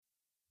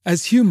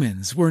As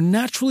humans, we're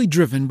naturally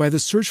driven by the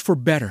search for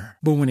better.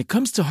 But when it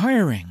comes to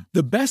hiring,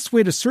 the best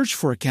way to search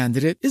for a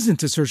candidate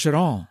isn't to search at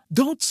all.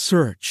 Don't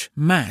search,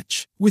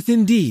 match with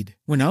Indeed.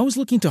 When I was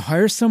looking to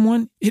hire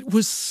someone, it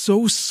was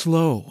so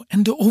slow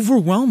and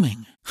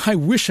overwhelming. I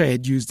wish I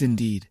had used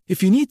Indeed.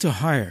 If you need to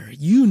hire,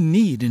 you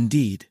need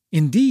Indeed.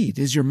 Indeed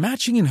is your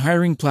matching and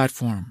hiring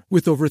platform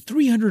with over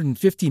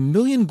 350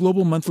 million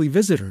global monthly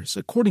visitors,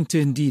 according to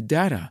Indeed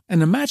data,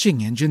 and a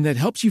matching engine that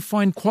helps you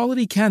find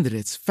quality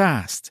candidates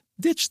fast.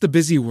 Ditch the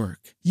busy work.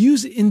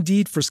 Use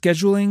Indeed for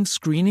scheduling,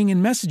 screening,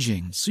 and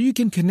messaging so you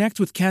can connect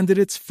with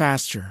candidates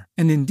faster.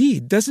 And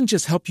Indeed doesn't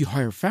just help you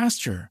hire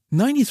faster.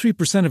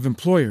 93% of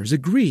employers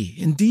agree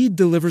Indeed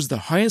delivers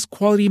the highest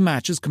quality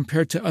matches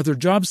compared to other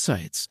job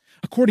sites,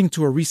 according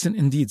to a recent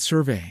Indeed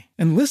survey.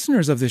 And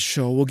listeners of this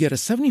show will get a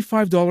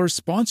 $75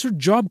 sponsored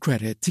job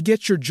credit to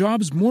get your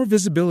jobs more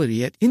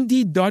visibility at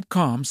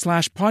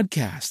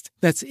Indeed.com/podcast.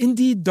 That's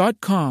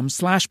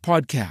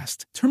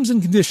Indeed.com/podcast. Terms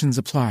and conditions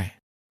apply.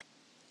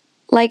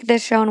 Like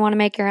this show and want to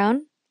make your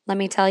own? Let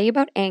me tell you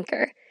about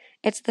Anchor.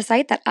 It's the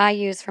site that I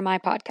use for my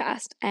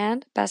podcast,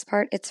 and best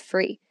part, it's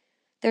free.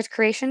 There's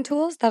creation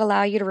tools that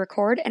allow you to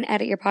record and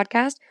edit your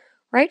podcast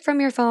right from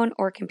your phone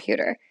or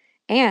computer.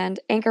 And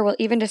Anchor will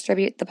even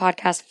distribute the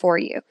podcast for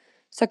you,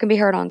 so it can be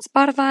heard on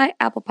Spotify,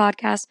 Apple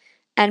Podcasts,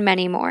 and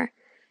many more.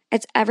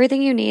 It's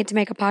everything you need to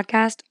make a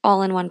podcast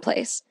all in one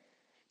place.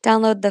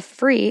 Download the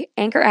free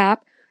Anchor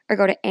app or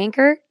go to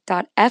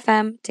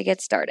anchor.fm to get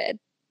started.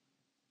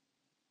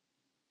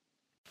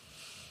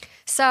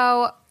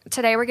 So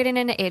today we're getting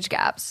into age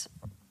gaps,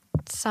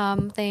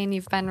 something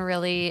you've been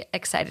really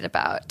excited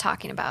about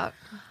talking about.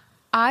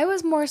 I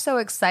was more so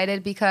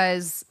excited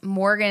because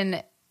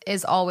Morgan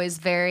is always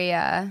very,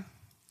 how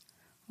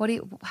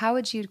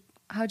would you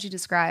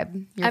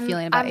describe your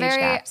feeling about age gaps? I'm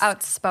very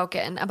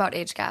outspoken about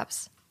age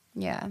gaps.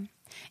 Yeah.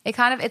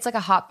 It's like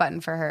a hot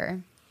button for her.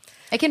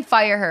 It can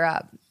fire her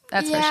up.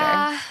 That's for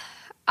sure.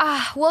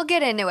 We'll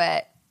get into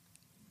it.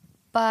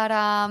 But,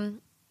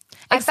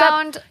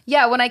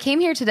 when I came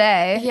here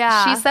today,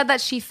 Yeah. she said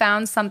that she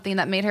found something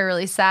that made her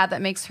really sad,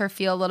 that makes her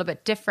feel a little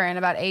bit different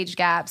about age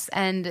gaps.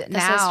 And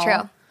This is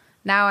true.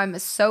 Now I'm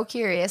so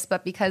curious,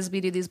 but because we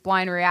do these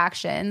blind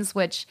reactions,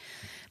 which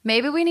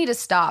maybe we need to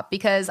stop,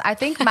 because I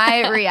think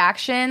my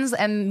reactions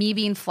and me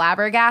being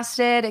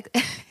flabbergasted,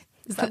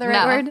 is that the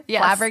right word?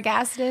 Yes.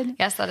 Flabbergasted?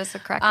 Yes, that is the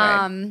correct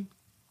word.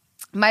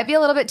 Might be a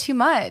little bit too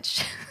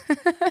much.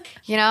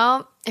 You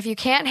know, if you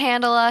can't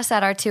handle us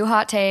at our 2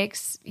 hot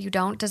takes, you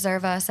don't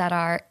deserve us at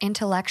our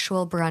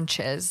intellectual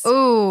brunches.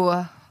 Ooh,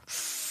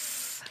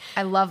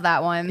 I love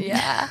that one.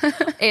 Yeah.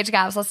 Age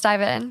gaps, let's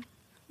dive in.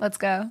 Let's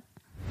go.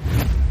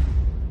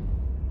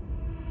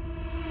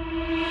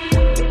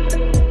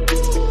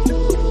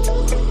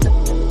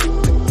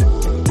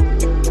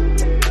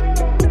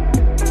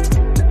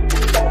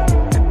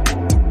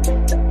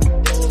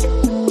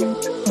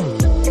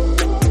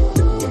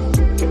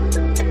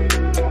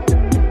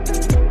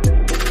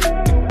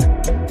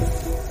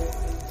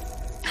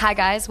 Hi,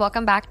 guys.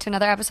 Welcome back to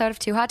another episode of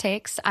 2 Hot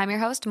Takes. I'm your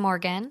host,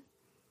 Morgan.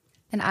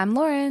 And I'm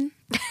Lauren.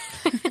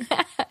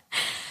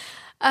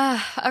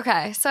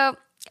 Okay, so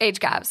age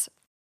gaps.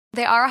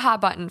 They are a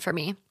hot button for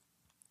me.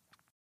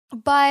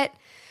 But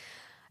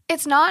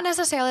it's not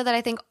necessarily that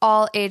I think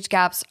all age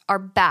gaps are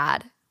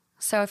bad.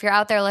 So if you're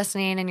out there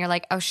listening and you're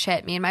like, oh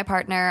shit, me and my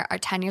partner are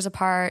 10 years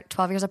apart,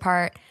 12 years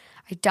apart,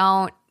 I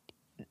don't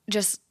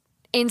just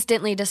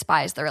instantly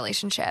despise the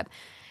relationship.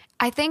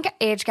 I think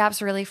age gaps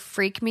really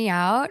freak me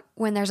out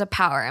when there's a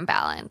power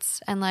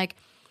imbalance and like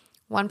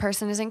one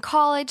person is in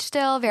college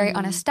still, very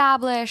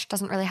unestablished,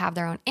 doesn't really have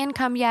their own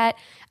income yet.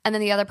 And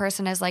then the other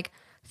person is like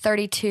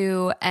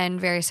 32 and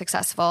very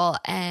successful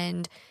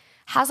and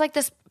has like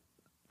this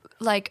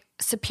like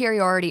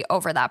superiority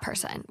over that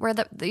person where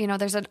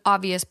there's an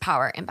obvious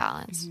power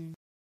imbalance. Mm-hmm.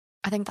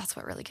 I think that's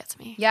what really gets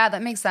me. Yeah,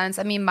 that makes sense.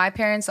 I mean, my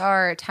parents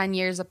are 10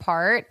 years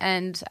apart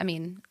and I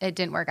mean, it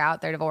didn't work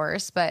out. They're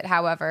divorced, but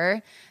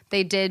however,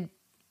 they did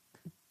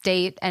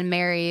date and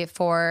marry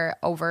for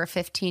over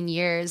 15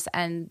 years.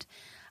 And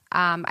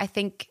I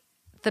think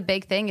the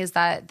big thing is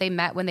that they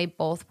met when they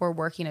both were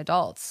working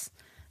adults.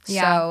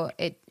 Yeah. So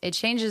it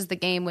changes the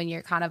game when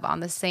you're kind of on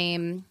the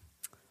same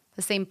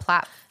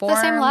platform.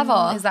 The same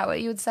level. Is that what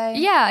you would say?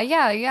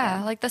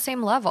 Yeah. Like the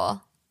same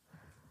level.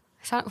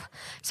 Sounded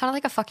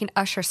like a fucking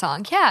Usher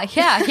song. Yeah.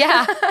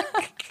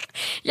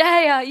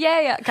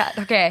 yeah. God,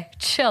 okay,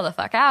 chill the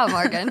fuck out,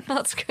 Morgan.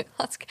 Let's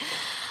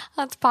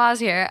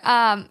pause here.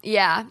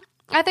 Yeah.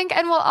 I think,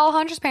 and well, all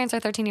Hunter's parents are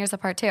 13 years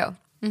apart too.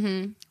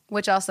 Mm-hmm.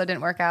 Which also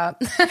didn't work out.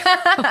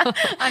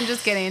 I'm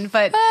just kidding.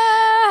 But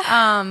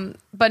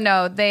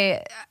no,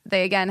 they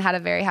again had a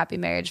very happy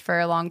marriage for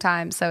a long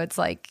time. So it's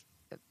like,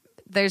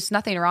 there's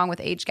nothing wrong with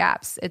age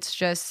gaps. It's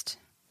just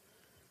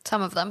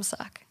some of them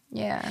suck.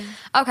 Yeah.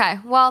 Okay.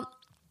 Well,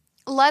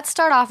 let's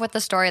start off with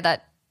the story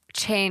that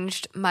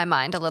changed my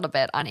mind a little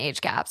bit on age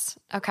gaps.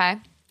 Okay.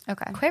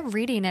 Okay. Quit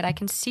reading it. I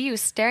can see you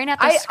staring at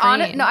the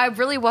screen. No, I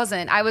really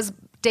wasn't. I was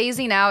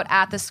dazing out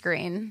at the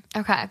screen.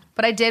 Okay.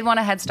 But I did want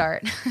a head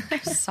start. I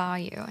saw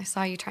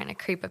you trying to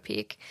creep a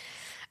peek.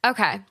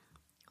 Okay.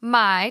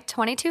 My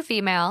 22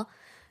 female,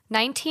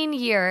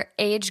 19-year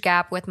age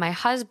gap with my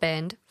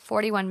husband,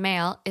 41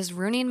 male, is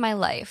ruining my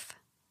life.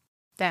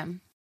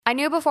 Damn. I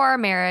knew before our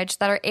marriage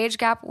that our age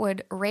gap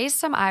would raise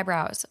some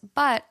eyebrows,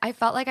 but I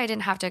felt like I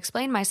didn't have to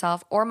explain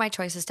myself or my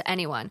choices to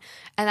anyone,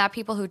 and that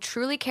people who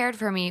truly cared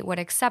for me would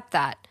accept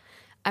that.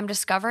 I'm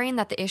discovering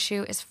that the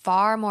issue is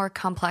far more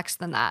complex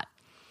than that.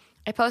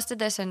 I posted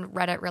this in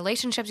Reddit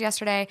Relationships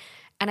yesterday,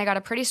 and I got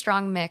a pretty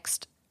strong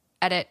mixed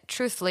edit.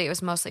 Truthfully, it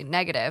was mostly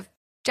negative.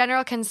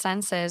 General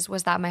consensus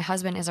was that my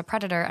husband is a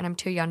predator and I'm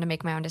too young to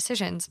make my own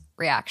decisions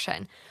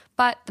reaction.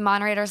 But the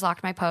moderators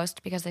locked my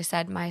post because they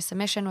said my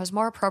submission was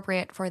more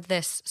appropriate for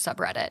this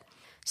subreddit.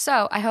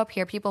 So I hope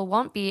here people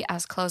won't be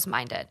as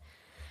close-minded.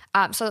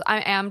 So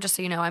I am, just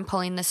so you know, I'm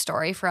pulling this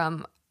story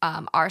from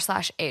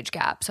r/age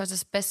gap. So it's a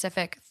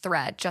specific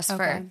thread just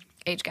for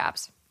age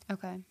gaps.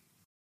 Okay.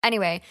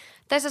 Anyway,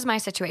 this is my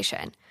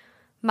situation.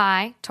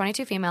 My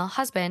 22 female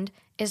husband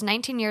is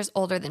 19 years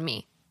older than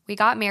me. We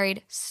got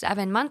married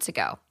 7 months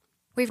ago.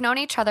 We've known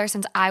each other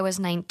since I was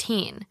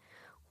 19.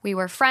 We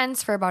were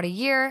friends for about a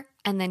year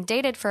and then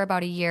dated for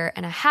about a year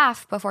and a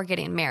half before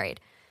getting married.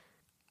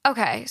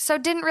 Okay, so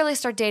didn't really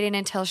start dating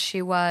until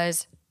she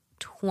was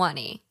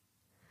 20,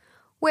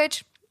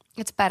 which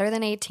it's better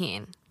than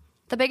 18.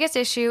 The biggest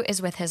issue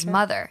is with his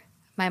mother,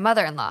 my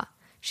mother-in-law.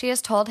 She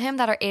has told him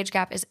that our age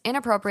gap is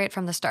inappropriate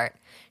from the start.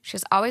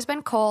 She's always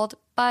been cold,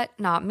 but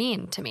not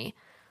mean to me.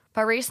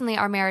 But recently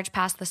our marriage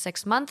passed the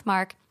 6-month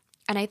mark,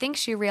 and I think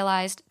she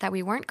realized that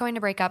we weren't going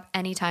to break up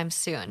anytime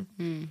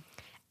soon.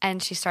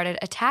 And she started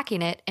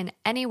attacking it in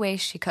any way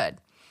she could.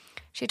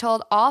 She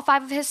told all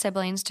 5 of his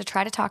siblings to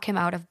try to talk him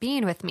out of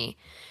being with me.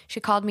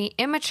 She called me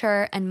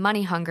immature and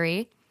money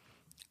hungry.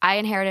 I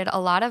inherited a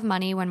lot of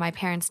money when my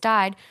parents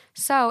died,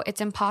 so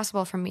it's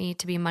impossible for me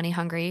to be money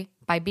hungry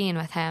by being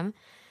with him.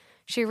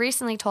 She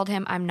recently told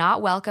him I'm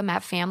not welcome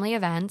at family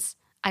events.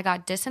 I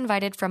got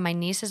disinvited from my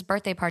niece's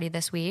birthday party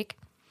this week.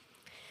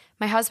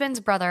 My husband's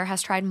brother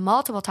has tried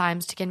multiple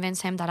times to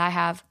convince him that I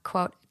have,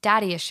 quote,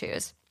 daddy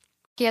issues.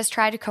 He has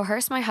tried to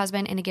coerce my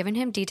husband into giving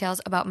him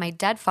details about my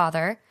dead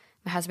father.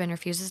 My husband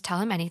refuses to tell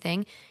him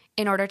anything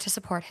in order to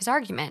support his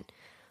argument.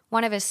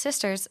 One of his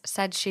sisters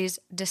said she's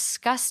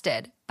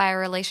disgusted by our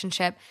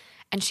relationship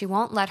and she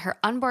won't let her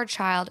unborn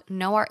child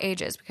know our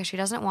ages because she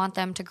doesn't want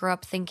them to grow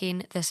up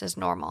thinking this is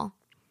normal.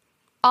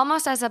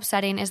 Almost as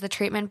upsetting is the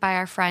treatment by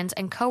our friends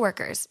and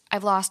coworkers.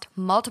 I've lost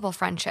multiple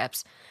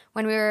friendships.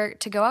 When we were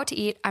to go out to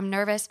eat, I'm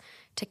nervous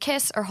to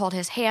kiss or hold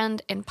his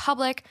hand in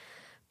public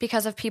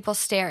because of people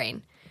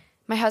staring.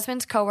 My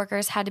husband's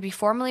coworkers had to be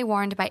formally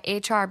warned by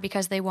HR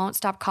because they won't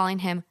stop calling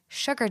him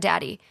sugar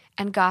daddy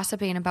and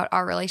gossiping about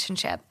our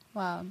relationship.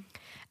 Wow.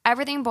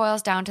 Everything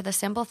boils down to the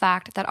simple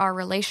fact that our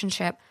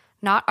relationship,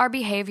 not our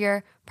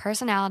behavior,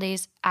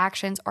 personalities,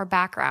 actions, or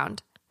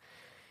background.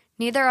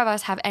 Neither of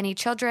us have any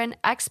children,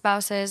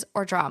 ex-spouses,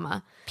 or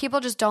drama. People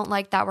just don't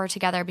like that we're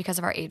together because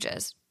of our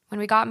ages. When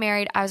we got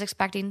married, I was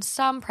expecting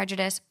some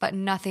prejudice, but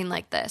nothing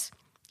like this.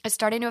 It's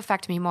starting to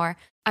affect me more.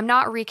 I'm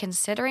not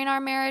reconsidering our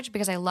marriage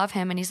because I love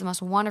him and he's the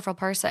most wonderful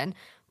person,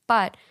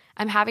 but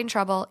I'm having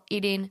trouble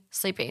eating,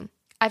 sleeping.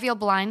 I feel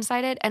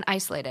blindsided and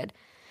isolated.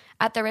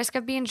 At the risk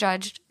of being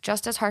judged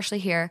just as harshly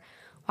here,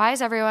 why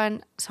is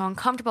everyone so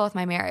uncomfortable with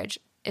my marriage?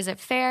 Is it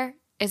fair?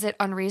 Is it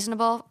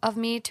unreasonable of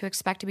me to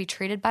expect to be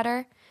treated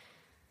better?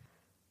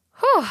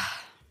 Whew.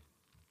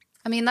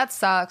 I mean, that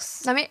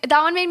sucks. I mean,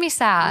 that one made me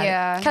sad.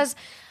 Yeah. Because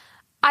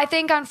I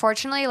think,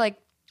 unfortunately, like,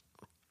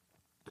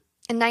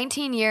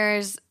 19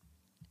 years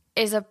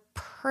is a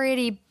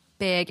pretty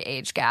big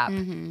age gap.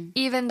 Mm-hmm.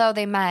 Even though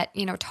they met,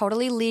 you know,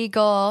 totally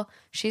legal.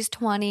 She's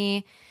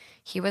 20.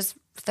 He was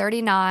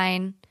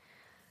 39.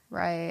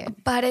 Right.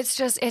 But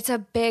it's a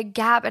big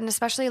gap. And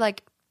especially,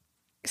 like,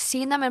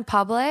 seeing them in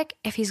public,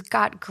 if he's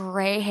got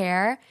gray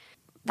hair,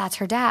 that's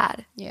her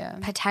dad. Yeah.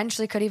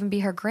 Potentially could even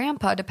be her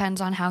grandpa, depends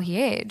on how he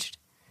aged.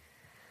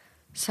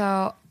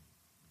 So,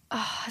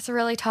 it's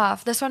really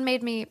tough. This one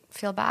made me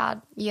feel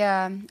bad.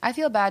 Yeah, I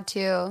feel bad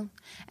too.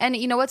 And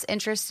you know what's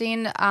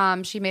interesting?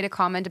 She made a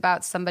comment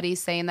about somebody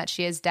saying that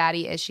she has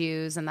daddy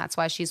issues and that's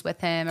why she's with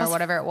him or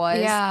whatever it was.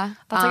 Yeah,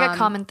 that's like a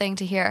common thing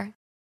to hear.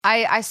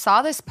 I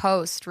saw this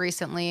post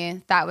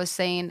recently that was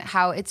saying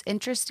how it's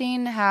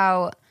interesting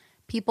how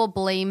people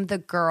blame the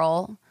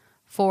girl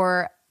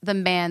for the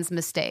man's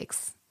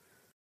mistakes.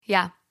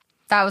 Yeah.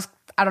 I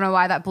don't know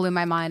why that blew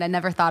my mind. I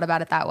never thought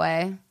about it that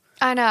way.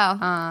 I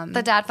know.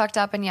 The dad fucked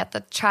up and yet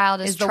the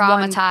child is the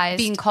traumatized. One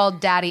being called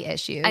daddy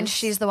issues. And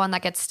she's the one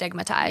that gets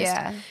stigmatized.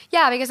 Yeah.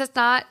 Yeah, because it's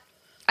not,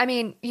 I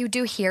mean, you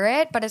do hear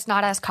it, but it's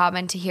not as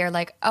common to hear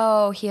like,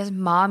 oh, he has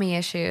mommy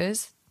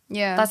issues.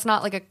 Yeah. That's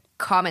not like a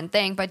common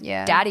thing, but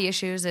yeah. Daddy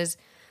issues is,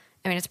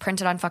 I mean, it's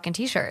printed on fucking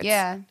t-shirts.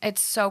 Yeah.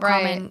 It's so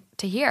common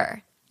to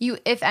hear.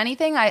 If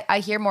anything, I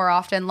hear more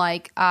often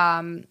like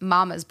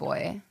mama's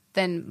boy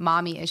than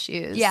mommy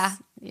issues. Yeah.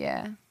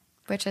 Yeah.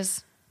 Which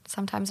is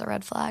sometimes a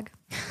red flag.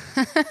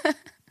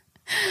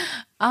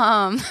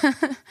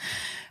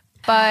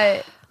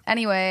 But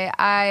anyway,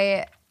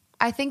 I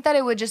think that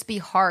it would just be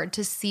hard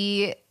to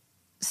see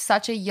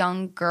such a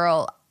young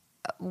girl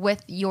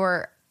with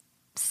your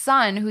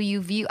son who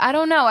you view. I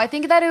don't know. I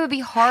think that it would be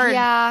hard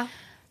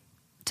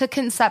to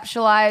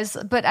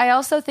conceptualize, but I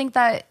also think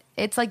that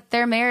it's like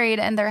they're married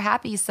and they're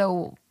happy.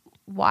 So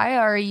why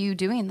are you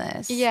doing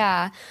this?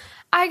 Yeah.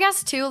 I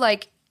guess too,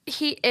 like,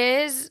 he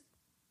is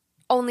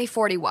only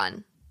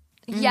 41.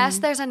 Yes,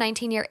 there's a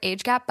 19-year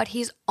age gap, but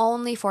he's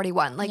only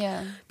 41. Like,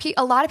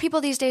 a lot of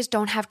people these days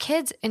don't have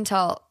kids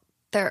until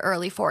their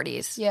early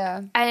 40s.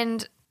 Yeah.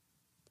 And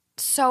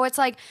so it's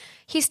like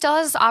he still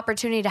has this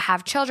opportunity to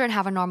have children,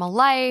 have a normal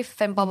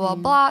life, and blah, blah,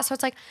 blah. So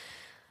it's like,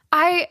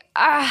 I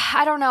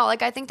don't know.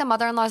 Like, I think the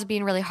mother-in-law is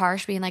being really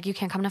harsh, being like, you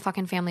can't come to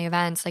fucking family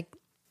events. Like,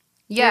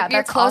 yeah,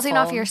 you're closing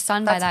awful. off your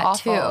son by that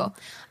awful.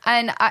 too.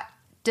 And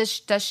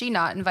does she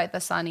not invite the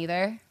son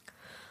either?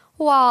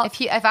 Well,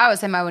 If I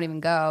was him, I wouldn't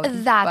even go.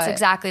 that's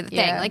exactly the thing.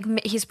 yeah. Like,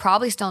 he's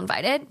probably still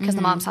invited because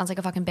the mom sounds like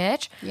a fucking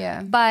bitch.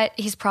 Yeah. But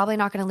he's probably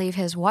not going to leave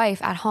his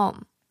wife at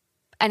home.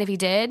 And if he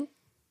did,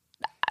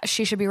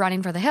 she should be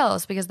running for the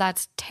hills because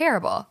that's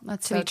terrible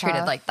That's to so be treated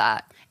tough. like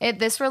that.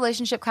 This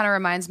relationship kind of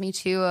reminds me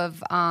too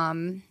of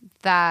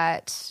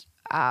that.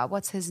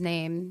 What's his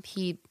name?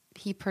 He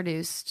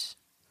produced.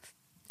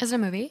 Is it a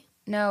movie?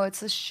 No,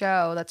 it's a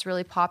show that's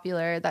really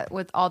popular that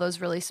with all those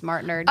really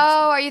smart nerds.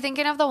 Oh, are you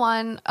thinking of the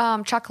one,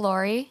 Chuck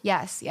Lorre?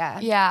 Yes, yeah.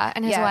 Yeah,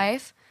 and his Yeah.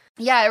 wife?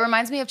 Yeah, it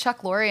reminds me of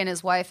Chuck Lorre and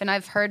his wife, and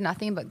I've heard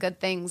nothing but good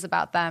things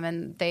about them,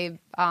 and they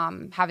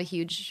have a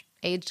huge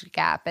age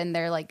gap, and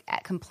they're like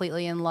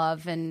completely in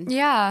love and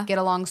Yeah. get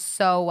along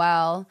so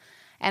well.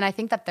 And I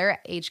think that their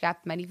age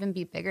gap might even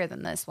be bigger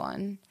than this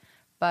one.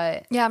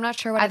 But Yeah, I'm not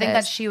sure what I it think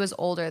is. that she was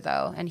older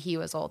though, and he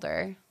was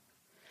older.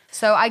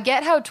 So I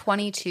get how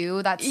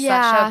 22, that's such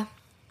Yeah. a...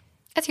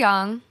 It's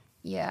young.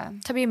 Yeah.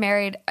 To be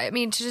married, I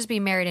mean, to just be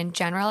married in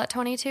general at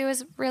 22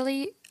 is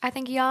really, I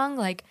think, young.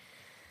 Like,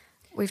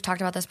 we've talked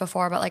about this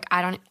before, but like,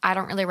 I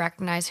don't really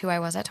recognize who I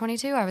was at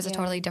 22. I was a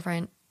totally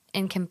different,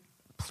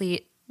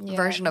 incomplete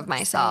version of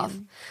myself.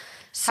 same.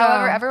 So,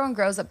 However, everyone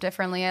grows up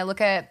differently. I look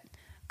at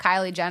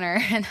Kylie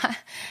Jenner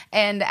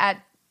and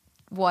at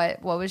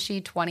what was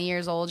she, 20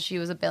 years old? She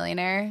was a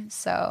billionaire.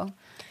 So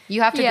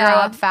you have to grow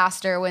up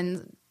faster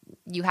when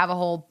you have a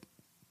whole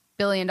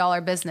billion-dollar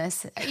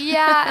business.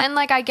 yeah, and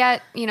like, I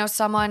get, it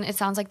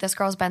sounds like this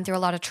girl's been through a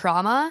lot of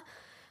trauma.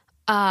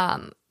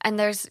 And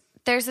there's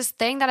this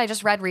thing that I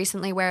just read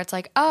recently where it's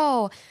like,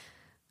 oh,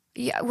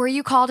 yeah, were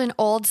you called an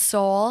old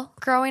soul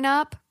growing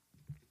up?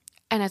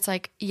 And it's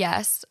like,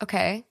 yes,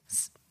 okay,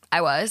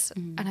 I was.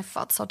 And I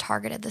felt so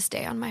targeted this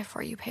day on my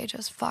For You page. It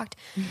was fucked.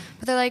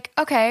 But they're like,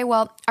 okay,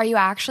 well, are you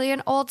actually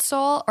an old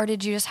soul, or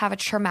did you just have a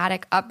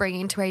traumatic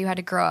upbringing to where you had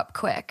to grow up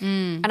quick?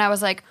 And I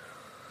was like,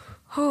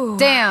 whew,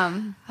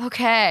 Damn.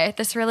 okay,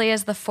 this really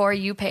is the For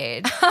You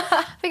page.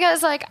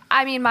 Because, like,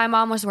 I mean, my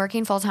mom was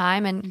working full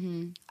time,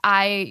 and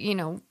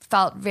I,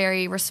 felt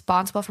very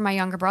responsible for my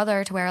younger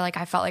brother to where, like,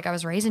 I felt like I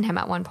was raising him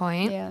at one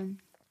point. Yeah.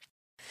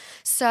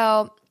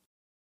 So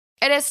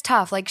it is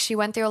tough. Like, she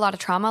went through a lot of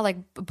trauma. Like,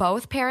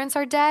 both parents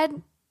are dead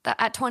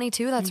at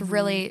 22. That's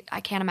really,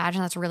 I can't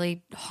imagine that's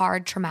really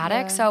hard,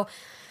 traumatic. Yeah. So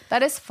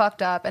That is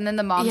fucked up. And then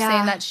the mom Yeah.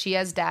 saying that she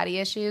has daddy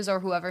issues,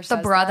 or whoever says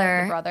the brother.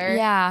 that, the brother.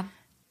 Yeah.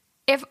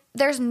 If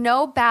there's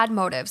no bad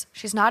motives,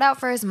 she's not out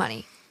for his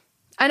money.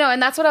 I know,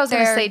 and that's what I was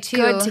going to They're say too.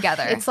 good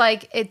together. It's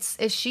like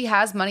if she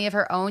has money of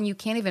her own, you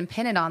can't even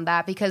pin it on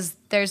that because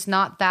there's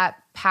not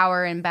that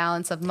power and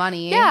balance of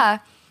money. Yeah.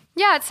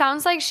 Yeah, it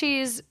sounds like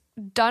she's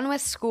done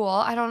with school.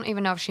 I don't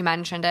even know if she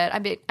mentioned it.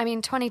 I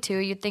mean 22,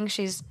 you'd think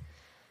she's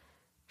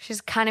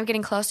kind of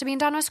getting close to being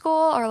done with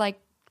school, or like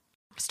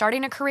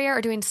starting a career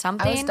or doing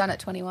something. I was done at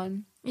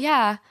 21.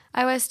 Yeah,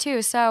 I was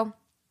too. So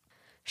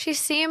she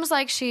seems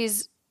like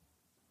she's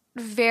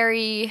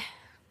very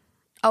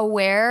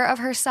aware of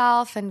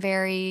herself and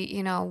very,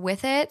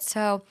 with it.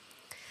 So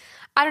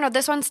I don't know.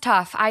 This one's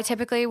tough. I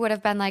typically would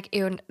have been like,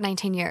 ew,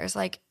 19 years.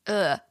 Like,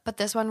 ugh. But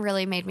this one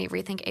really made me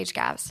rethink age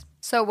gaps.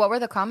 So what were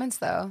the comments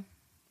though?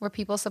 Were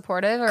people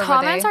supportive, or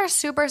Comments were are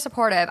super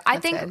supportive. I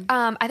That's think good.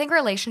 I think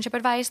relationship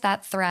advice,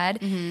 that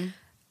thread,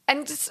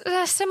 and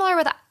similar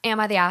with Am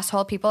I the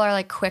Asshole? People are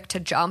like quick to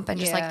jump and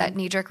just like Yeah. that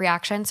knee-jerk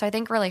reaction. So I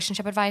think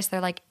relationship advice, they're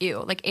like,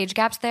 ew. Like, age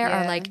gaps there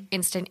are Yeah. like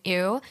instant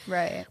ew.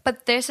 Right.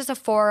 But this is a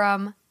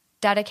forum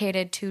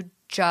dedicated to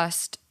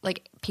just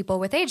like people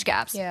with age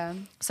gaps. Yeah.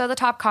 So the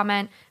top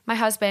comment, my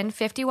husband,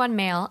 51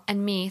 male,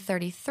 and me,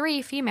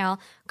 33 female,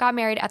 got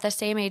married at the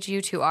same age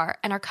you two are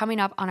and are coming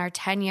up on our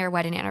 10-year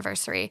wedding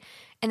anniversary.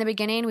 In the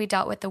beginning, we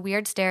dealt with the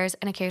weird stares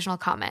and occasional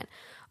comment.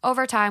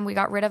 Over time, we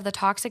got rid of the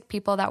toxic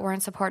people that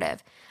weren't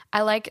supportive.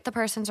 I like the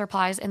person's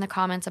replies in the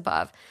comments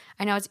above.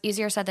 I know it's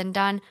easier said than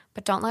done,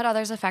 but don't let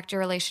others affect your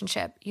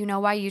relationship. You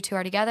know why you two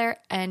are together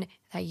and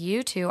that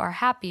you two are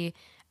happy,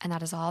 and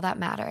that is all that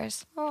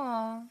matters.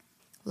 Aw,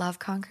 Love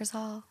conquers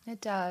all. it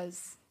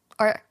does.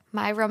 Or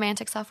my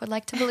romantic self would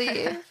like to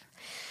believe.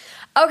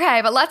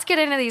 Okay, but let's get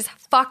into these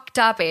fucked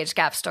up age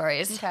gap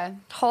stories. Okay.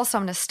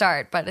 Wholesome to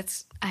start,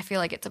 but I feel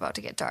like it's about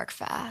to get dark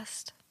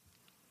fast.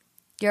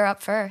 You're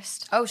up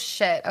first. Oh,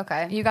 shit.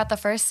 Okay. You got the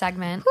first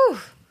segment.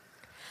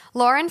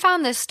 Lauren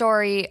found this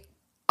story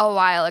a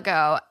while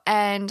ago,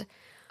 and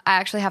I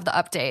actually have the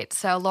update.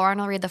 So Lauren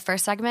will read the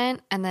first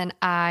segment, and then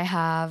I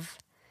have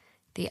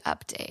the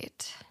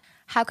update.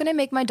 How can I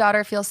make my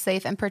daughter feel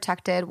safe and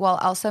protected while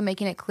also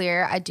making it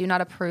clear I do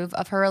not approve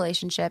of her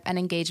relationship and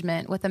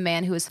engagement with a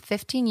man who is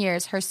 15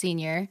 years her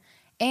senior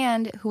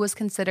and who was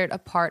considered a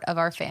part of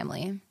our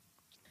family?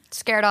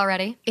 Scared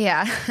already?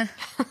 Yeah.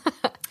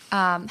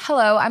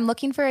 Hello, I'm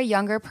looking for a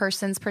younger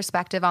person's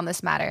perspective on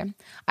this matter.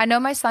 I know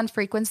my son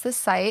frequents this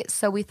site,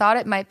 so we thought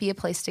it might be a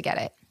place to get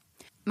it.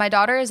 My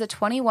daughter is a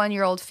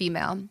 21-year-old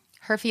female.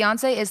 Her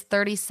fiance is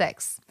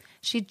 36.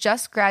 She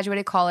just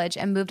graduated college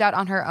and moved out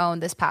on her own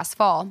this past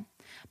fall.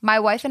 My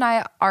wife and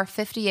I are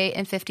 58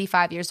 and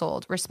 55 years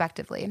old,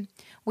 respectively.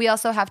 We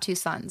also have 2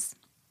 sons.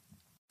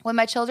 When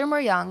my children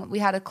were young, we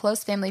had a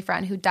close family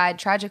friend who died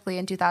tragically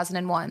in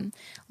 2001,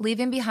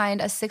 leaving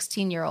behind a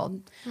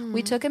 16-year-old.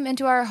 We took him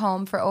into our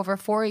home for over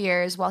 4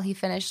 years while he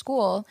finished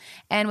school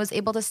and was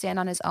able to stand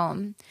on his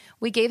own.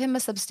 We gave him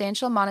a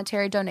substantial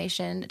monetary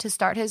donation to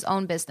start his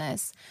own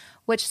business,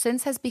 which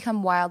since has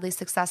become wildly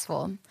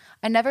successful.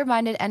 I never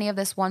minded any of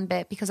this one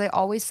bit because I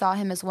always saw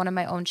him as one of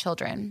my own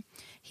children.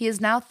 He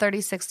is now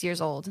 36 years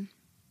old.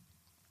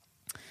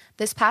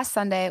 This past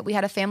Sunday, we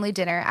had a family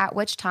dinner at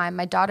which time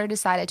my daughter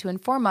decided to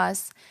inform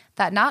us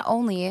that not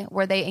only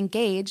were they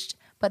engaged,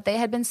 but they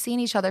had been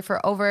seeing each other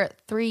for over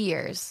 3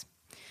 years.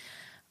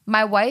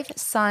 My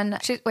wife's son...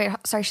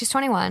 She's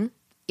 21.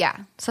 Yeah.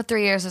 So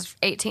 3 years is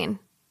 18.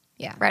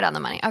 Yeah. Right on the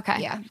money. Okay.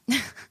 Yeah.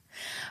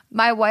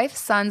 My wife's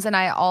sons and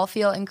I all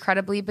feel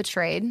incredibly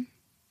betrayed.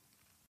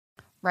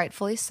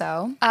 Rightfully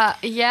so.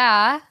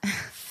 Yeah.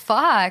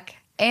 Fuck.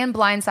 And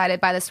blindsided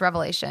by this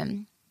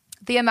revelation.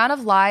 The amount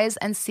of lies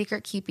and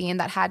secret keeping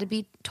that had to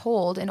be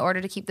told in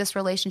order to keep this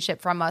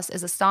relationship from us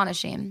is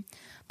astonishing.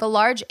 The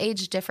large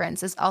age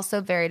difference is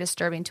also very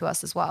disturbing to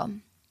us as well.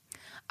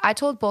 I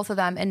told both of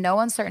them in no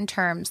uncertain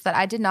terms that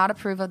I did not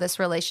approve of this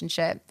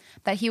relationship,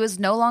 that he was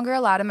no longer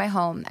allowed in my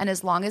home, and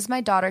as long as my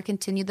daughter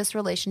continued this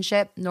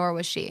relationship, nor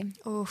was she.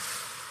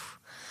 Oof.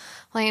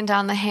 Laying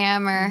down the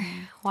hammer.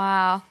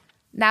 Wow.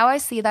 Now I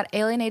see that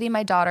alienating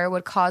my daughter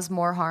would cause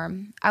more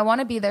harm. I want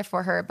to be there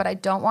for her, but I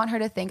don't want her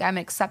to think I'm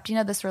accepting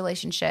of this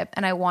relationship,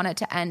 and I want it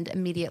to end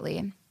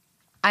immediately.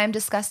 I am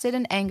disgusted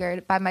and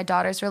angered by my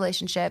daughter's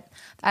relationship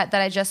that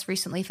I just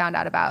recently found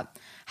out about.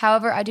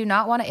 However, I do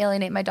not want to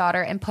alienate my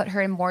daughter and put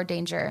her in more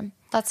danger.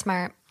 That's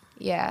smart.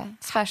 Yeah.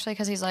 Especially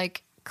because he's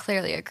like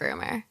clearly a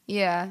groomer.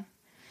 Yeah.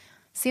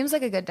 Seems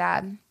like a good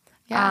dad.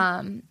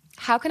 Yeah.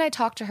 How can I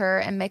talk to her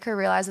and make her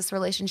realize this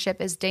relationship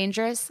is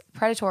dangerous,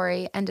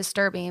 predatory, and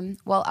disturbing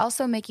while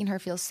also making her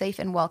feel safe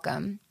and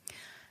welcome?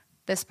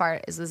 This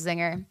part is the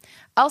zinger.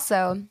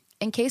 Also,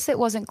 in case it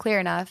wasn't clear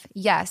enough,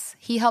 yes,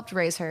 he helped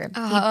raise her. He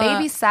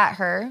babysat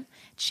her,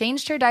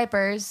 changed her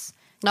diapers,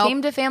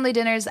 came to family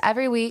dinners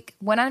every week,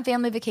 went on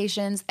family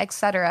vacations,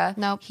 etc.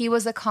 Nope. He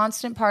was a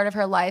constant part of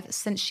her life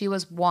since she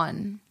was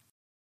 1.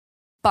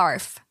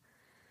 Barf.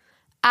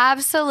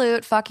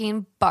 Absolute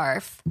fucking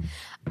barf.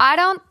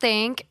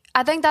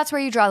 I think that's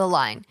where you draw the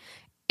line.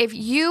 If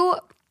you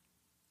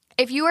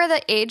are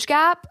the age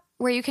gap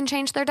where you can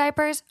change their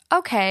diapers,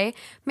 okay,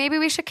 maybe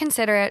we should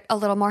consider it a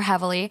little more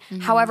heavily. Mm-hmm.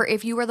 However,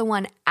 if you were the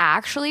one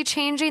actually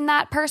changing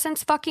that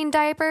person's fucking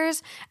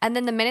diapers, and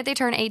then the minute they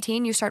turn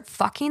 18, you start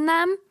fucking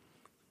them,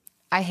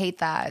 I hate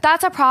that.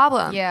 that's a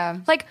problem. Yeah.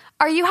 Like,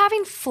 are you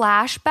having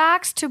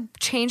flashbacks to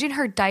changing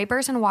her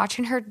diapers and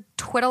watching her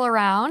twiddle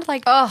around?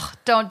 Like, ugh,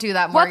 don't do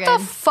that, Morgan. what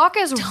the fuck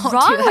is Don't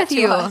wrong do that with to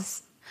you?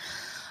 us.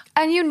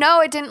 And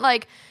it didn't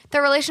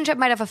the relationship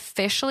might have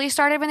officially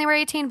started when they were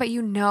 18, but he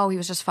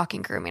was just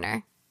fucking grooming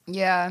her.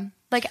 Yeah.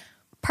 Like,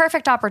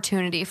 perfect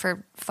opportunity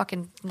for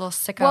fucking little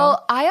sicko.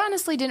 Well, I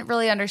honestly didn't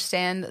really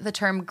understand the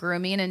term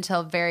grooming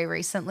until very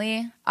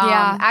recently.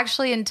 Yeah.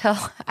 Actually, until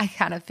I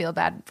kind of feel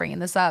bad bringing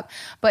this up,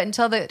 but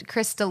until the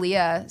Chris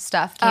D'Elia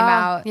stuff came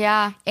out.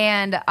 Yeah.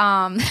 And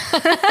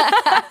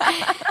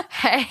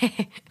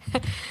Hey.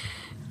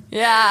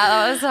 Yeah,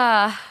 that was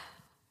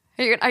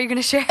Are you going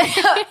to share?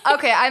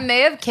 okay, I may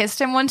have kissed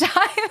him one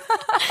time.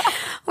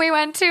 We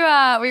went to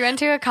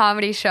a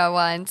comedy show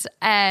once,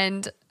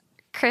 and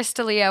Chris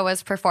D'Elia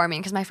was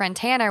performing because my friend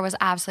Tanner was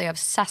absolutely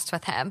obsessed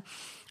with him.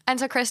 And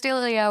so Chris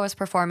D'Elia was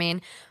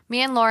performing. Me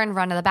and Lauren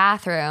run to the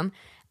bathroom,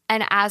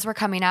 and as we're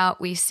coming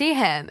out, we see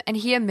him, and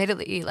he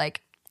immediately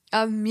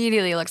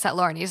looks at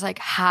Lauren. He's like,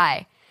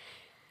 "Hi."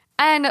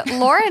 And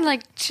Lauren,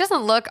 she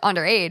doesn't look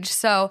underage.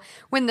 So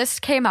when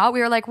this came out, we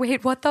were like,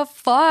 wait, what the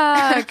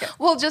fuck?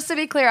 Well, just to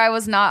be clear, I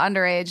was not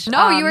underage.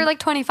 No, you were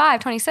 25,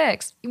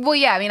 26. Well,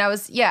 yeah, I mean, I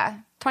was,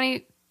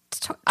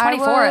 24 I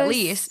at was-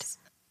 least.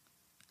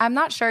 I'm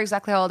not sure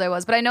exactly how old I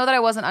was, but I know that I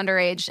wasn't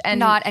underage. And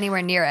Not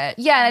anywhere near it.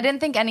 yeah, and I didn't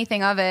think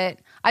anything of it.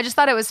 I just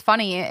thought it was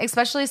funny,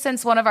 especially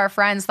since one of our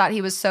friends thought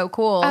he was so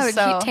cool.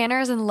 Tanner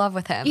is in love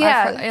with him.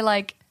 Yeah.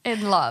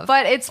 In love.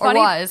 But it's Or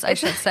funny. was, I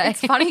should say.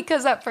 It's funny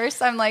because at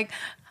first I'm like,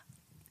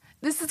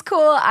 this is cool.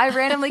 I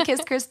randomly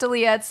kissed Chris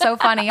D'Elia. It's so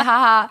funny.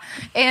 Haha.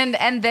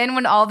 And then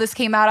when all this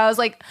came out, I was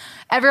like,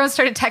 everyone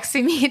started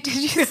texting me. Did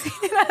you see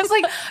it? I was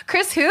like,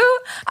 Chris who?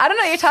 I don't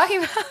know what you're talking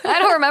about. I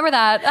don't remember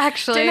that,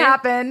 actually. Didn't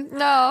happen.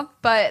 No.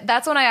 But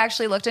that's when I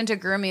actually looked into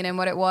grooming and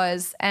what it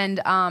was. And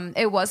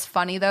it was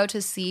funny, though,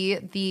 to see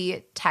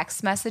the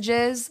text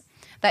messages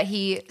that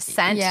he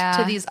sent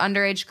to these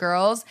underage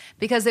girls,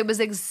 because it was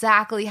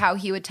exactly how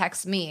he would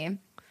text me.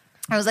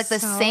 It was like the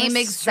same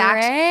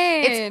exact.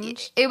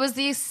 It was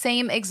the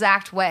same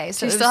exact way.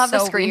 So do you still have the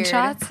weird.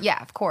 screenshots?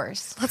 Yeah, of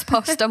course. Let's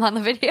post them on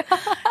the video.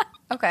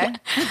 Okay.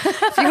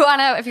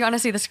 If you wanna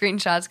see the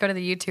screenshots, go to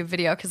the YouTube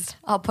video because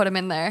I'll put them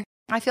in there.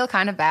 I feel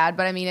kind of bad,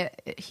 but I mean,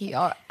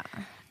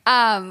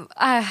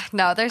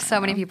 no, there's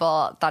so many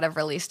people that have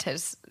released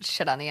his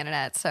shit on the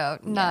internet. So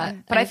not.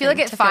 But I feel like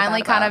it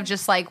finally kind of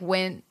just like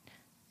went.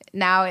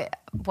 Now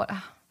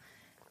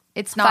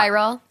it's not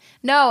viral.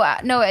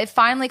 No, it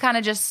finally kind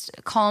of just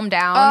calmed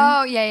down.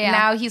 Oh, yeah.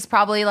 Now he's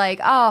probably like,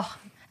 oh,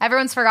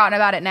 everyone's forgotten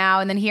about it now.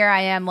 And then here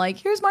I am like,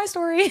 here's my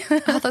story.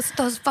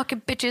 those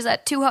fucking bitches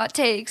at Two Hot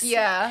Takes.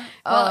 Yeah.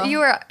 Well, you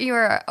were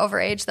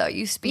overage though.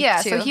 You speak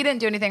yeah, to. so he didn't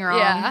do anything wrong.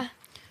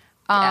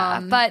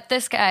 Yeah. But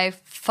this guy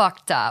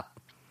fucked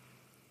up.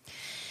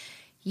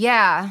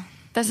 Yeah.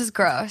 This is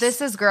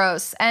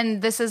gross.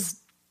 And this is,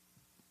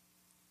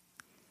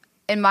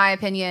 in my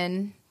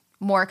opinion,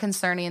 more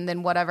concerning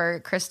than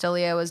whatever Chris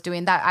D'Elia was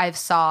doing that I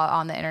saw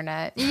on the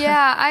internet.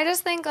 Yeah, I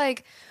just think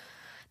like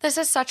this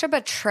is such a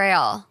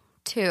betrayal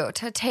too,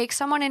 to take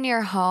someone into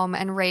your home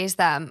and raise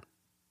them.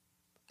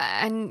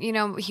 And you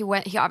know, he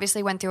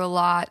obviously went through a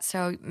lot,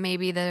 so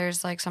maybe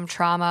there's like some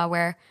trauma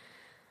where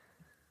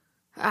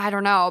I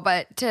don't know,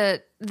 but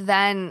to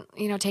then,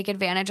 you know, take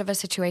advantage of a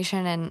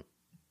situation and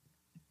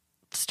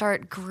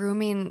start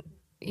grooming,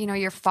 you know,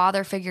 your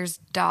father figure's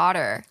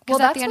daughter.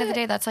 Because at the end of the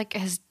day, that's like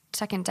his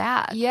second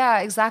dad.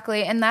 Yeah,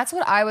 exactly. And that's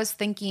what I was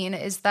thinking,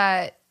 is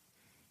that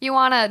you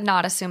want to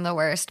not assume the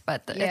worst,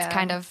 but it's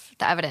kind of,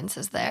 the evidence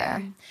is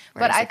there. Yeah.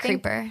 But I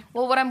think, creeper.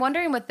 Well, what I'm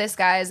wondering with this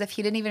guy is if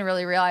he didn't even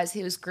really realize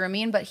he was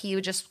grooming, but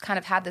he just kind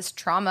of had this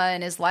trauma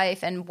in his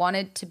life and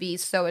wanted to be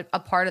so a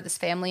part of this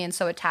family and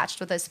so attached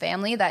with his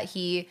family that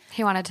he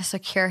wanted to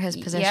secure his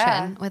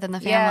position within the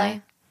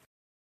family.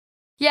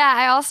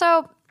 Yeah,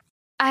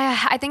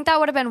 I think that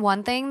would have been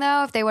one thing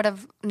though, if they would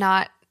have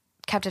not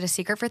kept it a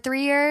secret for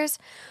 3 years.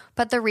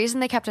 But the reason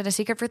they kept it a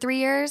secret for 3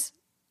 years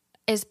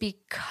is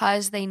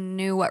because they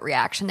knew what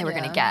reaction they were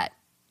going to get.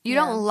 You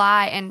don't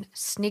lie and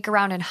sneak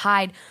around and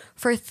hide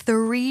for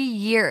 3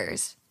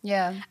 years.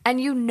 Yeah. And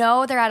you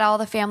know they're at all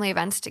the family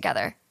events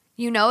together.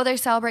 You know they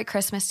celebrate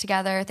Christmas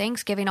together,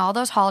 Thanksgiving, all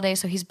those holidays.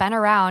 So he's been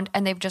around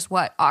and they've just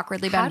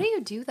awkwardly been How do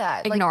you do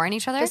that? ignoring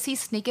each other? Does he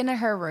sneak into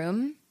her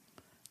room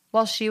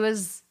while she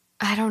was...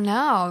 I don't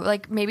know.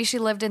 Like maybe she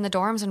lived in the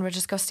dorms and would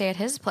just go stay at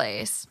his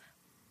place.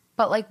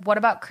 But like, what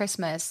about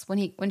Christmas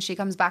when she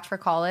comes back for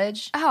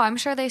college? Oh, I'm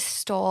sure they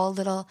stole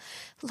little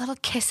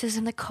kisses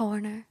in the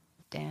corner.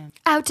 Damn.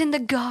 Out in the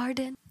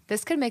garden.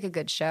 This could make a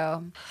good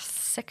show.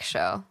 Sick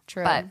show.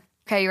 True. But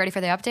okay, you ready for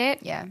the update?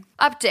 Yeah.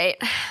 Update.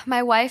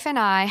 My wife and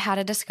I had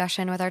a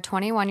discussion with our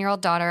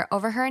 21-year-old daughter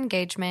over her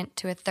engagement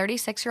to a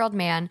 36-year-old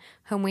man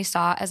whom we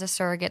saw as a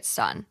surrogate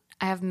son.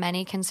 I have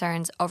many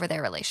concerns over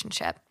their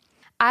relationship.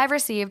 I've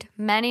received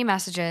many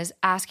messages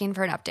asking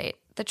for an update.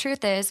 The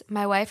truth is,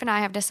 my wife and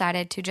I have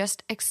decided to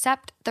just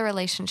accept the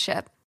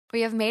relationship.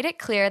 We have made it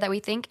clear that we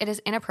think it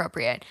is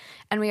inappropriate,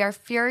 and we are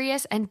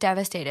furious and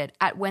devastated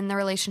at when the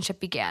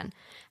relationship began.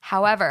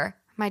 However,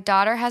 my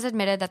daughter has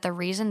admitted that the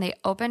reason they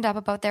opened up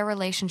about their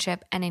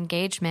relationship and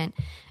engagement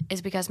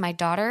is because my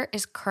daughter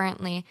is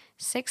currently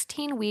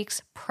 16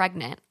 weeks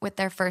pregnant with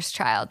their first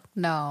child.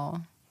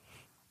 No.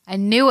 I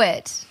knew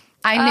it.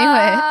 I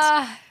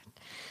knew it.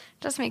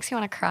 Just makes you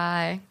want to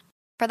cry.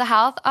 For the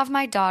health of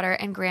my daughter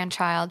and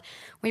grandchild,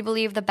 we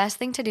believe the best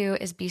thing to do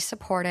is be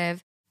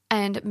supportive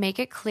and make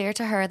it clear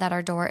to her that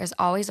our door is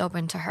always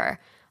open to her.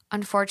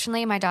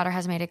 Unfortunately, my daughter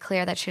has made it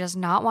clear that she does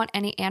not want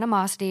any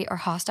animosity or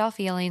hostile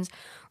feelings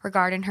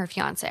regarding her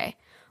fiancé.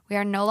 We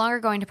are no longer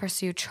going to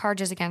pursue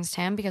charges against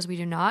him because we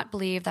do not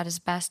believe that is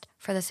best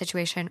for the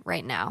situation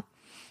right now.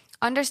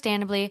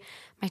 Understandably,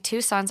 my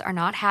two sons are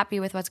not happy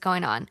with what's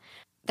going on.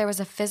 There was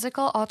a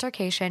physical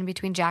altercation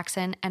between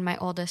Jackson and my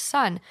oldest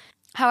son.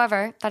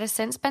 However, that has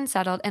since been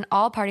settled and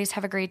all parties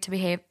have agreed to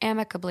behave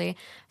amicably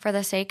for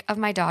the sake of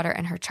my daughter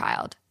and her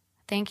child.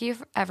 Thank you,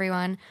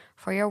 everyone,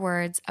 for your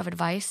words of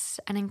advice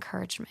and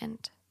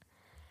encouragement.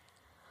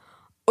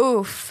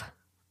 Oof.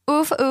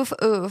 Oof, oof,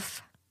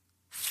 oof.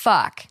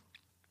 Fuck.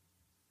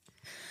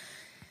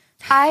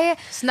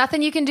 There's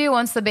nothing you can do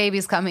once the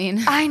baby's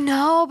coming. I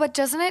know, but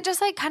doesn't it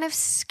just like kind of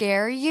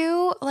scare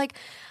you? Like,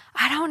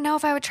 I don't know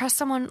if I would trust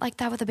someone like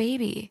that with a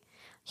baby.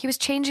 He was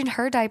changing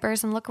her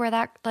diapers and look where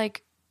that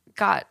like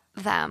got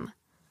them.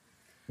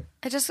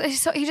 He just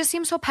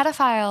seems so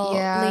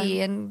pedophile-y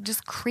and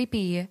just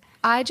creepy.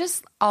 I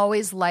just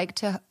always like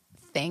to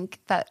think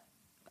that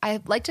I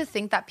like to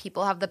think that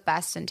people have the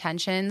best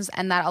intentions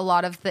and that a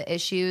lot of the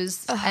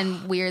issues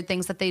and weird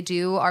things that they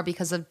do are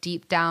because of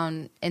deep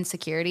down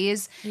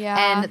insecurities.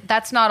 Yeah. And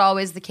that's not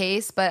always the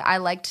case, but I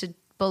like to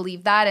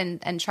believe that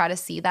and try to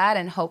see that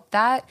and hope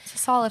that. It's a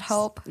solid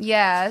hope.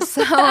 Yeah.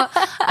 So,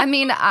 I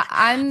mean,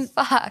 I'm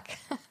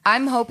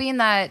hoping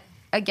that,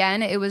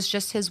 again, it was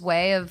just his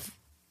way of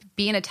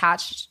being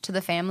attached to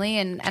the family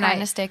and Trying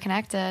to stay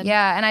connected.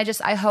 Yeah. And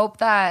I hope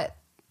that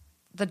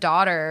the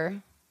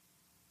daughter,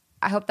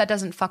 I hope that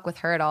doesn't fuck with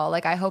her at all.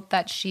 Like, I hope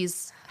that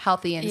she's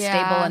healthy and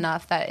stable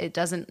enough that it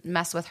doesn't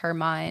mess with her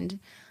mind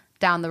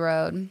down the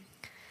road.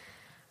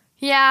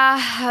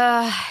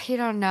 Yeah, you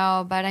don't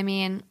know. But I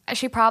mean,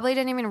 she probably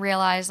didn't even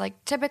realize,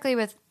 like, typically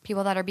with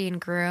people that are being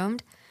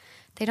groomed,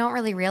 they don't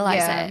really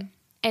realize it.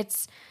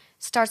 It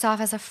starts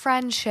off as a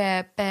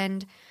friendship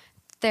and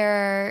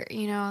they're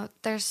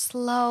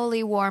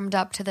slowly warmed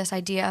up to this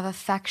idea of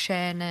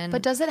affection.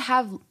 But does it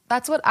have,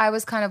 that's what I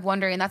was kind of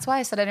wondering. That's why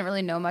I said I didn't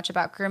really know much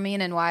about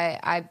grooming and why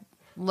I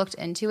looked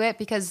into it,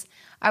 because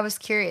I was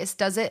curious,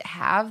 does it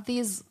have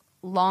these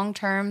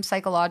long-term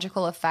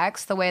psychological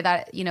effects the way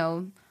that,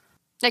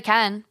 It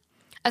can,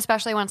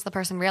 especially once the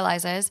person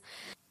realizes.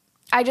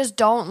 I just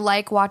don't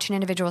like watching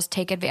individuals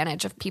take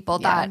advantage of people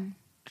that,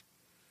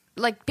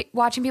 like,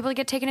 watching people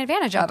get taken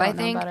advantage of. I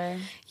think,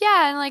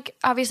 yeah, and like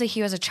obviously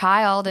he was a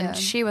child and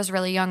she was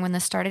really young when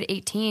this started,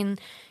 18.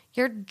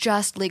 You're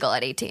just legal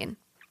at 18.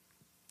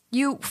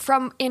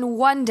 In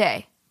one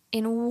day,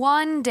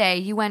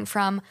 you went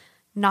from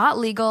not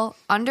legal,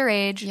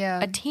 underage,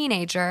 a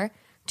teenager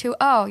to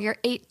you're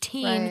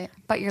 18,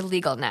 but you're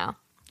legal now.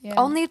 Yeah.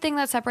 Only thing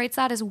that separates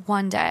that is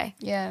one day.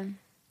 Yeah.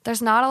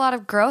 There's not a lot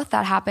of growth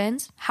that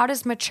happens. How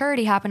does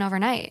maturity happen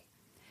overnight?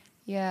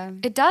 Yeah.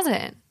 It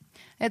doesn't.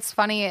 It's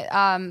funny.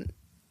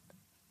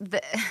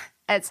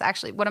 It's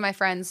actually one of my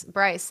friends,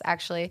 Bryce,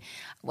 actually,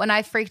 when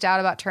I freaked out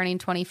about turning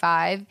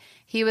 25,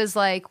 he was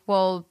like,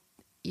 well,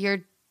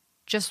 you're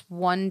just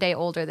one day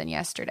older than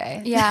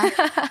yesterday. Yeah.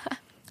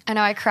 I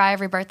know I cry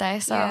every birthday,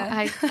 so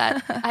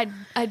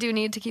I do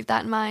need to keep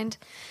that in mind.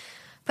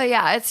 But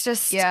yeah, it's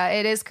just... Yeah,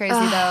 it is crazy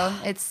though.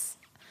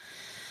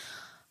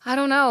 I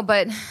don't know,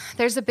 but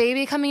there's a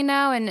baby coming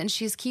now and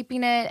she's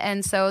keeping it.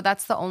 And so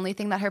that's the only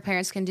thing that her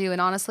parents can do. And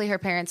honestly, her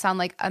parents sound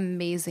like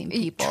amazing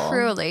people.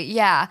 Truly,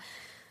 yeah.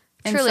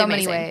 In truly so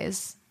amazing. many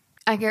ways.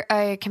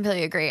 I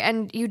completely agree.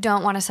 And you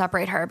don't want to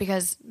separate her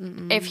because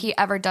if he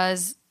ever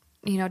does,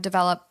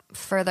 develop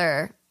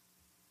further,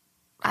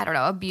 I don't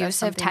know,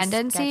 abusive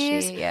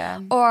tendencies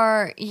sketchy,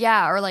 or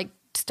like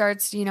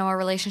starts, a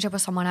relationship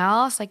with someone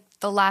else, like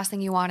the last thing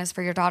you want is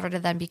for your daughter to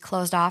then be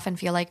closed off and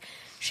feel like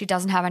she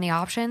doesn't have any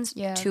options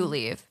to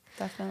leave.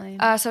 Definitely.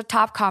 So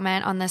top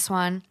comment on this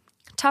one.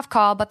 Tough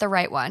call, but the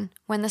right one.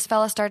 When this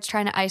fella starts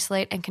trying to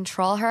isolate and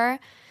control her,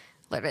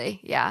 literally,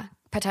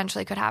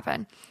 potentially could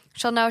happen.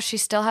 She'll know she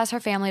still has her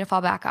family to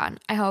fall back on.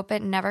 I hope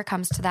it never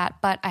comes to that,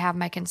 but I have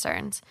my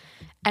concerns.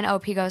 And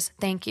OP goes,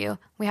 thank you.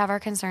 We have our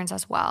concerns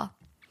as well.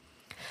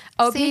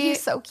 OP, see,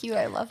 he's so cute.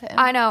 I love him.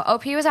 I know.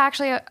 OP was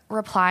actually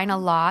replying a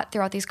lot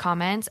throughout these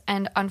comments,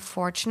 and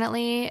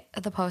unfortunately,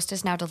 the post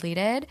is now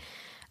deleted.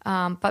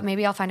 But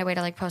maybe I'll find a way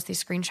to post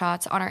these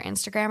screenshots on our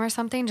Instagram or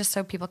something, just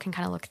so people can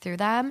kind of look through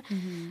them.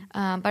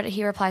 But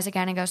he replies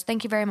again and goes,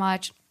 "Thank you very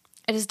much.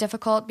 It is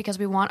difficult because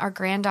we want our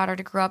granddaughter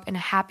to grow up in a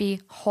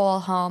happy, whole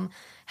home.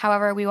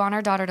 However, we want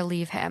our daughter to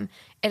leave him.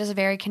 It is a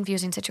very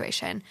confusing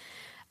situation."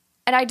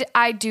 And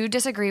I do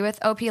disagree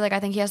with OP. I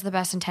think he has the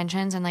best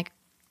intentions and a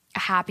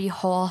happy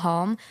whole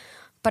home,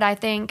 but I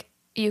think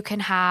you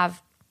can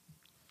have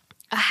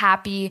a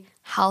happy,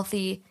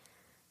 healthy,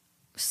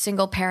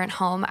 single parent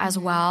home as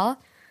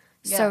well.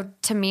 Yeah. So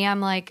to me, I'm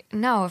like,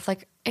 no,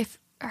 if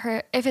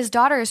his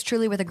daughter is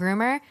truly with a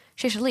groomer,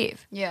 she should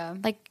leave. Yeah.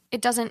 You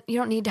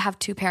don't need to have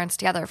two parents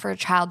together for a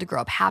child to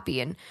grow up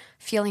happy and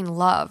feeling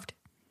loved.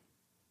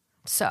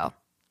 So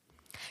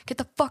get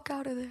the fuck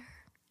out of there.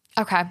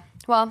 Okay.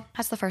 Well,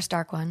 that's the first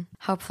dark one.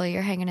 Hopefully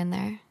you're hanging in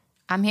there.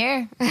 I'm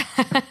here.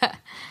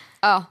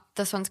 Oh,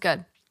 this one's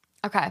good.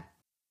 Okay.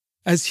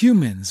 As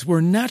humans,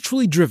 we're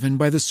naturally driven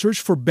by the search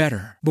for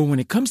better. But when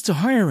it comes to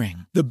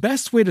hiring, the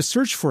best way to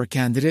search for a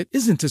candidate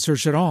isn't to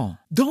search at all.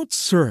 Don't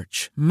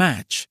search,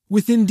 match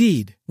with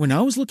Indeed. When I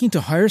was looking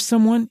to hire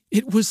someone,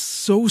 it was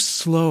so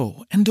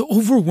slow and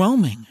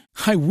overwhelming.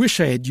 I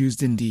wish I had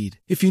used Indeed.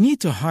 If you need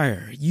to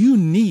hire, you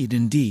need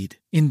Indeed.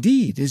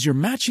 Indeed is your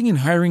matching and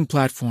hiring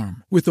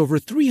platform with over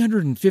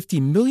 350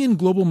 million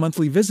global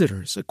monthly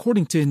visitors,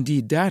 according to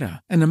Indeed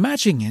data, and a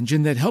matching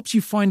engine that helps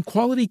you find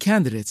quality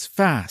candidates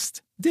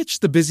fast. Ditch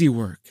the busy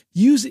work.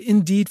 Use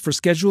Indeed for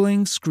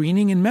scheduling,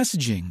 screening, and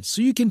messaging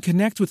so you can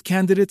connect with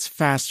candidates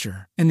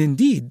faster. And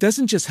Indeed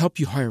doesn't just help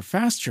you hire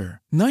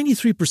faster.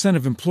 93%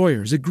 of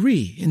employers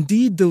agree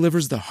Indeed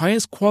delivers the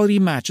highest quality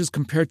matches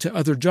compared to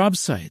other job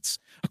sites,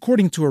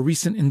 according to a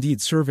recent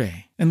Indeed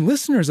survey. And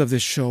listeners of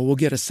this show will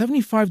get a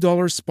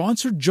 $75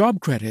 sponsored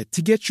job credit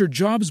to get your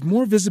jobs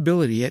more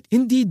visibility at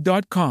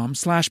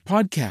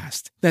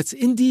Indeed.com/podcast. That's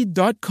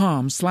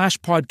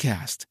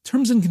Indeed.com/podcast.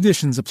 Terms and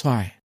conditions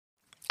apply.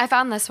 I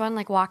found this one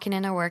like walking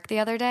into work the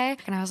other day,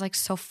 and I was like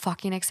so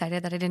fucking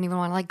excited that I didn't even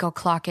want to like go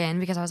clock in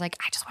because I was like,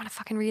 I just want to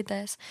fucking read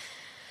this.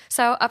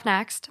 So up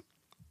next,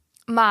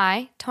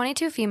 my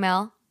 22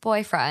 female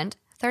boyfriend,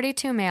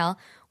 32 male,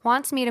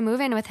 wants me to move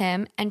in with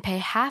him and pay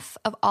half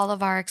of all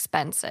of our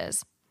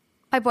expenses.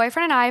 My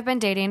boyfriend and I have been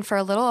dating for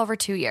a little over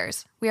 2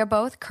 years. We are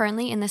both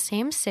currently in the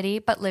same city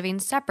but living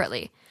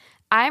separately.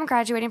 I am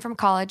graduating from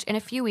college in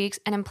a few weeks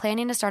and am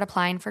planning to start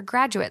applying for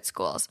graduate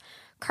schools.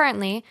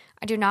 Currently,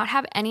 I do not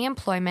have any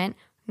employment,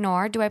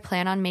 nor do I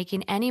plan on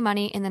making any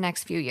money in the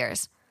next few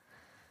years.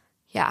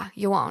 Yeah,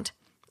 you won't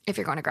if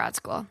you're going to grad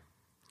school.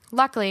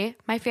 Luckily,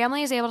 my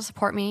family is able to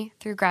support me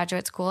through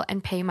graduate school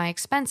and pay my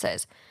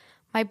expenses.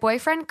 My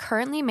boyfriend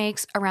currently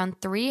makes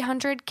around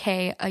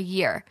 $300K a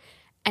year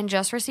and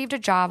just received a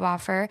job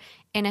offer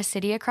in a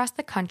city across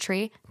the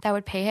country that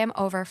would pay him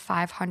over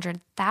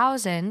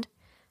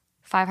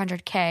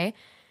 $500K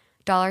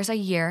a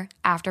year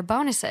after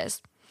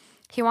bonuses.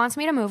 He wants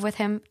me to move with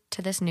him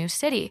to this new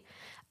city.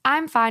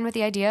 I'm fine with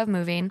the idea of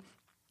moving,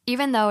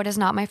 even though it is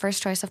not my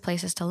first choice of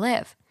places to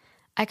live.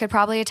 I could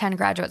probably attend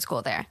graduate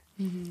school there.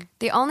 Mm-hmm.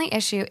 The only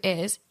issue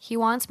is he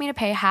wants me to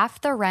pay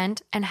half the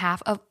rent and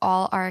half of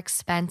all our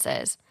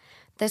expenses.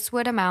 This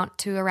would amount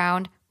to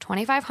around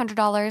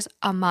 $2,500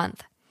 a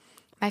month.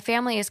 My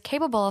family is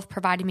capable of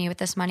providing me with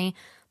this money,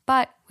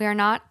 but we are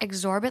not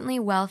exorbitantly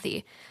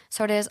wealthy,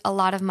 so it is a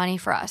lot of money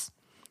for us.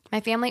 My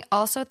family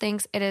also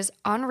thinks it is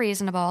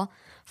unreasonable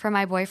for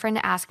my boyfriend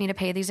to ask me to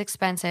pay these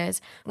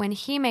expenses when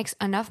he makes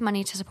enough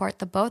money to support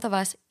the both of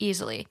us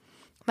easily.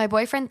 My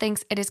boyfriend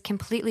thinks it is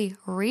completely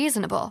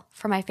reasonable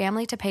for my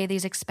family to pay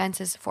these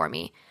expenses for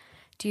me.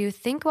 Do you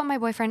think what my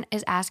boyfriend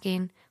is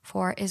asking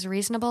for is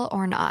reasonable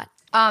or not?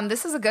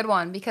 This is a good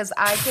one because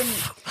I can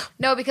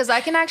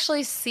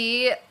actually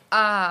see.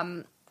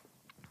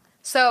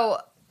 So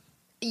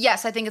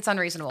yes, I think it's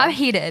unreasonable. I'm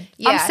heated.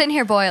 Yeah. I'm sitting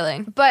here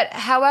boiling. But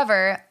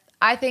however,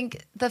 I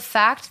think the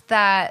fact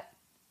that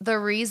the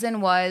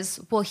reason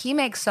was, well, he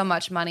makes so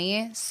much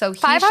money, so he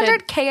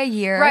 $500K a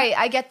year. Right,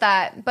 I get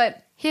that,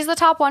 but he's the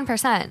top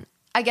 1%.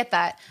 I get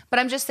that, but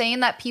I'm just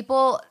saying that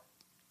people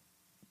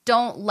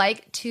don't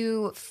like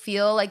to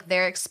feel like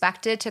they're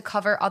expected to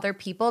cover other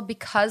people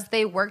because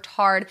they worked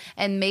hard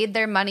and made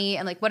their money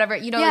and like whatever,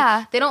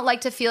 Yeah. They don't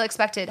like to feel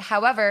expected.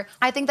 However,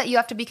 I think that you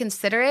have to be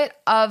considerate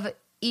of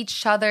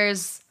each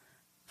other's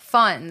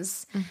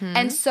funds. Mm-hmm.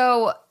 And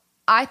so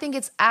I think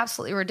it's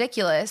absolutely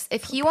ridiculous.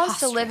 If he wants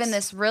to live in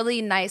this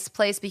really nice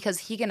place because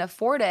he can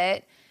afford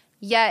it,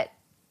 yet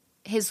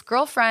his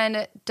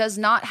girlfriend does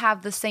not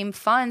have the same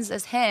funds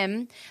as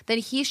him, then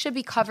he should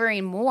be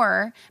covering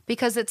more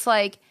because it's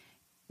like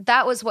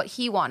that was what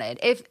he wanted.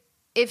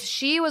 If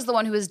she was the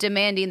one who was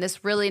demanding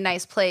this really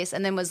nice place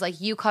and then was like,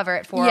 you cover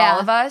it for all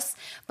of us.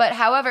 But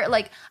however,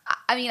 like,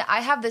 I mean, I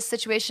have this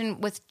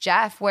situation with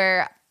Jeff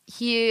where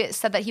he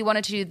said that he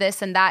wanted to do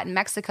this and that in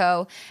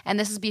Mexico. And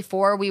this is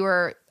before we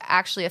were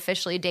actually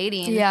officially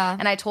dating. Yeah.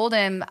 And I told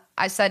him,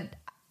 I said,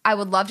 I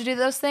would love to do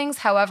those things.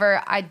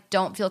 However, I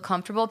don't feel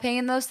comfortable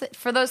paying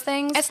for those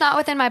things. It's not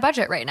within my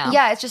budget right now.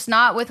 Yeah, it's just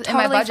not within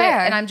my budget. Fair.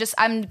 And I'm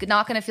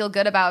not going to feel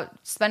good about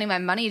spending my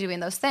money doing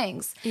those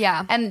things.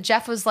 Yeah. And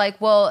Jeff was like,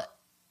 well,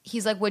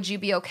 he's like, would you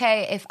be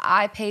okay if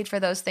I paid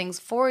for those things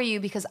for you?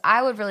 Because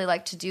I would really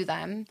like to do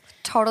them.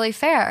 Totally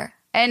fair.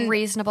 And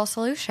reasonable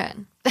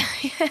solution.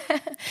 And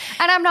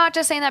I'm not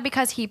just saying that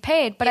because he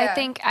paid, but I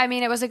think, I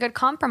mean, it was a good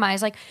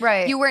compromise. Like,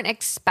 right. You weren't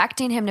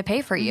expecting him to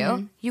pay for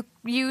you.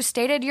 Mm-hmm. You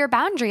stated your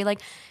boundary. Like,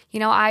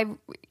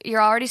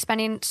 you're already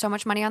spending so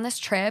much money on this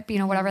trip,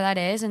 whatever that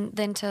is. And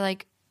then to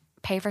like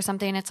pay for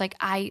something, it's like,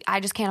 I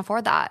just can't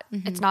afford that.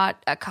 Mm-hmm. It's not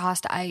a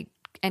cost I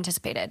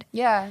anticipated.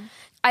 Yeah.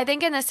 I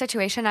think in this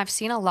situation, I've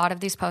seen a lot of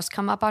these posts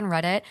come up on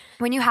Reddit.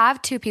 When you have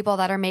two people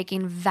that are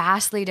making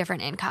vastly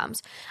different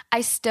incomes,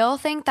 I still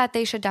think that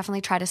they should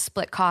definitely try to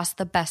split costs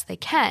the best they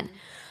can.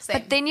 Same.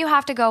 But then you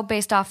have to go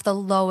based off the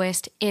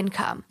lowest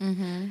income.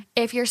 Mm-hmm.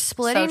 If you're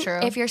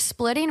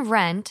splitting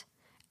rent,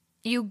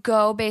 you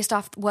go based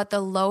off what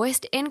the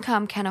lowest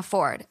income can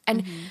afford.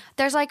 And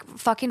there's like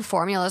fucking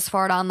formulas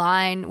for it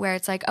online where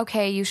it's like,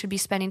 okay, you should be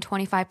spending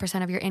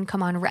 25% of your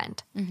income on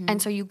rent. Mm-hmm.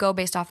 And so you go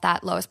based off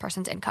that lowest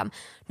person's income.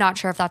 Not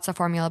sure if that's the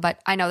formula,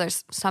 but I know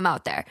there's some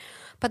out there.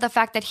 But the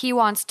fact that he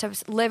wants to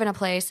live in a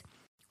place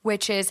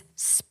which is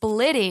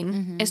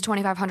splitting is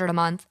 $2,500 a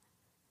month.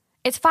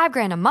 It's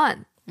 $5,000 a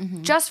month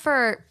just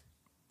for,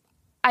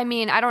 I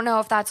mean, I don't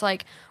know if that's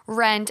like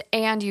rent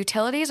and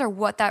utilities or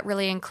what that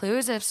really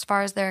includes as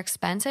far as their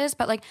expenses,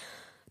 but like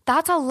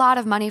that's a lot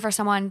of money for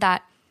someone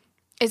that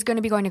is going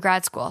to be going to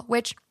grad school,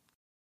 which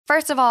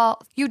first of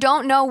all, you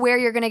don't know where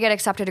you're going to get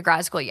accepted to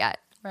grad school yet.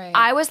 Right.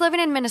 I was living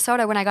in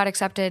Minnesota when I got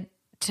accepted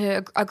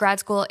to a grad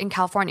school in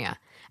California.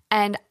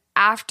 And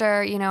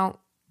after,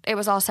 it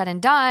was all said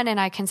and done and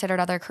I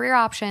considered other career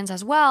options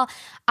as well,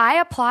 I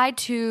applied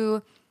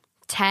to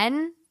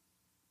 10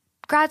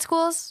 grad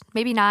schools,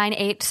 maybe 9,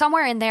 8,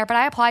 somewhere in there, but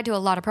I applied to a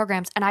lot of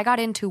programs and I got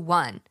into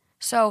one.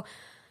 So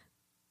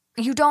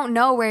you don't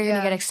know where you're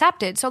going to get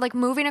accepted. So like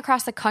moving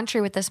across the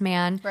country with this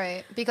man.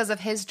 Right. Because of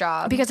his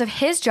job.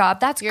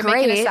 That's You're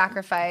great. making a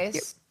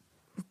sacrifice.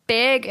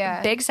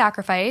 Big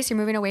sacrifice. You're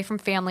moving away from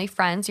family,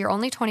 friends. You're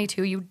only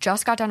 22. You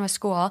just got done with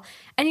school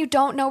and you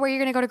don't know where you're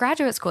going to go to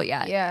graduate school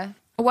yet. Yeah.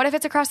 What if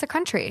it's across the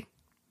country?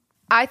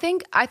 I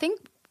think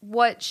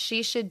what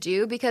she should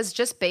do, because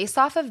just based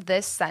off of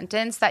this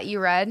sentence that you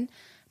read,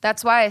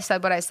 that's why I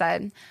said what I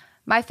said.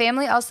 My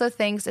family also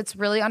thinks it's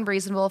really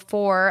unreasonable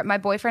for my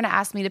boyfriend to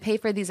ask me to pay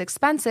for these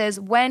expenses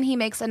when he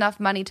makes enough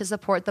money to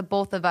support the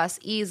both of us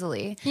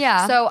easily.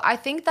 Yeah. So I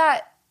think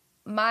that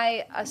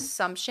my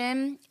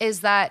assumption is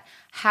that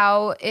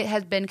how it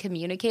has been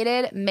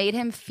communicated made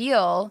him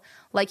feel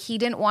like he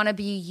didn't want to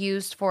be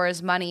used for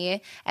his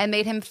money and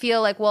made him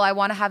feel like, well, I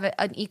want to have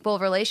an equal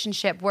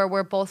relationship where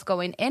we're both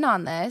going in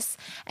on this.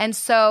 And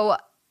so,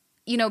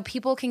 you know,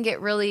 people can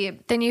get really...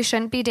 Then you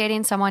shouldn't be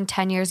dating someone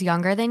 10 years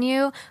younger than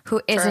you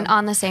who isn't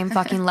on the same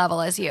fucking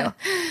level as you.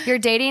 You're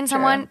dating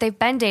someone, they've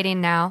been dating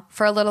now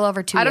for a little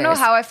over 2 years. I don't know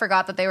how I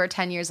forgot that they were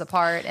 10 years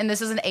apart, and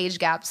this is an age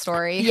gap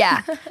story.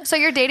 Yeah. So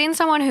you're dating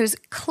someone who's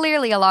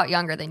clearly a lot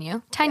younger than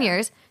you, 10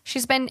 years.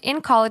 She's been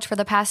in college for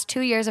the past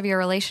 2 years of your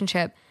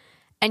relationship,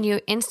 and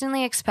you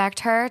instantly expect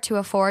her to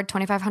afford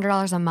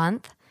 $2,500 a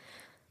month.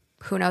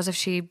 Who knows if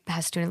she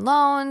has student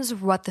loans,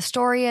 what the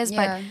story is,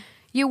 but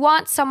you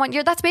want someone,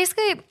 that's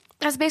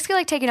basically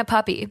like taking a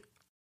puppy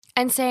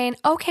and saying,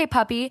 okay,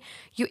 puppy,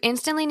 you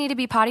instantly need to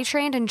be potty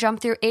trained and jump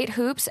through 8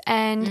 hoops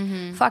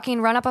and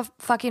fucking run up a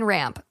fucking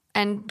ramp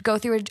and go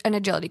through an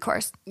agility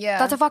course. Yeah.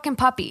 That's a fucking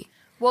puppy.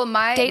 Well,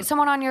 date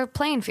someone on your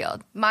playing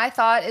field. My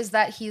thought is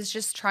that he's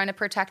just trying to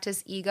protect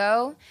his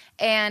ego,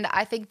 and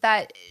I think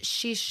that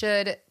she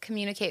should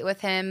communicate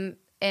with him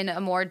in a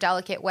more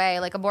delicate way,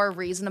 like a more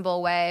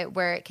reasonable way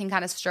where it can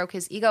kind of stroke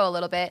his ego a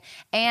little bit.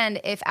 And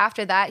if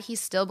after that he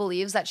still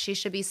believes that she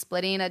should be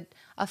splitting a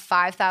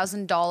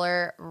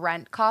 $5,000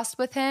 rent cost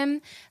with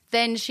him,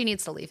 then she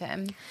needs to leave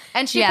him.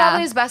 And she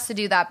probably is best to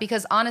do that,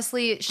 because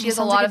honestly, she has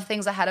a lot of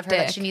things ahead of her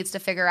that she needs to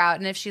figure out.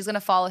 And if she's going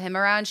to follow him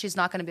around, she's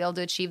not going to be able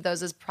to achieve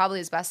those as probably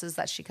as best as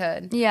that she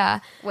could.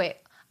 Yeah. Wait,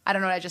 I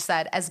don't know what I just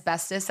said. As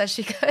best as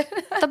she could.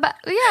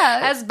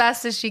 As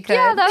best as she could.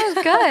 Yeah, that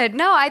was good.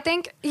 No, I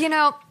think,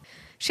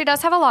 she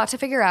does have a lot to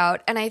figure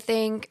out. And I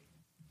think,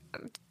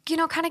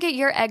 kind of get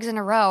your eggs in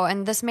a row.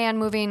 And this man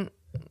moving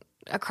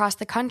across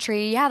the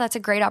country, that's a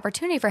great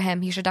opportunity for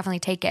him. He should definitely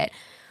take it.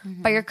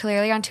 But you're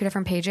clearly on 2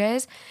 different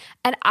pages.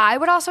 And I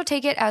would also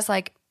take it as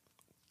like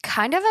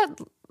kind of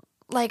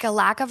a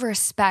lack of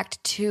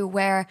respect to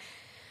where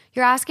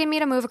you're asking me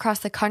to move across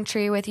the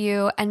country with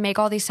you and make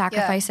all these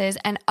sacrifices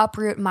and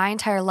uproot my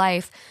entire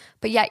life,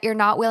 but yet you're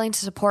not willing to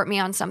support me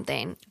on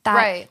something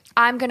that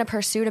I'm going to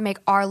pursue to make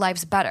our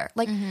lives better.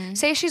 Like,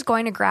 say she's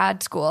going to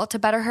grad school to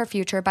better her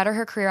future, better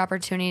her career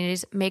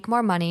opportunities, make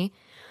more money.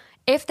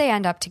 If they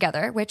end up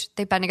together, which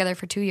they've been together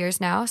for 2 years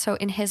now, so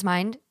in his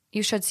mind,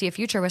 you should see a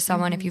future with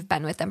someone if you've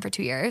been with them for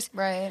 2 years.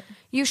 Right.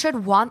 You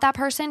should want that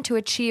person to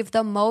achieve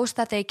the most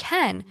that they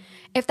can.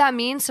 If that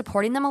means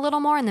supporting them a little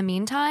more in the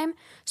meantime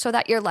so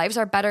that your lives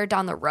are better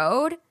down the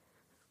road,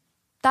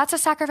 that's a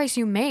sacrifice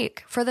you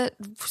make for the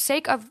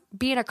sake of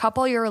being a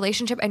couple, your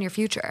relationship, and your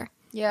future.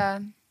 Yeah.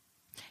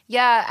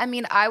 Yeah, I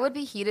mean, I would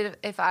be heated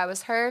if I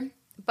was her,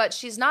 but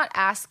she's not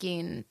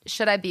asking,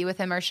 should I be with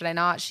him or should I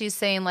not? She's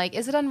saying, like,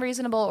 is it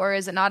unreasonable or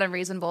is it not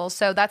unreasonable?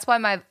 So that's why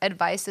my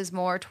advice is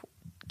more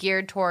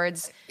geared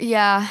towards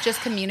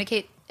just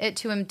communicate it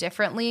to him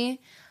differently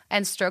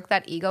and stroke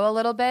that ego a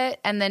little bit.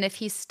 And then if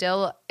he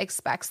still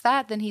expects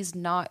that, then he's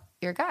not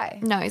your guy.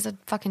 No, he's a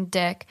fucking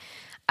dick.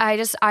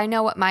 I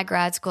know what my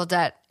grad school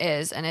debt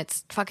is, and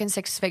it's fucking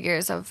 6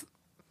 figures of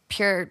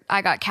pure,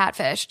 I got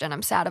catfished and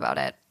I'm sad about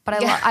it.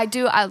 But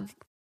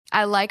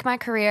I like my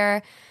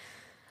career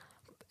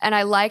and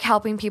I like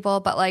helping people,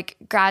 but like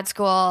grad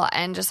school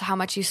and just how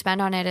much you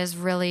spend on it is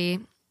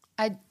really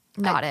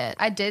not it.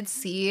 I did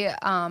see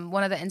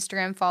one of the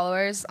Instagram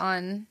followers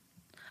on,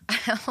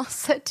 I almost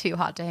said Too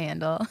Hot to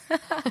Handle,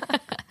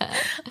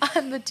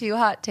 on the Too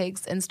Hot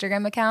Takes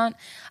Instagram account.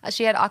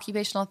 She had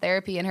occupational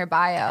therapy in her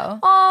bio.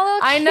 Oh,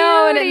 I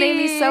know, and it made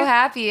me so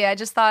happy. I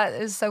just thought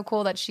it was so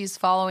cool that she's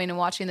following and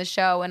watching the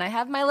show, and I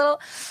have my little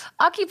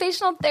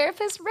occupational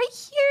therapist right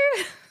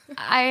here.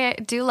 I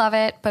do love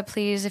it, but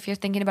please, if you're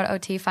thinking about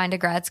OT, find a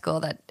grad school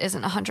that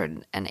isn't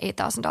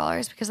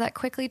 $108,000 because that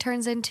quickly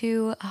turns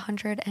into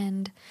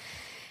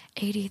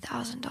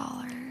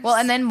 $180,000. Well,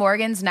 and then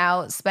Morgan's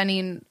now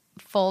spending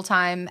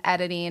full-time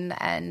editing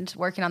and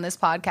working on this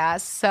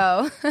podcast.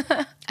 So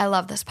I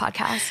love this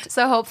podcast.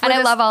 So hopefully, and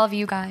I love all of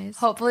you guys.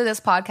 Hopefully, this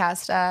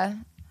podcast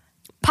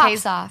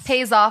pays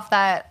off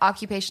that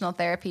occupational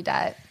therapy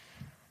debt.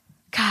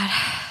 God,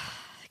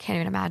 I can't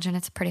even imagine.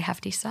 It's a pretty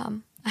hefty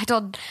sum. I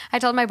told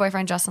my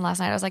boyfriend Justin last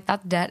night, I was like,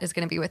 that debt is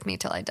going to be with me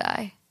till I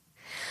die.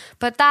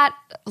 But that,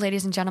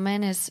 ladies and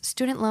gentlemen, is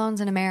student loans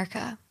in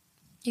America.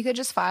 You could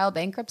just file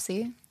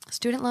bankruptcy.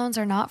 Student loans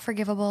are not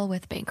forgivable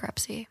with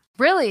bankruptcy.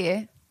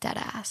 Really? Dead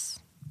ass.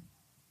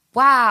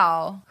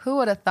 Wow. Who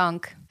would have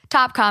thunk?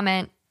 Top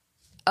comment.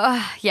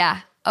 Yeah.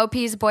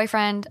 OP's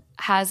boyfriend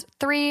has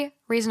 3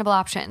 reasonable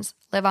options: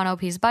 live on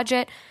OP's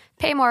budget,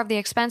 pay more of the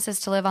expenses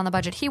to live on the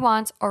budget he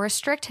wants, or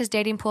restrict his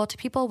dating pool to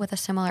people with a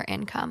similar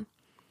income.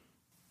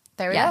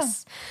 There we go.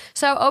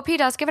 So OP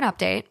does give an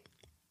update.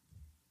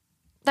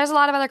 There's a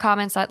lot of other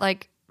comments that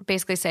like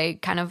basically say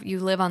kind of you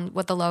live on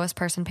what the lowest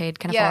person paid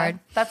can afford.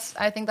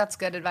 I think that's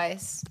good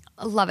advice.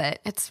 Love it.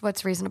 It's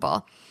what's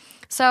reasonable.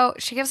 So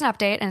she gives an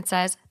update and it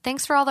says,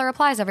 "Thanks for all the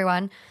replies,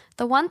 everyone.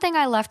 The one thing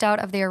I left out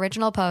of the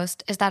original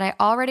post is that I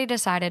already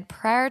decided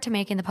prior to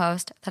making the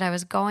post that I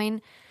was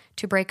going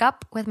to break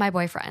up with my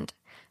boyfriend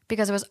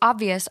because it was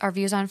obvious our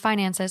views on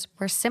finances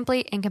were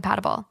simply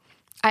incompatible.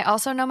 I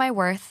also know my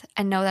worth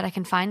and know that I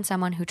can find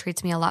someone who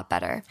treats me a lot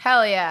better."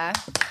 Hell yeah.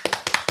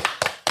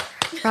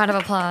 Round of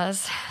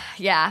applause.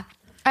 Yeah.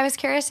 I was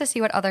curious to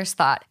see what others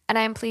thought, and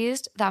I am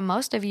pleased that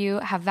most of you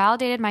have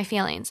validated my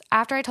feelings.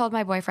 After I told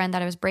my boyfriend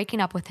that I was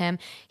breaking up with him,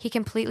 he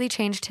completely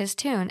changed his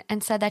tune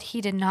and said that he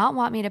did not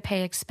want me to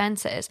pay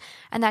expenses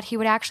and that he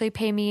would actually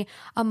pay me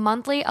a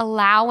monthly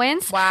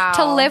allowance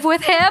to live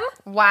with him.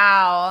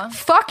 Wow.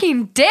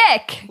 Fucking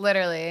dick.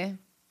 Literally.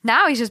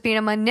 Now he's just being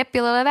a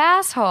manipulative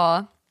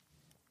asshole.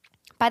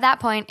 By that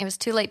point, it was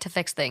too late to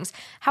fix things.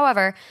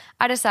 However,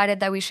 I decided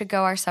that we should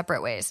go our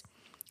separate ways.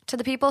 To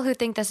the people who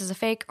think this is a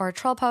fake or a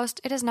troll post,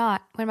 it is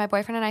not. When my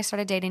boyfriend and I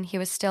started dating, he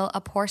was still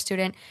a poor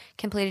student,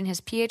 completing his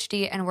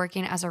PhD and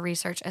working as a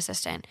research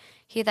assistant.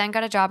 He then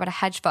got a job at a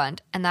hedge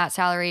fund, and that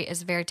salary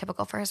is very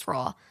typical for his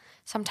role.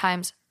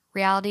 Sometimes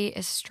reality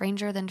is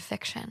stranger than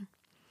fiction.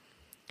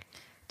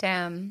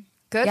 Damn.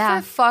 Good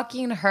for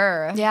fucking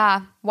her.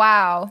 Yeah.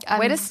 Wow.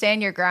 Way to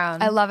stand your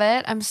ground. I love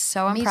it. I'm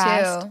so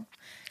impressed. Me too.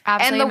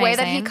 Absolutely and the way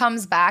amazing. that he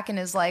comes back and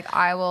is like,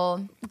 I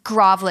will...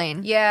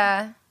 Groveling.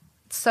 Yeah.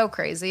 It's so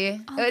crazy.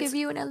 I'll give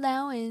you an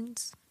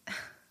allowance.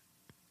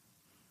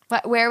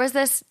 Where was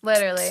this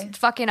literally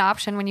fucking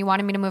option when you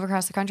wanted me to move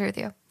across the country with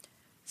you?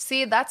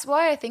 See, that's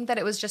why I think that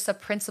it was just a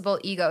principal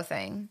ego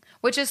thing,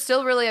 which is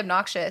still really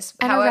obnoxious.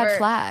 And However, a red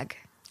flag.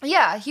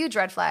 Yeah, huge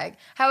red flag.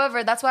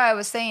 However, that's why I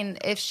was saying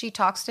if she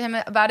talks to him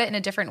about it in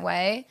a different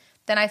way,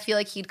 then I feel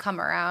like he'd come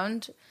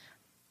around.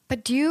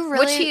 But do you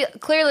really... Which he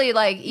clearly,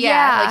 like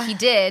he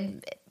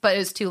did, but it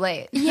was too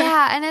late.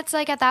 Yeah, and it's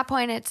like at that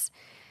point, it's...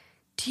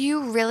 Do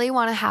you really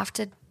want to have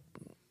to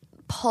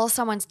pull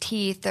someone's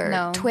teeth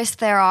or twist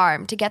their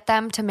arm to get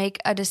them to make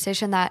a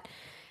decision that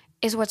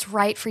is what's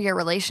right for your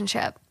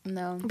relationship?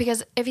 No.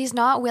 Because if he's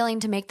not willing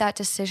to make that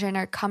decision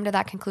or come to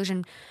that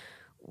conclusion,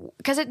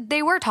 because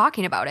they were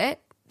talking about it.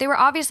 They were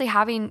obviously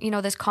having,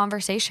 this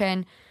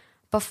conversation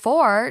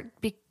before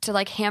to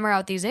like hammer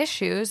out these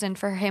issues and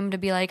for him to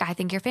be like, I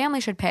think your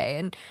family should pay,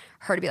 and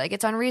her to be like,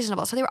 it's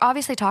unreasonable. So they were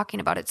obviously talking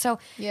about it. So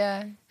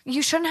yeah,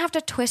 you shouldn't have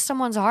to twist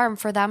someone's arm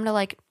for them to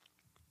like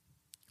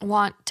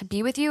want to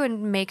be with you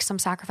and make some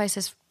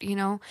sacrifices.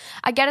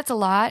 I get it's a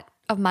lot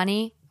of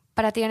money,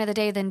 but at the end of the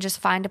day, then just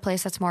find a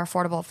place that's more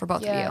affordable for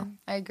both of you.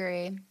 I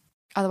agree.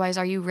 Otherwise,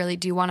 do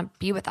you want to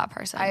be with that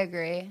person? I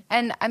agree.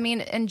 And I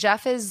mean, and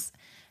Jeff is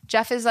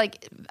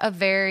like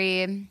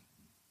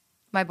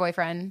my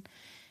boyfriend.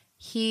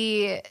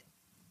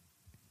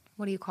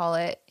 What do you call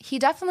it? He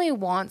definitely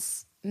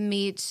wants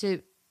me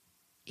to,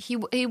 he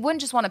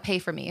wouldn't just want to pay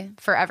for me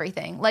for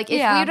everything. Like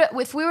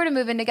if we were to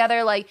move in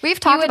together, like we've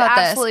talked about this.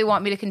 He would absolutely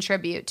want me to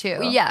contribute too.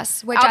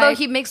 Yes. Although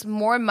he makes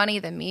more money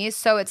than me.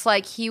 So it's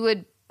like he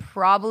would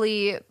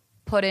probably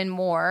put in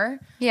more.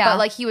 Yeah. But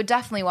like he would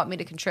definitely want me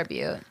to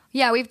contribute.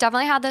 Yeah, we've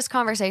definitely had this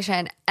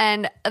conversation,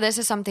 and this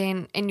is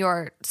something in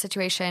your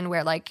situation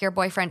where like your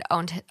boyfriend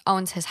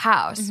owns his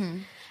house. Mm-hmm.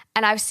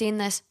 And I've seen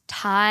this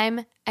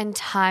time and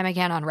time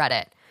again on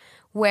Reddit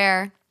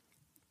where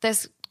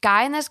this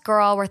guy and this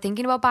girl were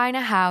thinking about buying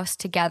a house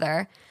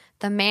together.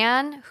 The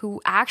man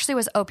who actually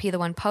was OP, the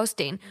one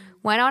posting,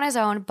 went on his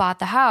own, bought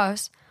the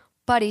house,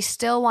 but he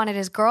still wanted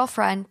his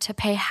girlfriend to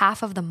pay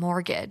half of the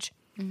mortgage.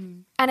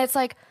 Mm-hmm. And it's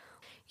like,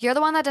 you're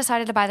the one that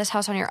decided to buy this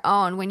house on your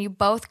own when you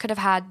both could have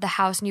had the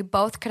house and you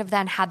both could have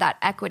then had that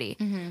equity.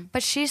 Mm-hmm.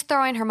 But she's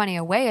throwing her money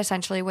away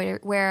essentially,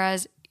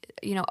 whereas,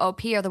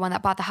 OP or the one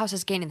that bought the house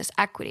is gaining this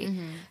equity.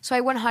 Mm-hmm. So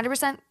I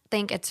 100%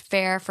 think it's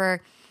fair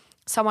for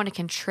someone to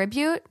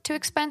contribute to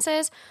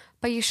expenses,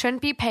 but you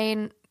shouldn't be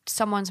paying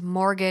someone's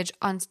mortgage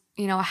on,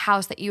 a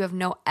house that you have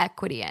no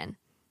equity in.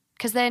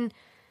 Because then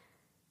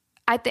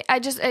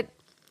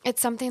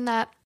it's something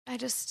that I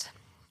just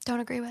don't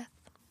agree with.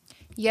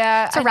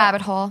 Yeah. It's a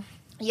rabbit hole.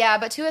 Yeah,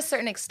 but to a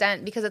certain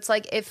extent, because it's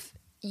like if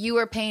you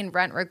were paying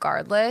rent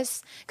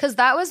regardless, because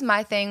that was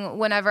my thing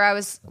whenever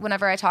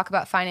I talk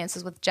about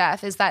finances with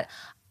Jeff, is that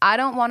I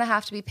don't want to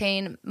have to be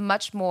paying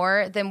much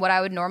more than what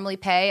I would normally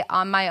pay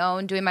on my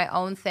own, doing my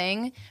own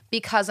thing,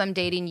 because I'm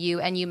dating you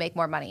and you make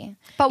more money.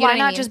 But why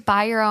not just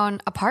buy your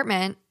own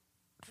apartment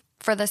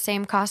for the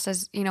same cost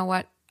as,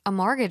 what a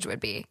mortgage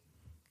would be?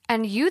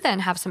 And you then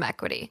have some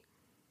equity.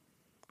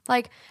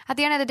 Like, at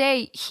the end of the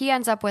day, he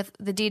ends up with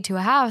the deed to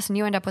a house and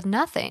you end up with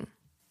nothing.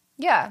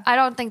 Yeah. I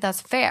don't think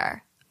that's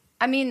fair.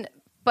 I mean,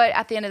 but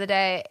at the end of the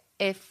day,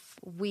 if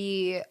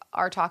we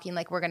are talking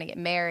like we're going to get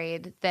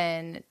married,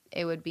 then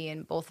it would be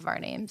in both of our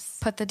names.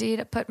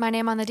 Put my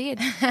name on the deed.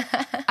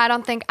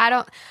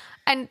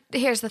 And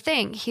here's the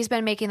thing. He's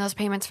been making those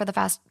payments for the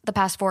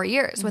past 4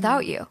 years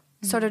without you.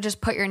 So to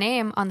just put your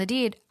name on the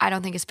deed, I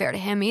don't think is fair to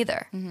him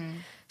either.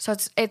 So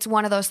it's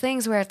one of those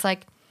things where it's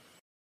like,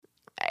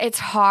 it's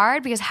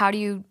hard because how do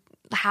you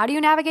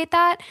navigate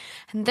that?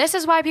 And this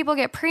is why people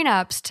get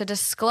prenups, to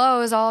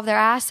disclose all of their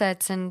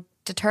assets and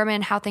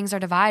determine how things are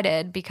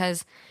divided,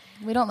 because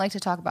we don't like to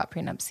talk about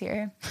prenups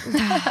here.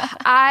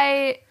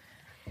 I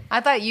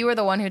thought you were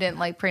the one who didn't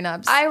like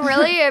prenups. I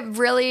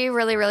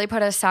really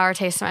put a sour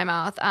taste in my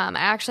mouth. I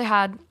actually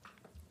had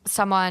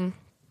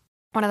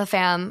one of the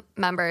fam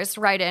members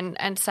write in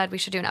and said we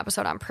should do an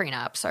episode on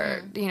prenups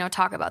or,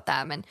 talk about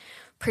them. And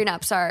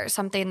prenups are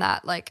something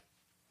that like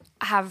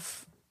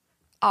have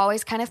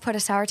always kind of put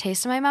a sour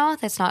taste in my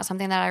mouth. It's not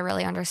something that I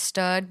really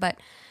understood, but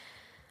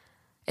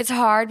it's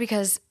hard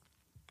because,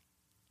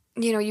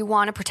 you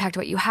want to protect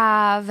what you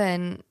have.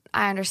 And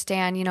I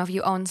understand, if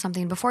you own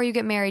something before you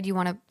get married, you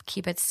want to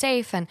keep it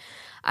safe. And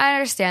I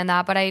understand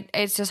that, but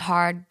it's just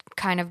hard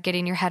kind of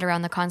getting your head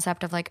around the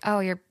concept of like,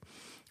 oh, you're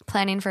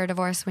planning for a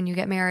divorce when you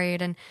get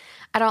married. And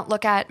I don't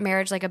look at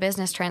marriage like a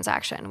business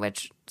transaction,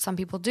 which some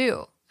people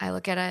do. I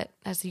look at it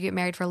as you get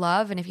married for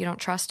love. And if you don't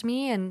trust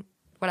me and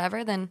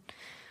whatever, then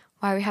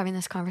why are we having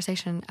this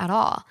conversation at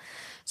all?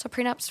 So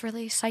prenups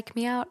really psych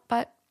me out,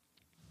 but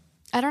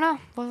I don't know.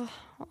 We'll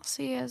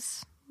see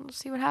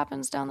what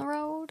happens down the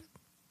road.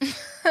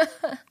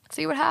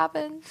 See what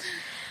happens.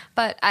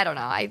 But I don't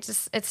know.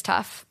 It's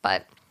tough,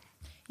 but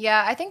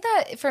yeah, I think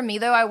that for me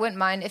though, I wouldn't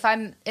mind if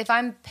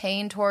I'm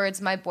paying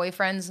towards my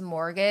boyfriend's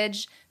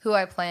mortgage, who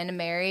I plan to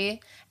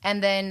marry,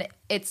 and then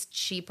it's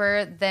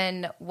cheaper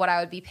than what I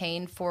would be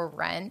paying for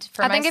rent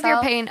for myself. If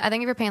you're paying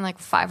like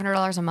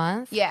 $500 a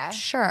month, yeah,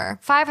 sure,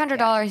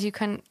 $500 you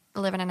couldn't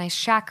live in a nice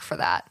shack for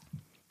that.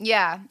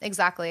 Yeah,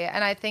 exactly.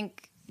 And I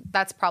think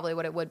that's probably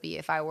what it would be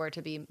if I were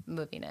to be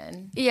moving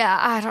in. Yeah,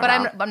 I don't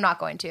know. But I'm not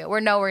going to.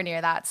 We're nowhere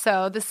near that.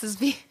 So this is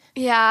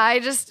yeah, I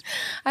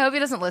hope he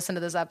doesn't listen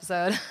to this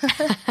episode.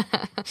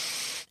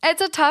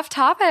 It's a tough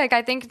topic.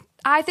 I think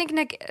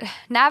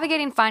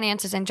navigating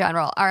finances in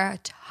general are a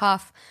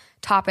tough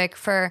topic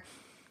for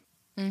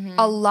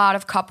a lot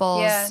of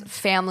couples,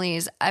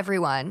 families,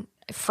 everyone,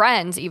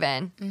 friends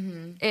even.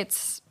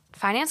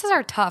 Finances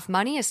are tough.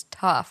 Money is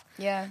tough.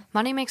 Yeah.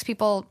 Money makes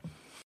people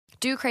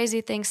do crazy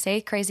things, say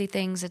crazy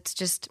things. It's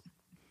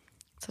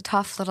a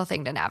tough little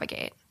thing to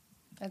navigate.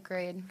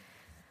 Agreed.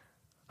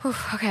 Whew,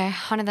 okay,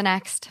 on to the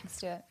next. Let's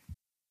do it.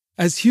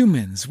 As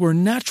humans, we're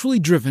naturally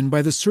driven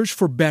by the search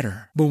for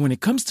better. But when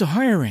it comes to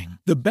hiring,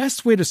 the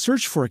best way to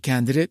search for a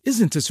candidate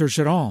isn't to search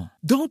at all.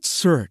 Don't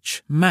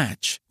search,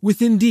 match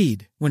with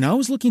Indeed. When I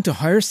was looking to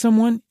hire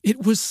someone,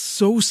 it was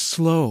so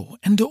slow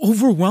and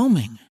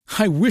overwhelming.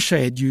 I wish I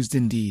had used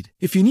Indeed.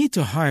 If you need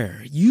to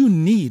hire, you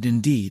need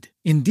Indeed.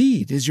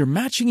 Indeed is your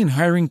matching and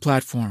hiring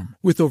platform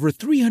with over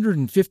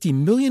 350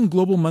 million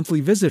global monthly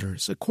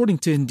visitors, according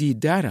to Indeed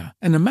data,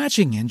 and a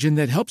matching engine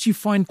that helps you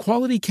find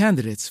quality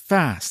candidates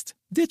fast.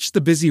 Ditch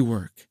the busy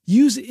work.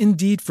 Use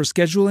Indeed for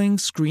scheduling,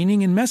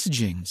 screening, and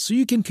messaging so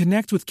you can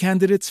connect with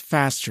candidates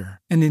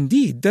faster. And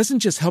Indeed doesn't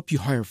just help you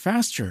hire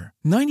faster.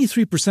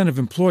 93% of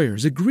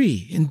employers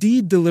agree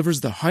Indeed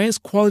delivers the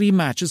highest quality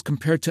matches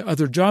compared to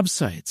other job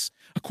sites,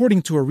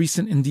 according to a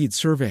recent Indeed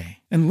survey.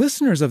 And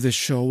listeners of this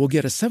show will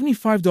get a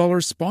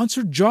 $75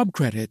 sponsored job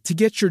credit to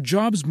get your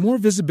jobs more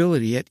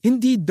visibility at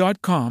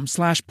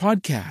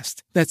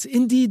Indeed.com/podcast. That's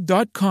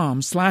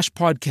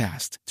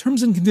Indeed.com/podcast.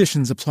 Terms and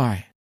conditions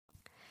apply.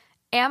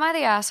 Am I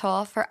the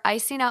asshole for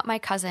icing out my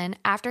cousin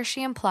after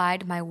she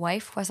implied my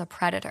wife was a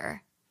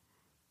predator?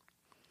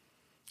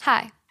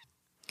 Hi.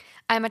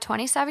 I'm a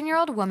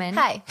 27-year-old woman.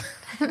 Hi.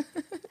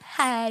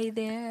 Hi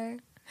there.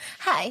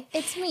 Hi,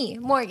 it's me,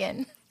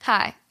 Morgan.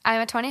 Hi. I'm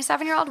a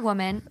 27-year-old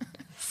woman.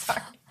 Sorry.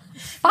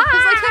 There's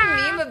like a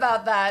meme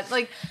about that.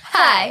 Like,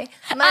 hi,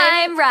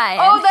 I'm Ryan.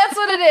 Oh, that's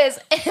what it is.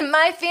 In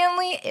my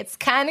family, it's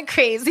kind of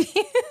crazy.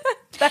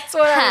 That's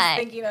what I was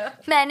thinking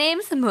of. My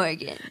name's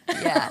Morgan.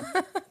 Yeah.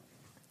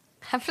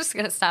 I'm just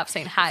going to stop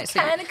saying hi. It's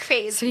kind of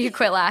crazy. So you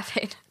quit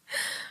laughing.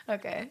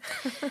 Okay.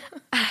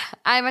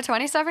 I'm a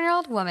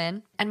 27-year-old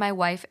woman, and my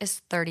wife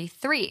is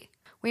 33.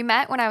 We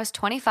met when I was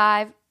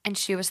 25, and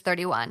she was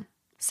 31.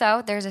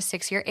 So there's a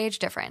 6-year age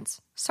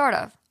difference. Sort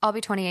of. I'll be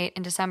 28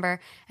 in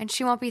December, and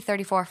she won't be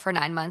 34 for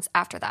 9 months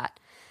after that.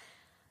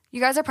 You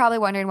guys are probably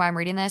wondering why I'm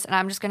reading this, and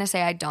I'm just going to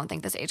say I don't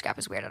think this age gap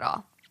is weird at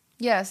all.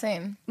 Yeah,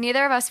 same.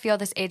 Neither of us feel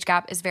this age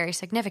gap is very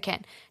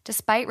significant.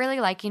 Despite really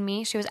liking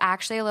me, she was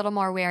actually a little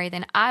more wary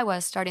than I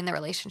was starting the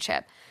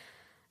relationship.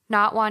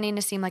 Not wanting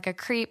to seem like a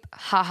creep,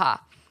 haha.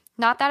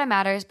 Not that it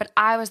matters, but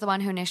I was the one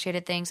who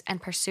initiated things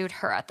and pursued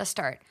her at the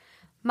start.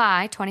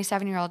 My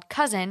 27-year-old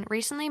cousin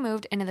recently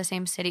moved into the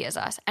same city as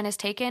us and is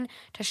taken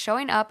to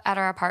showing up at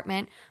our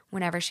apartment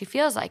whenever she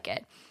feels like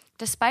it,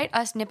 despite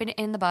us nipping it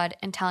in the bud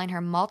and telling her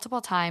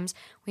multiple times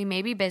we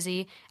may be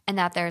busy and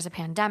that there is a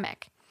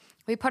pandemic.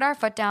 We put our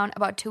foot down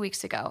about 2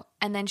 weeks ago,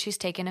 and then she's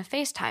taken to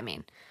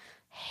FaceTiming.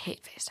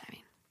 Hate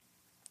FaceTiming.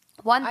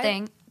 One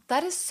thing.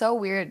 That is so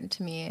weird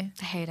to me.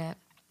 I hate it.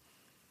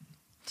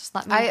 Just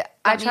let me.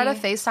 I try to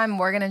FaceTime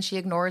Morgan and she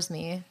ignores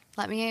me.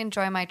 Let me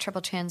enjoy my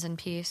triple chins in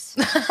peace.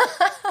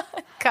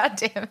 God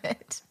damn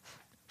it.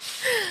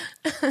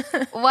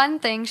 One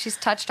thing she's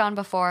touched on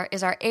before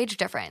is our age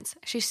difference.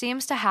 She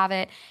seems to have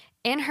it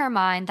in her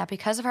mind that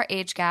because of our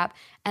age gap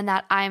and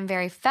that I am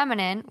very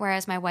feminine,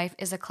 whereas my wife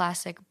is a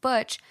classic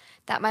butch,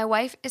 that my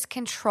wife is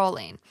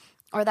controlling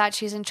or that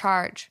she's in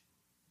charge.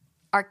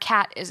 Our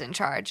cat is in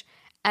charge.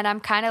 And I'm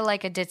kind of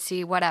like a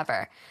ditzy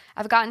whatever.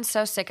 I've gotten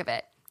so sick of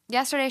it.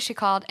 Yesterday she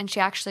called and she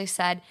actually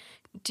said,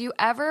 "Do you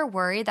ever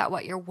worry that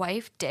what your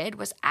wife did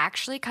was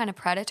actually kind of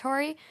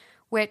predatory?"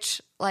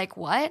 Which, like,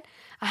 what?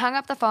 I hung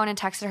up the phone and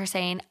texted her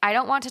saying, "I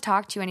don't want to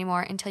talk to you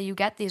anymore until you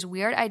get these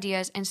weird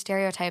ideas and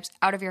stereotypes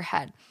out of your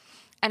head.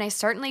 And I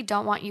certainly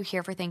don't want you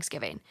here for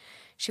Thanksgiving."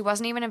 She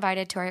wasn't even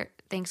invited to our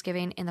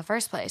Thanksgiving in the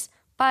first place,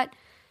 but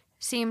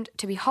seemed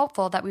to be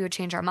hopeful that we would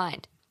change our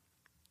mind.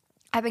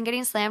 I've been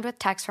getting slammed with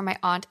texts from my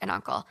aunt and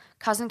uncle.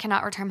 Cousin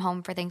cannot return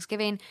home for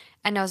Thanksgiving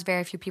and knows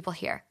very few people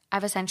here.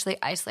 I've essentially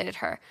isolated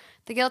her.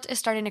 The guilt is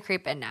starting to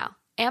creep in now.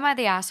 Am I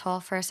the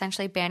asshole for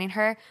essentially banning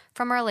her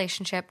from a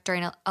relationship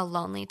during a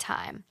lonely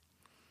time?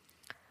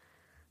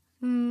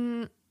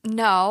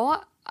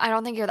 No, I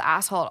don't think you're the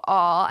asshole at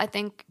all. I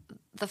think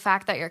the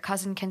fact that your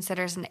cousin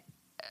considers a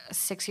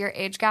 6-year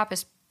age gap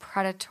is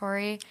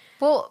predatory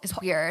is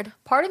weird.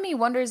 Part of me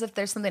wonders if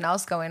there's something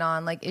else going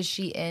on. Like, is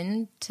she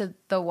into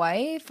the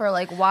wife or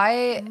like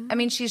why? I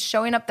mean, she's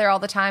showing up there all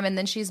the time and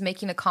then she's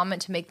making a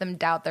comment to make them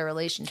doubt their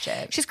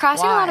relationship. She's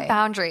crossing a lot of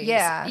boundaries.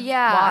 Yeah.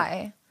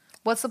 Why?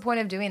 What's the point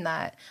of doing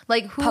that?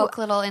 Like, poke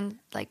little and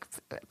like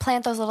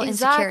plant those little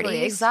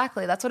insecurities.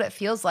 Exactly. That's what it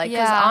feels like.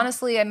 Because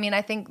honestly, I mean,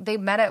 I think they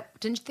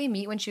didn't they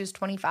meet when she was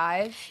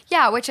 25?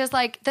 Yeah, which is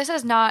like,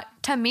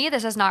 to me,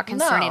 this is not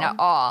concerning at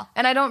all.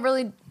 And I don't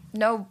really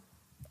know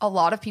a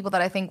lot of people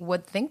that I think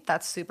would think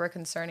that's super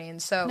concerning.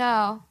 So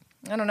no,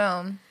 I don't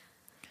know.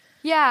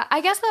 Yeah, I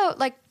guess though,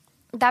 like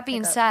that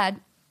being said,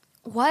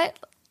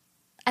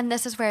 and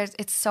this is where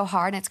it's so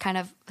hard and it's kind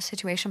of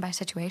situation by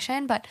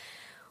situation, but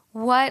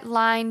what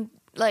line,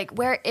 like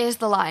where is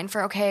the line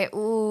for, okay,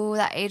 ooh,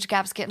 that age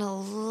gap's getting a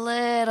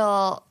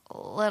little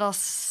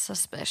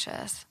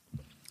suspicious.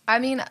 I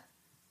mean,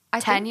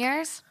 10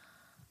 years?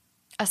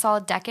 A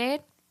solid decade?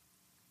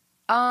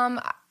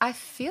 I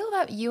feel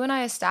that you and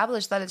I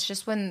established that it's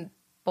just when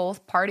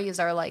both parties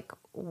are like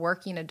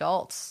working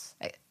adults.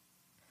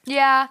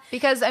 Yeah.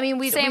 Because, I mean,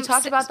 we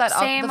talked about that.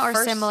 Same or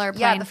similar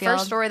playing the field.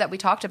 First story that we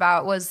talked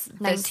about was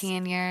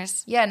 19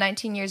 years. Yeah,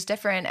 19 years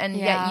different. And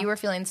yet you were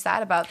feeling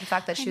sad about the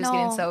fact that she was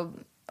getting so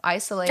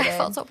isolated. I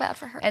felt so bad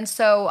for her. And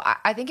so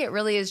I think it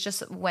really is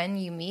just when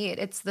you meet.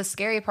 It's the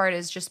scary part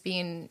is just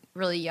being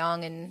really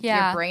young and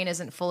your brain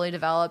isn't fully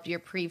developed. Your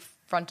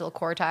prefrontal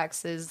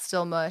cortex is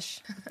still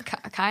mush.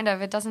 Kind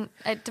of.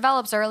 It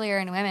develops earlier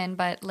in women,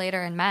 but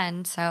later in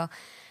men. So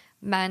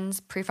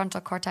men's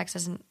prefrontal cortex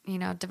isn't,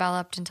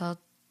 developed until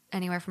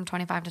anywhere from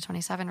 25 to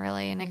 27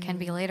 really. And it can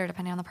be later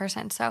depending on the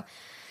person. So,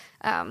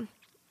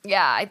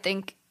 I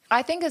think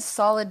a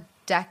solid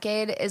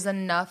decade is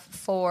enough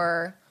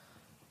for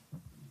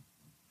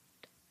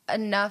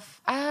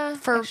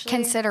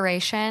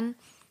consideration.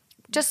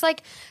 Just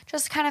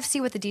kind of see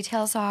what the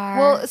details are.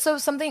 Well, so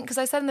something, because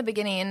I said in the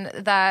beginning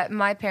that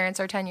my parents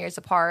are 10 years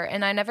apart,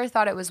 and I never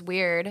thought it was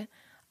weird.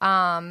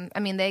 I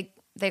mean, they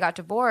got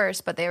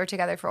divorced, but they were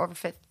together for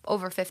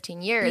over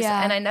 15 years,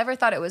 and I never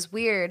thought it was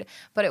weird.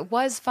 But it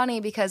was funny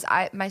because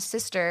my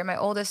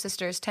oldest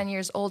sister, is 10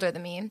 years older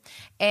than me,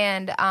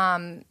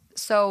 and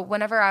so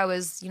whenever I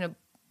was,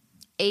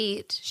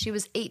 8, she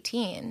was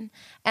 18,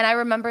 and I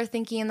remember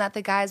thinking that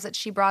the guys that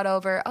she brought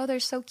over, they're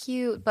so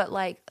cute, but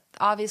like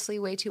obviously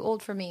way too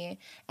old for me.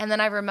 And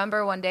then I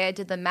remember one day I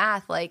did the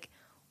math, like,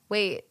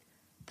 wait,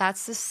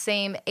 that's the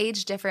same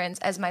age difference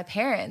as my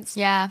parents.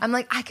 Yeah. I'm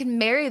like, I can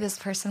marry this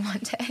person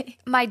one day.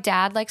 My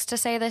dad likes to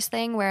say this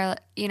thing where,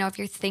 if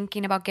you're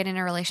thinking about getting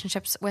in a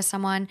relationship with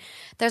someone,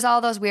 there's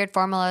all those weird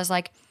formulas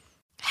like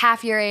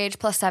half your age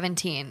plus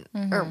 17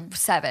 or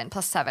 7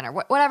 plus 7 or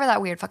whatever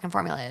that weird fucking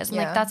formula is.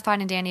 Like, that's fine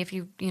and dandy if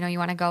you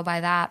want to go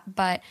by that.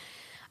 But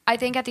I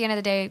think at the end of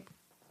the day,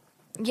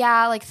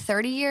 like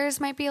 30 years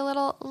might be a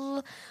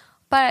little,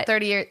 but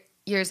 30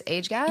 years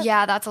age gap?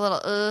 Yeah, that's a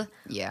little,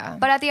 Yeah.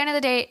 But at the end of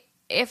the day,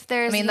 if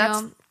there's,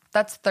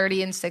 that's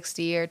 30 and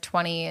 60 or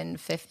 20 and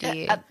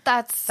 50.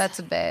 That's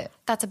a bit.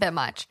 That's a bit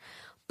much.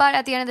 But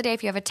at the end of the day,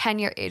 if you have a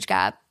 10-year age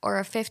gap or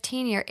a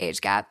 15-year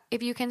age gap,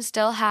 if you can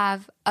still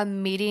have a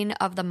meeting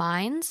of the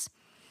minds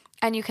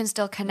and you can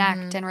still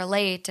connect and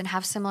relate and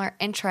have similar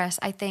interests,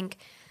 I think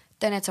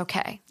then it's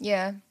okay.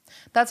 Yeah.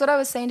 That's what I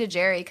was saying to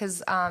Jerry,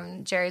 because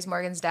Jerry's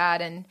Morgan's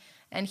dad,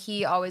 and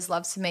he always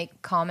loves to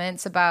make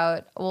comments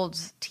about old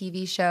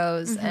TV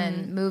shows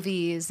and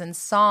movies and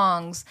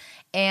songs.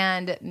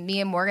 And me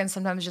and Morgan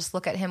sometimes just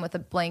look at him with a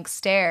blank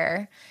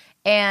stare.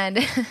 And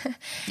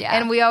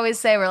and we always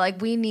say, we're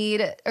like,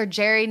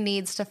 Jerry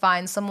needs to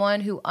find someone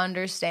who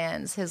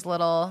understands his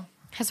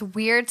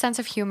weird sense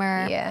of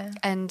humor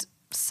and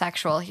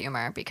sexual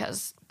humor,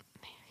 because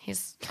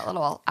he's a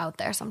little out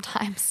there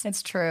sometimes.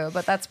 It's true,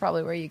 but that's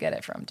probably where you get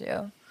it from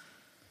too.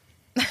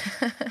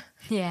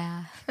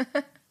 Yeah.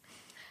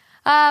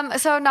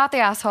 So not the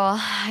asshole.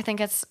 I think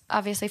it's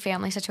obviously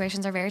family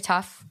situations are very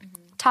tough.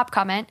 Top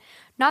comment.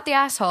 Not the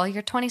asshole.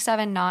 You're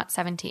 27, not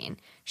 17.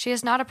 She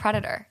is not a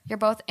predator. You're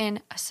both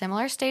in a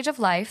similar stage of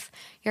life.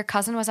 Your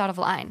cousin was out of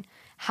line.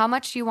 How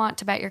much do you want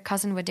to bet your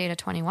cousin would date a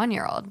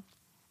 21-year-old?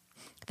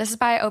 This is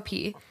by OP.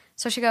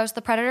 So she goes,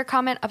 the predator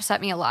comment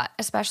upset me a lot,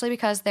 especially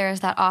because there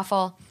is that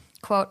awful,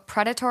 quote,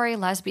 predatory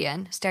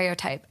lesbian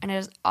stereotype. And it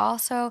has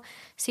also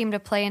seemed to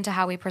play into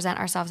how we present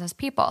ourselves as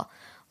people.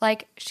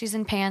 Like, she's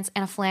in pants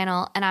and a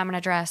flannel and I'm in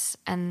a dress,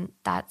 and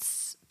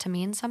that's to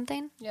mean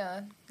something.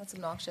 Yeah, that's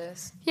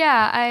obnoxious.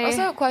 Yeah,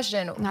 Also, a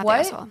question. Not the What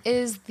asshole.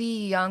 is the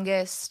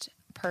youngest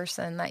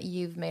person that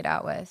you've made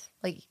out with?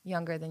 Like,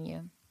 younger than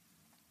you?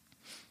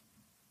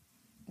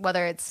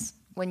 Whether it's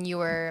when you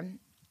were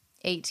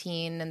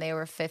 18 and they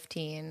were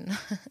 15,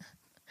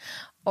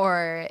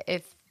 or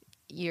if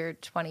you're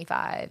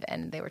 25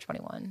 and they were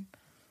 21.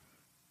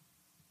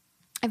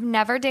 I've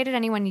never dated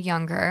anyone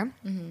younger.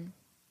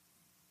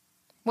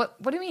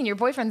 What do you mean? Your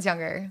boyfriend's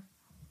younger?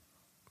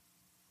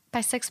 By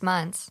 6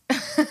 months.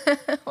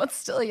 What's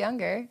still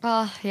younger?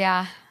 Well,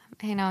 yeah.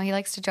 You know, he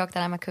likes to joke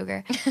that I'm a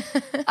cougar.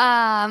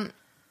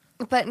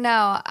 But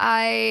no,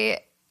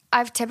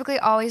 I've typically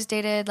always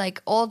dated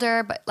like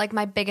older, but like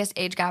my biggest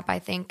age gap, I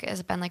think,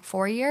 has been like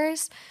 4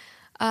 years.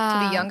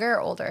 To be younger or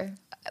older?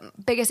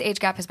 Biggest age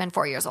gap has been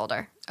 4 years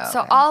older. Oh,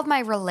 So okay. all of my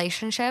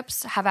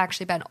relationships have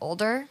actually been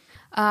older.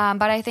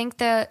 But I think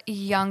the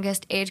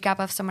youngest age gap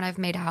of someone I've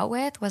made out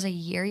with was a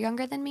year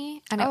younger than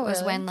me. And it Oh,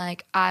 was really? when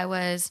like I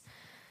was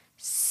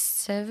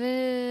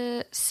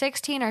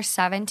 16 or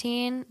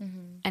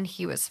 17 and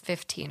he was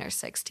 15 or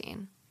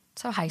 16.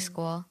 So high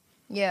school.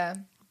 Yeah.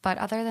 But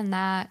other than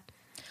that,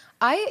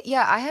 I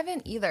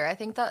haven't either. I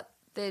think that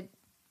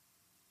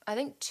I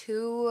think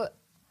 2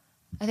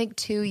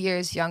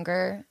 years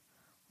younger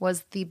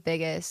was the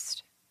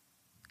biggest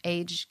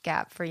age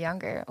gap for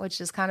younger, which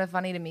is kind of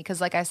funny to me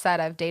because, like I said,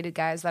 I've dated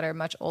guys that are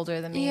much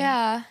older than me.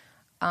 yeah.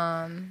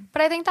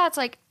 But I think that's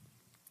like,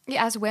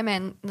 yeah, as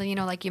women, you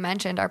know, like you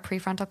mentioned, our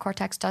prefrontal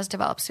cortex does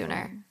develop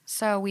sooner.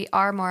 So we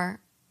are more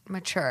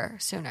mature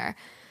sooner.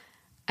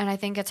 And I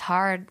think it's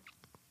hard,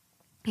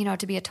 you know,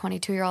 to be a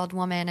 22-year-old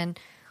woman and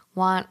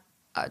want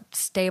a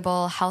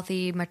stable,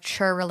 healthy,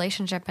 mature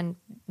relationship, and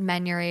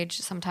men your age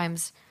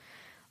sometimes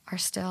are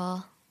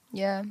still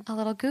Yeah. a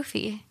little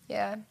goofy.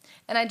 Yeah.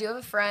 And I do have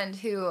a friend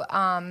who,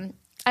 And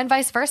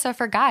vice versa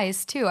for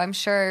guys too. I'm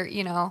sure,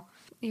 you know,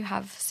 you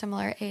have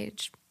similar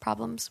age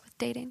problems with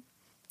dating.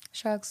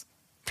 shrugs.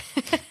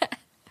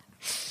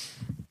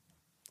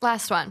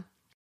 Last one.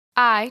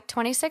 I,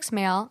 26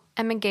 male,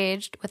 am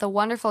engaged with a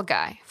wonderful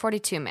guy,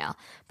 42 male,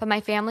 but my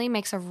family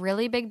makes a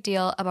really big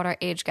deal about our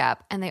age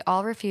gap and they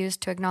all refuse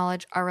to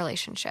acknowledge our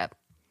relationship.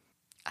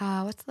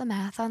 What's the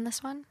math on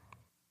this one?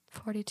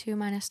 42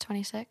 minus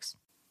 26?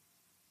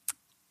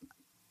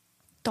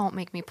 Don't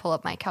make me pull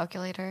up my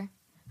calculator.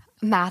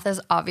 Math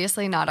is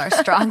obviously not our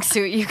strong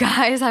suit, you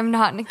guys. I'm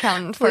not an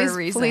accountant for a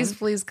reason.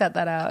 Please cut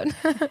that out.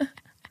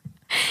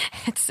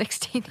 It's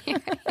 16-year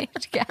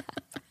age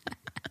gap.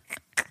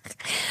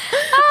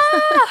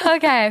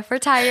 Okay, we're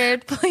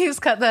tired. Please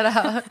cut that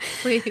out.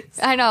 Please.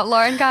 I know.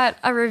 Lauren got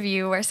a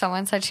review where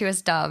someone said she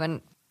was dumb,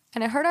 and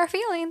it hurt our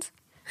feelings.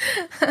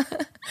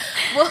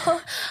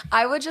 Well,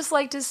 I would just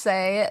like to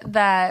say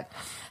that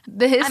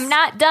this... I'm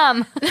not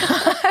dumb.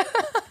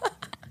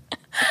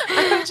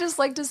 I would just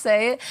like to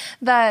say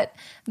that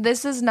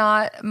this is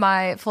not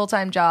my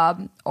full-time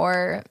job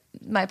or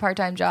my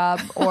part-time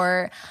job,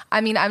 or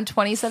I mean, I'm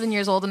 27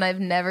 years old and I've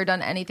never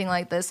done anything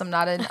like this. I'm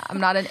not an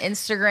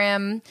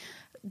Instagram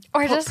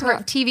Or just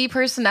TV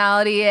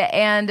personality.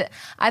 And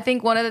I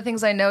think one of the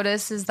things I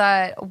notice is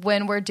that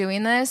when we're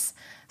doing this,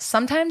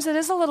 sometimes it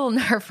is a little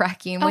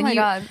nerve-wracking when my you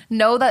God.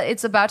 know that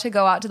it's about to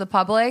go out to the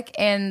public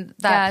and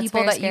that Yeah, it's people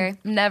very that scary.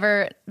 you've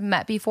never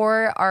met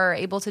before are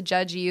able to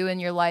judge you and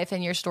your life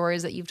and your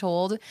stories that you've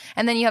told.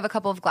 And then you have a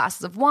couple of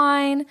glasses of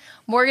wine.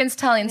 Morgan's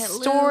telling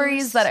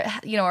stories loose.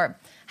 that are, you know, are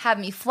have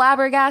me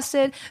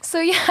flabbergasted. So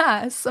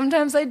yeah,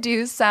 sometimes I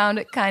do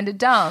sound kind of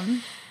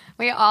dumb.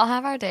 We all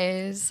have our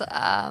days.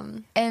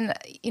 And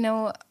you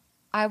know,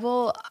 I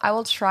will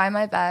try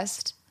my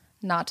best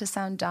not to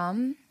sound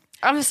dumb.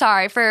 I'm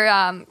sorry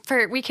for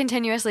we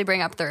continuously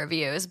bring up the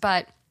reviews,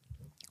 but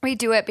we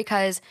do it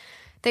because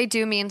they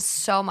do mean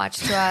so much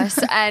to us,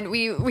 and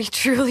we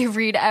truly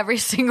read every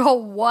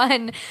single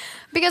one.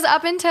 Because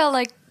up until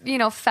like, you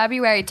know,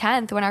 February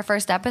 10th, when our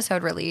first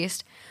episode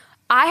released,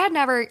 I had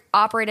never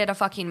operated a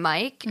fucking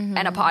mic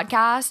and a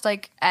podcast,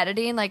 like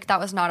editing, like that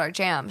was not our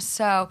jam.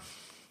 So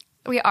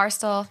we are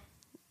still,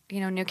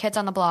 you know, new kids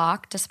on the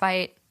block,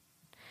 despite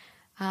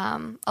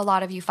a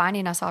lot of you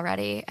finding us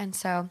already. And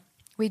so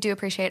we do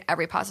appreciate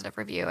every positive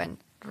review and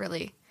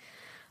really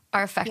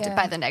are affected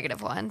by the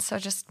negative ones. So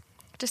just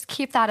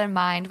keep that in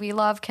mind. We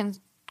love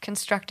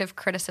constructive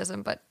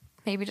criticism, but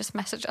maybe just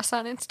message us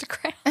on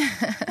Instagram.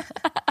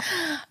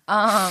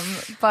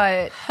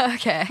 But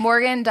Okay.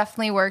 Morgan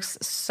definitely works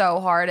so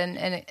hard,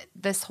 and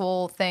this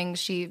whole thing,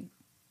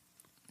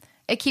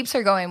 it keeps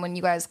her going when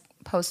you guys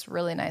post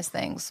really nice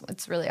things.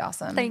 It's really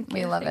awesome. Thank you.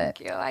 We love it.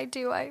 Thank you. I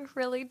do. I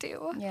really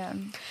do. Yeah.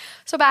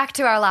 So back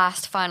to our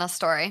last final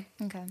story.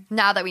 Okay.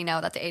 Now that we know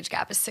that the age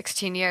gap is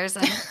 16 years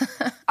and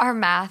our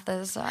math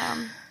is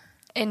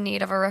in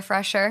need of a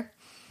refresher.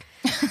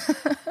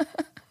 I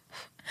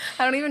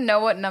don't even know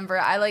what number.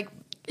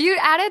 You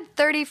added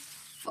 30.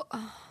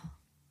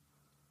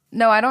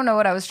 No, I don't know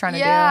what I was trying to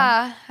do.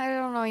 Yeah, I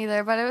don't know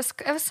either, but it was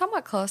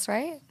somewhat close,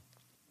 right?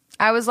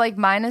 I was like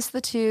minus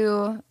the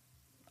 2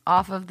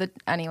 off of the...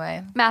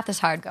 Anyway, Math is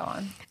hard. go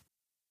on.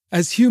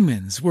 As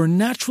humans, we're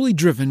naturally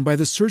driven by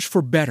the search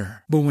for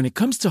better. But when it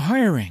comes to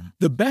hiring,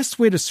 the best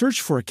way to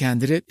search for a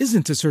candidate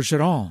isn't to search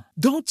at all.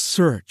 Don't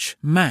search,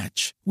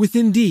 match with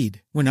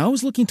Indeed. When I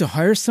was looking to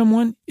hire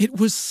someone, it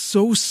was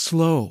so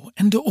slow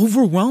and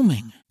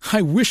overwhelming.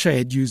 I wish I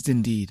had used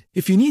Indeed.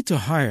 If you need to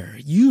hire,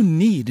 you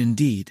need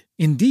Indeed.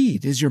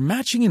 Indeed is your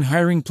matching and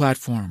hiring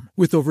platform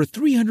with over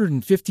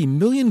 350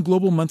 million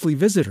global monthly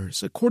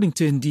visitors, according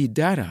to Indeed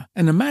data,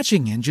 and a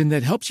matching engine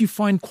that helps you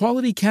find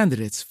quality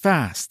candidates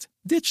fast.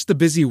 Ditch the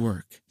busy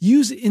work.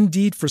 Use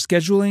Indeed for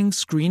scheduling,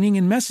 screening,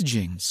 and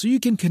messaging so you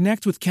can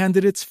connect with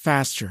candidates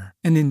faster.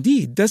 And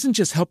Indeed doesn't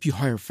just help you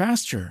hire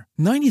faster.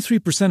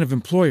 93% of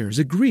employers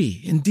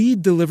agree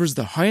Indeed delivers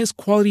the highest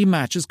quality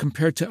matches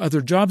compared to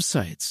other job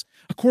sites,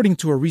 according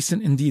to a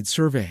recent Indeed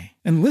survey.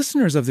 And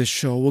listeners of this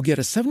show will get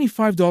a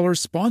 $75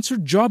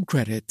 sponsored job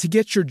credit to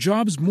get your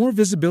jobs more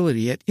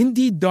visibility at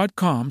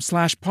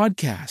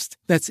Indeed.com/podcast.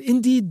 That's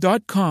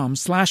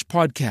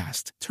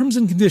Indeed.com/podcast. Terms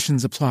and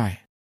conditions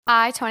apply.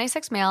 I,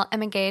 26 male,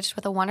 am engaged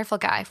with a wonderful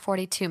guy,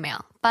 42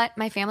 male, but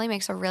my family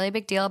makes a really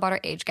big deal about our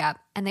age gap,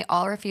 and they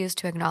all refuse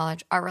to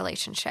acknowledge our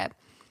relationship.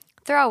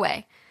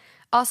 Throwaway.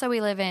 Also, we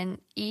live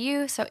in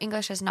EU, so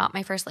English is not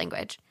my first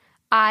language.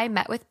 I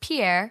met with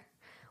Pierre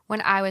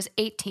when I was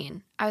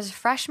 18. I was a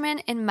freshman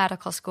in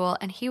medical school,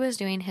 and he was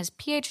doing his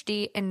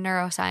PhD in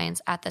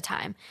neuroscience at the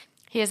time.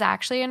 He is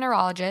actually a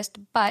neurologist,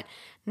 but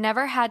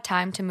never had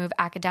time to move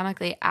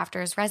academically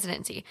after his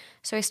residency,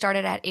 so he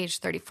started at age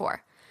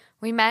 34.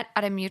 We met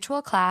at a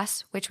mutual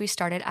class, which we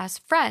started as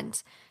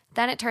friends.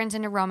 Then it turns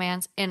into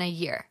romance in a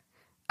year.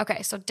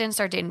 Okay, so didn't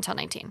start dating until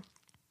 19.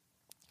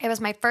 It was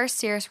my first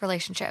serious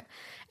relationship,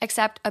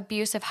 except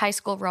abusive high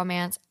school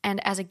romance, and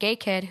as a gay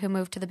kid who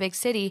moved to the big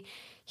city,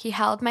 he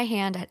held my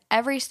hand at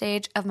every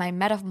stage of my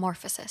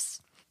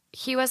metamorphosis.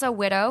 He was a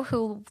widow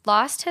who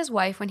lost his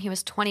wife when he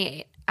was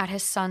 28 at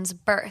his son's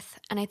birth,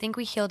 and I think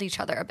we healed each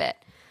other a bit.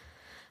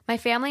 My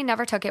family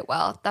never took it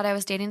well that I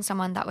was dating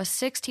someone that was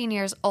 16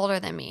 years older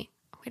than me.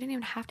 We didn't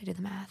even have to do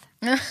the math.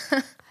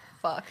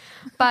 Fuck.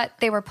 But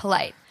they were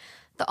polite.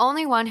 The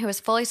only one who was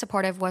fully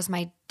supportive was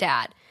my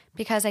dad,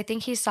 because I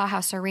think he saw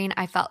how serene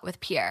I felt with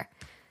Pierre.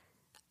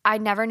 I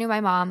never knew my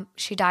mom.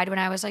 She died when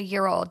I was a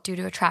year old due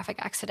to a traffic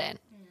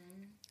accident.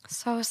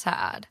 So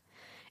sad.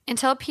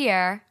 Until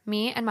Pierre,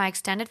 me and my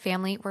extended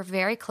family were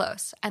very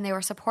close, and they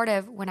were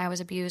supportive when I was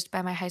abused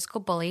by my high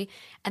school bully,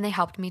 and they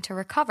helped me to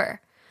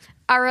recover.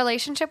 Our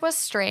relationship was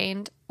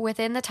strained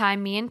within the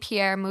time me and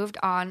Pierre moved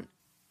on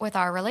with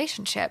our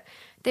relationship.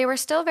 They were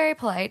still very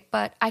polite,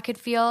 but I could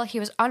feel he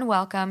was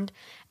unwelcomed,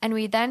 and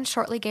we then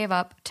shortly gave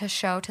up to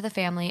show to the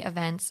family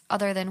events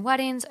other than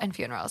weddings and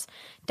funerals.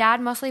 Dad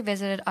mostly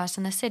visited us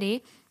in the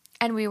city,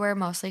 and we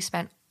mostly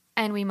spent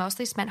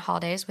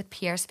holidays with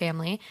Pierre's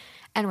family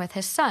and with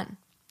his son,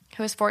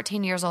 who is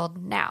 14 years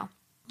old now.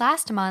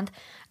 Last month,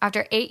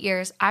 after 8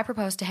 years, I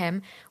proposed to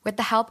him with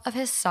the help of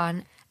his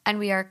son, and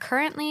we are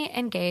currently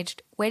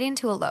engaged, waiting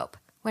to elope.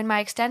 When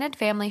my extended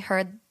family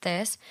heard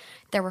this,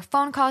 there were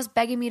phone calls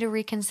begging me to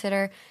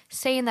reconsider,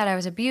 saying that I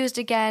was abused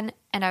again,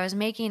 and I was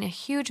making a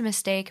huge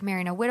mistake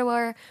marrying a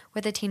widower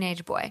with a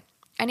teenage boy.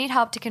 I need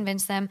help to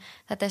convince them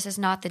that this is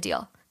not the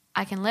deal.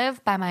 I can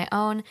live by my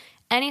own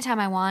anytime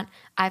I want,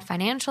 I have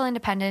financial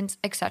independence,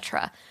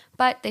 etc.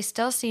 But they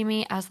still see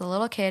me as the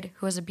little kid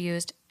who was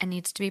abused and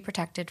needs to be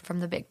protected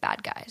from the big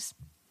bad guys.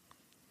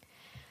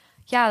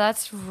 Yeah,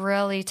 that's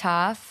really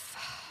tough.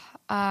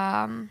 What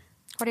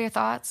are your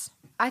thoughts?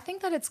 I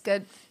think that it's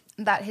good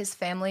that his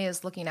family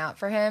is looking out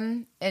for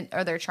him,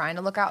 or they're trying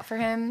to look out for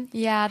him.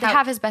 Yeah, they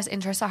have his best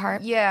interests at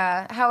heart.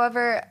 Yeah.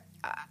 However,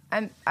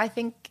 I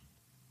think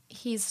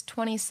he's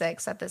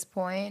 26 at this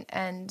point,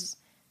 and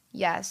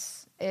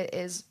yes, it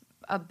is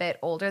a bit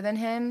older than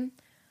him.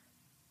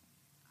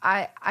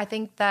 I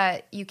think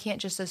that you can't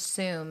just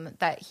assume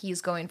that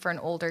he's going for an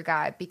older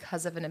guy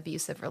because of an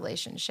abusive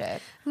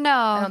relationship. No.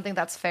 I don't think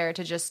that's fair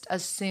to just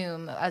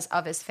assume as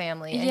of his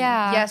family. And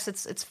yeah. Yes,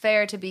 it's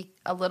fair to be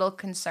a little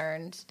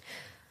concerned.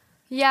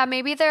 Yeah,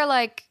 maybe they're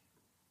like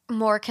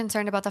more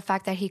concerned about the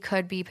fact that he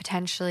could be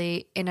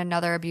potentially in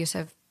another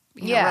abusive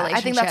relationship.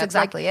 I think that's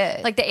exactly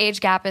it. Like the age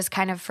gap is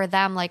kind of for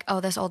them like, oh,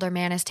 this older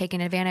man is taking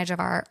advantage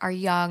of our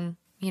young,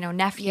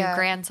 nephew,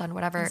 grandson,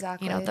 whatever,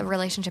 exactly. The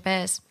relationship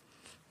is.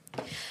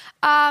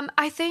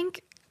 I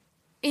think,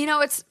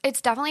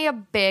 it's definitely a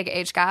big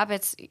age gap.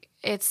 It's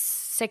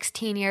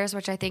 16 years,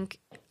 which I think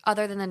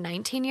other than the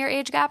 19-year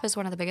age gap is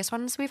one of the biggest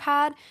ones we've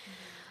had.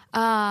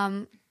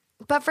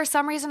 But for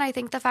some reason, I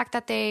think the fact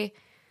that they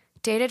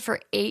dated for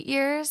 8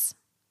 years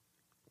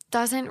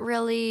doesn't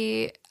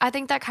really, I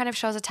think that kind of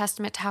shows a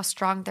testament to how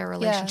strong their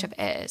relationship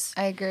is.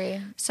 I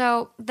agree.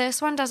 So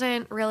this one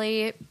doesn't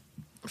really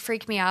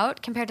freak me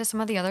out compared to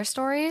some of the other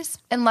stories.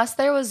 Unless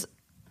there was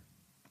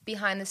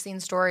behind the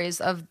scenes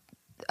stories of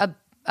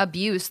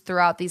abuse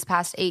throughout these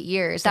past 8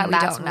 years, That and we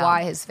that's don't know.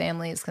 why his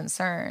family is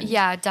concerned.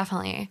 Yeah,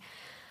 definitely.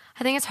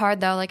 I think it's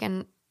hard though. Like,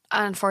 and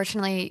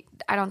unfortunately,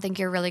 I don't think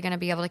you're really going to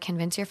be able to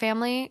convince your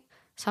family.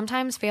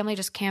 Sometimes family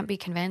just can't be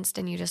convinced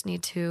and you just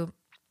need to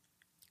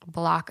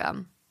block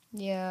them.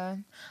 Yeah.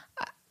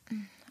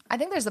 I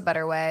think there's a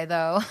better way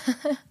though.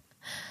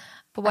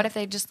 But what if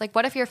they just like,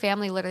 what if your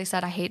family literally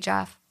said, I hate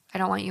Jeff. I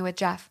don't want you with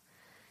Jeff.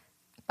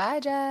 Bye,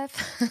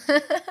 Jeff.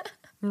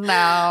 No.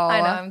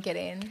 I know, I'm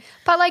kidding.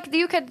 But like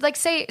you could like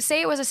say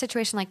it was a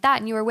situation like that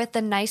and you were with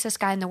the nicest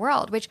guy in the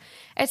world, which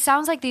it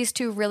sounds like these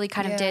two really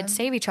kind of did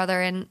save each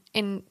other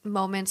in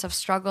moments of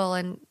struggle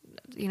and,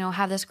 you know,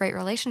 have this great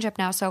relationship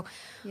now. So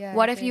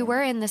what if you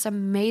were in this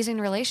amazing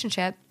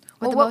relationship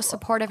with the most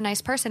supportive,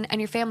 nice person and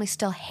your family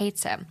still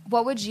hates him?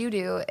 What would you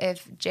do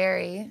if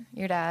Jerry,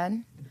 your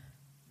dad,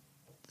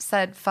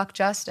 said, fuck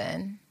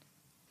Justin?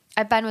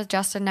 I've been with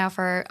Justin now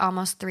for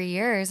almost 3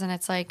 years and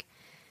it's like,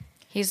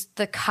 he's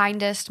the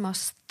kindest,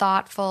 most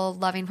thoughtful,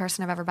 loving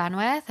person I've ever been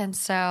with. And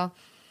so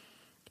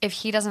if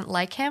he doesn't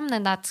like him,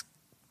 then that's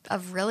a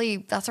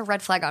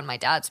red flag on my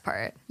dad's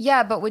part.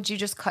 Yeah, but would you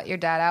just cut your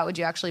dad out? Would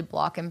you actually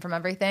block him from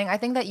everything? I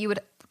think that you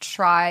would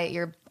try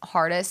your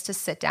hardest to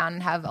sit down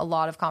and have a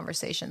lot of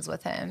conversations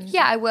with him.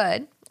 Yeah, I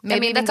would.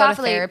 Maybe even go to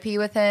therapy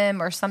with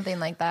him or something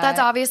like that. That's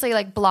obviously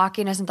like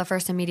blocking isn't the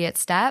first immediate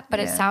step, but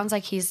it sounds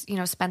like he's, you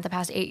know, spent the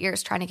past 8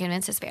 years trying to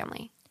convince his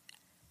family.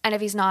 And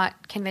if he's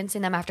not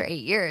convincing them after 8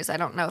 years, I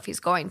don't know if he's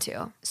going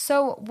to.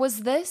 So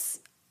was this,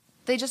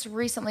 they just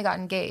recently got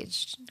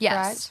engaged, Yes.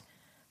 correct?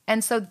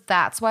 And so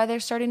that's why they're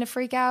starting to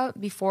freak out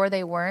before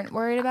they weren't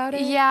worried about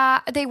it? Yeah,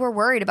 they were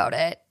worried about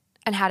it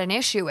and had an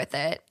issue with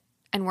it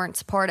and weren't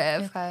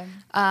supportive. Okay.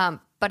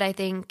 But I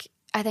think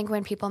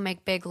when people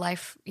make big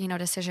life, you know,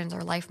 decisions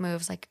or life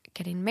moves, like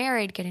getting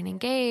married, getting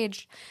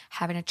engaged,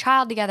 having a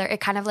child together,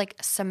 it kind of like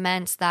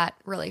cements that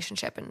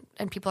relationship.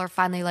 And people are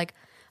finally like,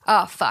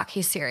 oh, fuck,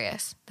 he's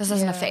serious. This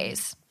isn't a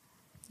phase.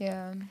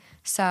 Yeah.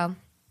 So,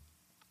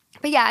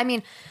 but yeah, I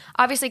mean,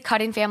 obviously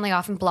cutting family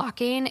off and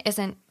blocking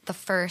isn't the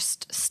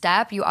first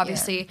step. You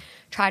obviously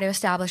try to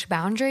establish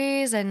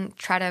boundaries and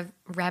try to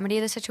remedy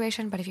the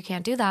situation. But if you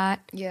can't do that,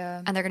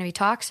 Yeah. and they're going to be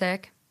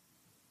toxic.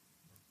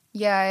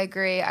 Yeah, I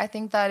agree. I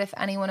think that if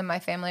anyone in my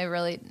family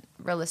really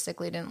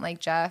realistically didn't like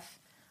Jeff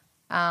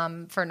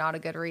for not a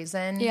good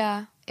reason,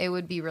 it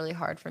would be really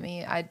hard for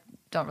me. I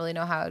don't really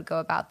know how I would go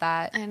about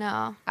that. I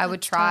know. I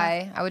would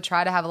try. I would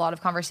try to have a lot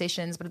of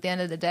conversations, but at the end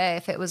of the day,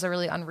 if it was a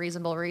really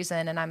unreasonable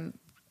reason and I'm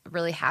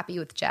really happy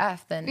with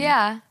Jeff, then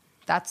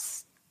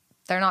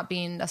they're not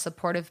being a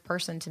supportive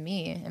person to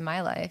me in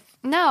my life.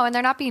 No, and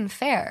they're not being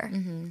fair.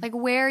 Like,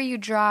 where are you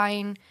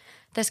drawing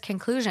this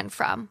conclusion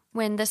from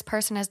when this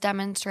person has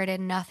demonstrated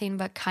nothing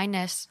but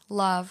kindness,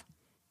 love?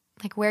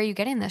 Like, where are you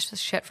getting this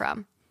shit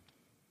from?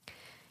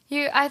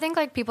 I think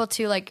like people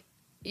too, like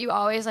you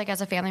always like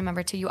as a family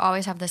member too, you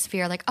always have this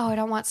fear like, oh, I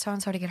don't want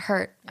so-and-so to get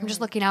hurt. I'm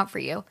just looking out for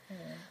you.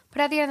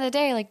 But at the end of the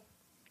day, like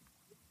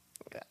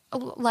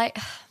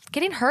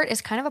getting hurt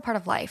is kind of a part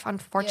of life,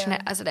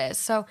 unfortunate as it is.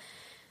 So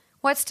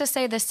what's to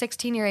say this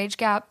 16-year age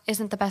gap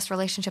isn't the best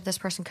relationship this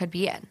person could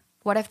be in?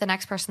 What if the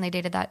next person they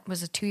dated that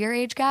was a 2-year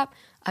age gap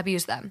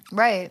abused them?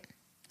 Right.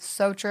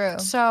 So true.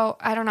 So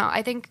I don't know.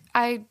 I think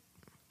I'm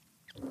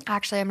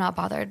not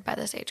bothered by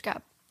this age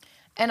gap.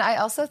 And I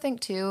also think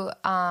too,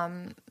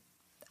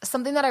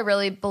 something that I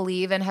really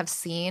believe and have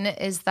seen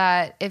is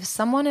that if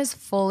someone is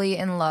fully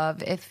in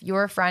love, if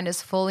your friend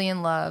is fully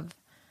in love,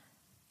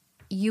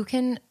 you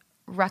can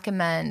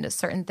recommend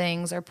certain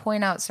things or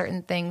point out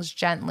certain things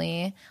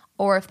gently.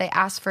 Or if they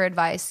ask for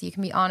advice, you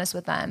can be honest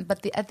with them.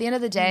 But at the end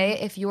of the day,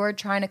 if you're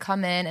trying to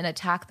come in and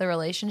attack the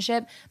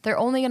relationship, they're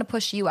only going to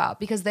push you out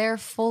because they're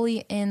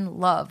fully in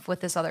love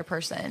with this other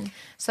person.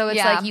 So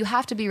it's like you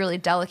have to be really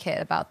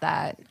delicate about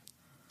that.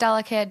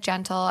 Delicate,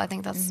 gentle. I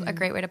think that's a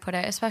great way to put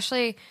it,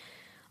 especially,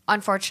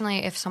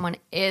 unfortunately, if someone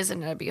is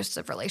in an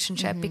abusive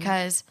relationship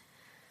because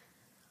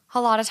a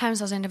lot of times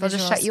those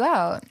individuals They'll just shut you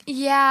out.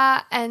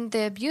 Yeah, and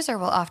the abuser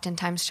will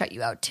oftentimes shut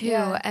you out too.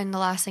 Yeah. And the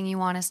last thing you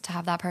want is to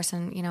have that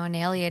person, you know,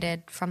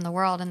 annihilated from the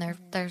world and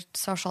their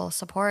social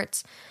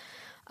supports.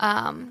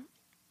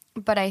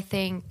 But I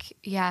think,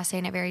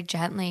 saying it very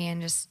gently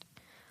and just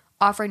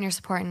offering your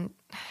support, and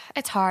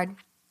it's hard.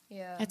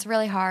 Yeah. It's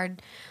really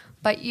hard.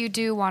 But you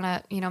do want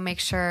to, you know,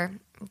 make sure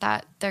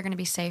that they're going to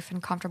be safe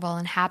and comfortable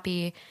and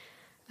happy.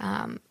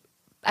 And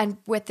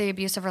with the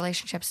abusive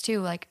relationships too,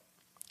 like,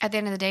 at the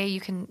end of the day,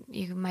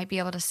 you might be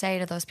able to say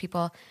to those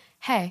people,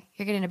 hey,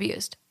 you're getting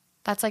abused.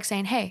 That's like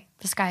saying, hey,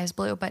 the sky is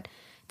blue, but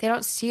they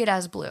don't see it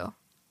as blue.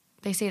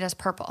 They see it as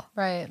purple.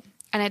 Right.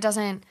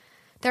 And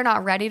they're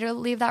not ready to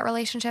leave that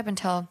relationship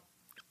until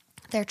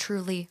they're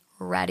truly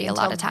ready a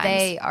lot of times.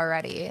 They are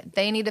ready.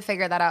 They need to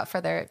figure that out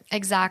for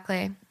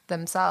Exactly.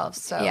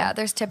 themselves. So Yeah,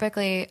 there's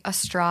typically a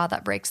straw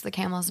that breaks the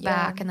camel's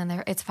back, and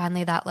then it's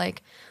finally that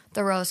like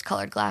the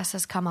rose-colored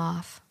glasses come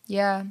off.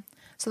 Yeah.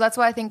 So that's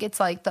why I think it's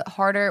like the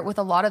harder with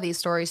a lot of these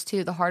stories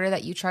too, the harder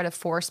that you try to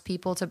force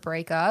people to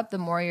break up, the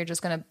more you're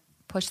just going to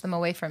push them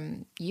away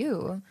from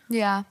you.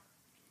 Yeah.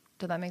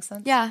 Did that make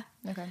sense? Yeah.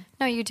 Okay.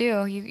 No, you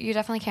do. You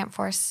definitely can't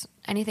force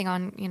anything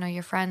on,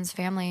 your friends,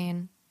 family,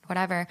 and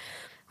whatever.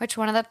 Which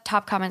one of the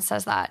top comments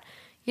says that.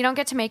 You don't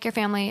get to make your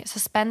family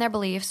suspend their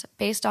beliefs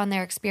based on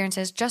their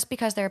experiences just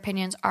because their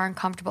opinions are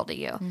uncomfortable to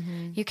you.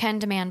 Mm-hmm. You can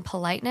demand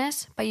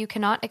politeness, but you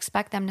cannot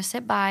expect them to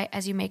sit by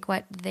as you make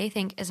what they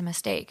think is a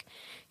mistake.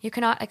 You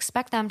cannot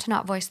expect them to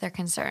not voice their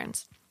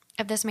concerns.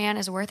 If this man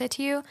is worth it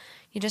to you,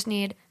 you just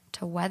need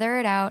to weather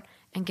it out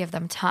and give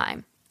them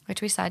time,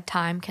 which we said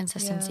time,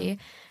 consistency. Yeah.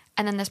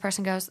 And then this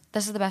person goes,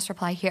 this is the best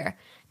reply here.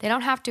 They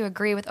don't have to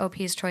agree with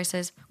OP's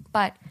choices,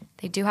 but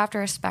they do have to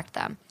respect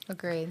them.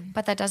 Agreed.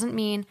 But that doesn't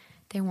mean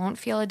they won't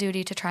feel a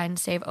duty to try and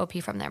save OP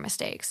from their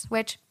mistakes,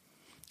 which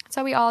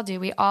so we all do.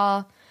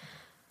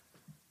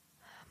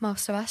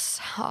 Most of us,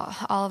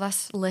 all of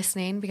us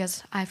listening,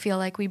 because I feel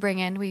like we bring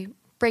in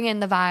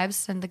the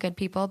vibes and the good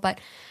people, but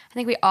I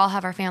think we all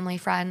have our family,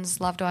 friends,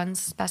 loved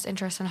ones, best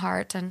interests in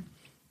heart, and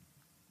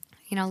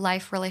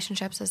life,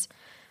 relationships is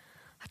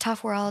a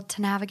tough world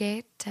to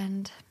navigate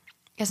and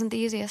isn't the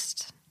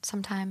easiest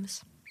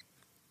sometimes.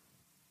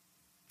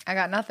 I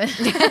got nothing.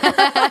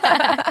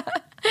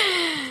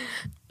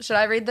 Should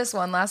I read this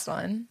last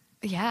one?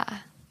 Yeah.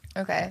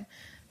 Okay.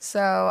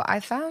 So I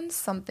found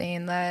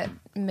something that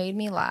made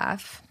me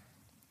laugh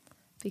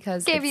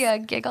because gave you a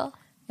giggle.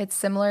 It's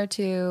similar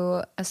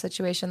to a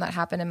situation that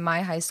happened in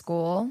my high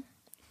school.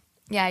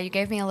 Yeah, you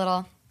gave me a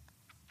little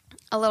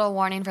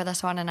warning for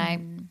this one, and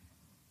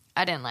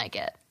I didn't like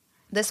it.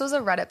 This was a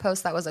Reddit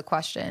post that was a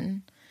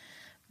question.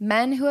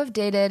 Men who have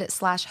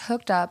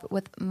dated/hooked up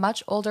with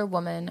much older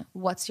women,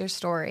 what's your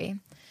story?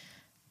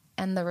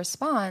 And the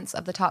response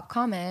of the top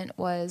comment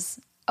was,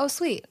 oh,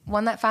 sweet,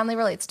 one that finally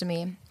relates to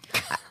me.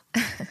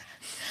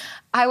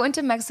 I went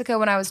to Mexico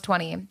when I was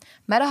 20,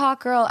 met a hot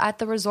girl at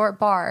the resort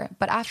bar,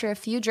 but after a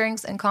few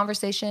drinks and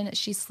conversation,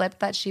 she slipped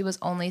that she was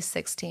only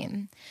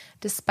 16.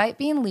 Despite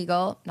being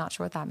legal, not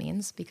sure what that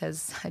means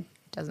because it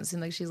doesn't seem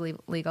like she's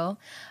legal.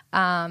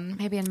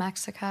 Maybe in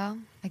Mexico.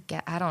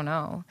 I don't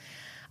know.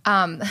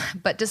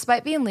 But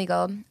despite being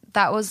legal,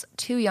 that was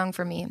too young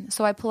for me.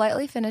 So I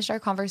politely finished our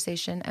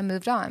conversation and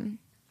moved on.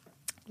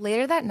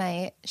 Later that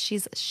night,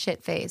 she's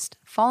shit-faced,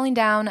 falling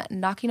down,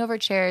 knocking over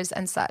chairs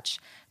and such.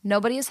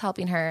 Nobody is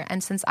helping her,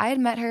 and since I had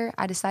met her,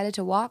 I decided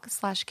to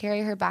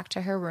walk/carry her back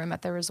to her room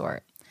at the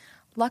resort.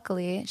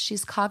 Luckily,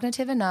 she's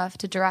cognitive enough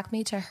to direct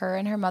me to her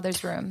and her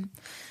mother's room.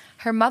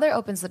 Her mother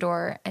opens the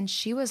door, and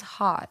she was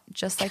hot,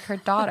 just like her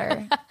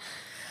daughter.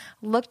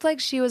 Looked like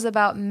she was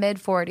about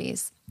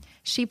mid-40s.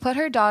 She put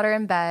her daughter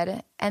in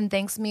bed and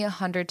thanks me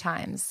 100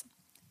 times.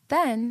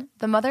 Then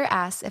the mother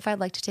asks if I'd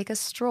like to take a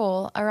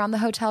stroll around the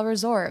hotel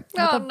resort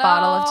with a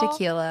bottle of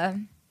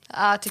tequila.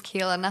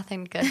 Tequila.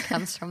 Nothing good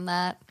comes from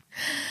that.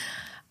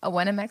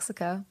 When in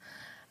Mexico.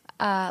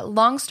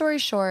 Long story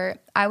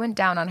short, I went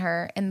down on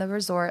her in the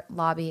resort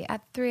lobby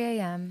at 3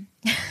 a.m.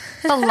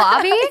 The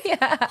lobby?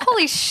 Yeah.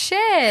 Holy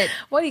shit.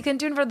 What, he couldn't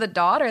do it for the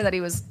daughter that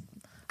he was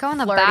Go in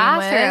the flirting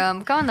bathroom.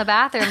 with? Go in the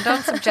bathroom.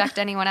 Don't subject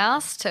anyone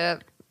else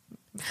to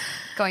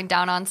going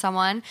down on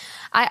someone.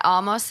 I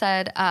almost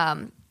said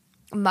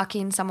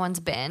mucking someone's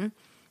bin,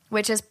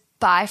 which is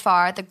by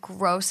far the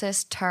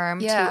grossest term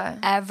to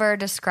ever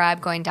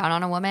describe going down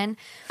on a woman.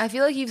 I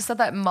feel like you've said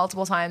that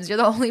multiple times. You're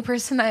the only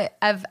person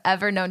I've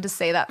ever known to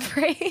say that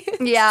phrase.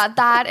 Yeah,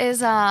 that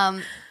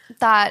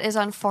is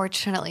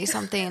unfortunately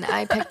something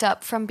I picked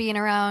up from being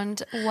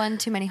around one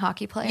too many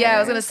hockey players. Yeah, I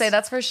was going to say,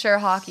 that's for sure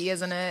hockey,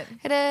 isn't it?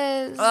 It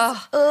is.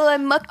 Oh, I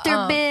mucked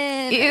their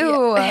bin.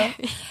 Ew. Yeah.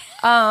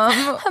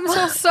 I'm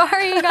so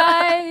sorry, you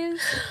guys.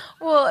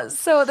 Well,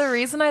 so the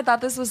reason I thought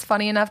this was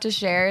funny enough to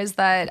share is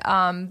that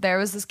there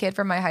was this kid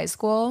from my high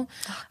school.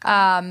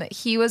 I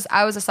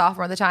was a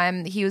sophomore at the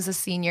time. He was a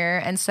senior.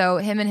 And so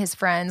him and his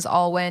friends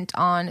all went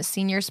on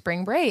senior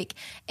spring break.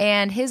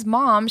 And his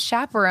mom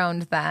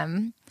chaperoned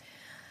them.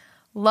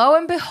 Lo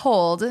and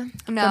behold,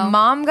 the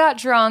mom got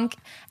drunk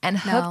and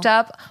hooked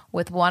up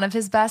with one of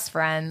his best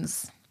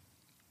friends.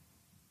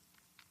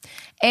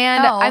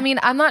 And I mean,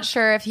 I'm not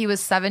sure if he was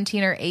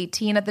 17 or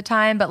 18 at the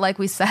time, but like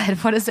we said,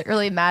 what does it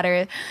really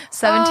matter?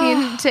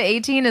 17 to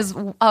 18 is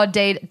a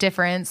day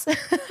difference.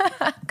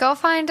 Go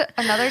find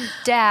another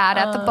dad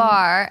at the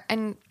bar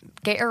and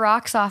get your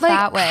rocks off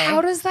that way.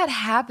 How does that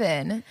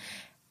happen?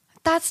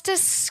 That's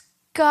disgusting.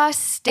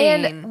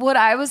 And what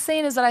I was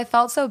saying is that I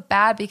felt so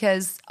bad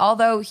because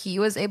although he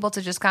was able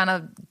to just kind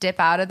of dip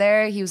out of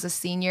there, he was a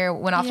senior,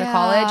 went off to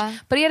college,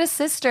 but he had a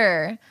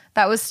sister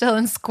that was still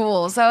in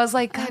school. So I was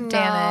like, God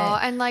damn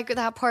it. And like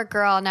that poor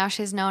girl, now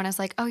she's known as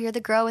like, oh, you're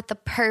the girl with the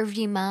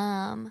pervy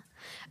mom.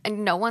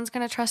 And no one's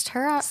going to trust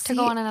her to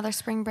go on another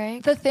spring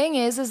break. The thing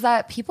is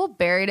that people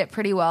buried it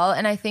pretty well.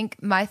 And I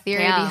think my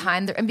theory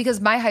behind and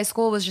because my high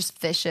school was just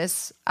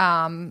vicious,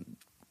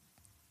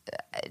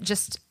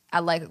 just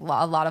like a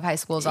lot of high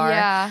schools are.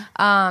 Yeah.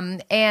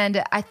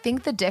 And I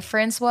think the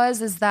difference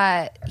is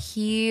that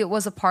he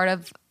was a part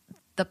of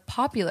the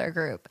popular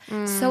group.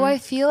 So I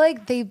feel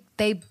like they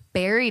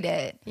buried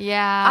it.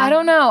 Yeah. I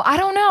don't know,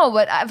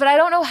 but I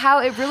don't know how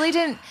it really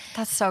didn't.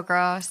 That's so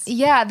gross.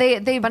 Yeah,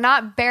 they But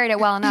not buried it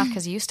well enough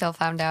because you still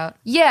found out.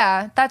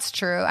 Yeah, that's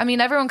true. I mean,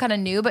 everyone kind of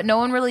knew, but no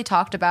one really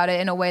talked about it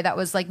in a way that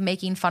was like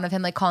making fun of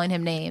him, like calling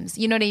him names.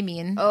 You know what I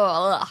mean?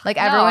 Oh, like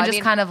everyone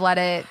just kind of let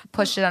it,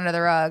 pushed it under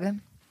the rug.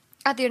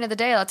 At the end of the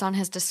day, that's on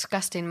his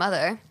disgusting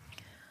mother.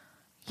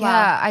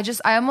 Yeah,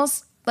 I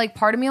almost, like,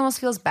 part of me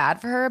almost feels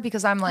bad for her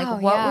because I'm like,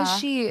 what was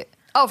she?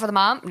 Oh, for the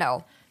mom?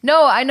 No.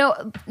 No, I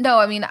know. No,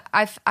 I mean,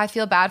 I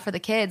feel bad for the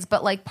kids,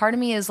 but like part of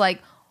me is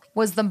like,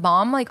 was the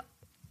mom like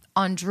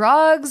on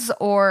drugs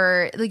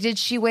or like did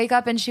she wake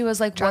up and she was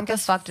like, what the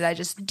fuck did I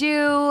just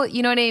do?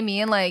 You know what I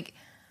mean? Like,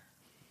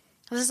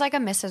 this is like a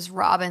Mrs.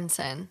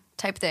 Robinson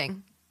type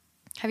thing.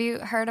 Have you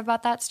heard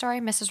about that story,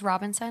 Mrs.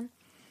 Robinson?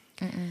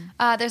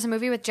 There's a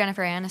movie with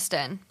Jennifer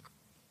Aniston,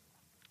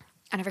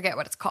 and I forget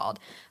what it's called,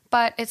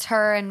 but it's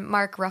her and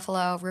Mark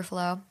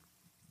Ruffalo.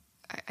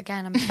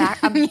 Again, I'm back.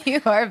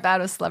 You are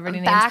bad with celebrity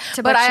names. Back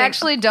to but I butchering.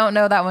 actually don't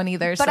know that one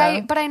either. But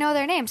I know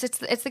their names. It's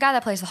the guy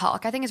that plays the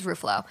Hulk. I think it's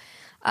Ruffalo.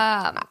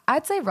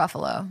 I'd say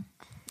Ruffalo.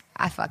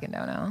 I fucking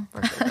don't know.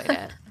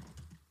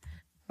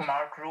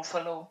 Mark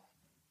Ruffalo.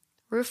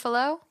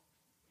 Ruffalo?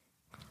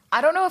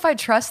 I don't know if I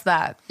trust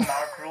that.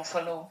 Mark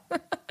Ruffalo.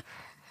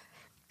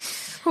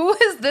 Who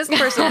is this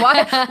person? Why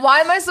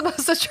am I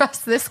supposed to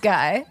trust this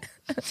guy?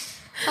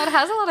 Well, it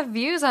has a lot of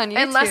views on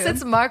YouTube. Unless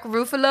it's Mark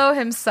Ruffalo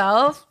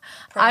himself,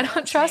 I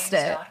don't trust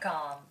it.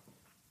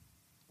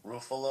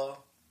 Ruffalo.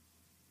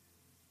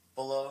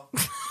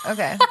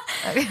 Okay,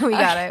 we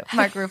got it.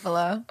 Mark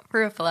Ruffalo.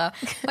 Ruffalo.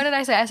 What did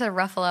I say? I said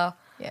Ruffalo.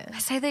 Yeah. I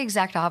say the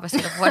exact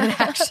opposite of what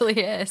it actually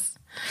is.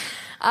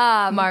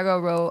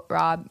 Margot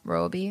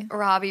Robbie.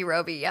 Robbie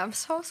Roby. I'm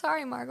so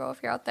sorry, Margot,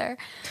 if you're out there.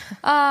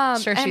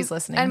 Sure, she's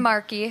listening. And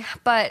Marky.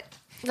 But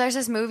there's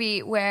this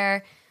movie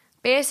where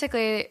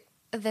basically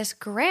this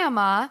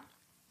grandma,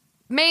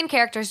 main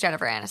character is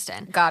Jennifer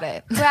Aniston. Got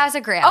it. Who has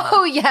a grandma.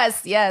 Oh,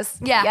 yes. Yeah.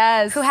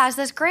 Yes. Who has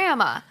this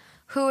grandma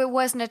who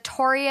was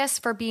notorious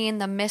for being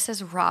the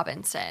Mrs.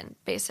 Robinson,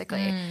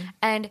 basically.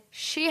 And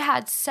she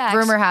had sex.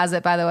 Rumor has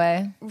it, by the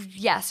way.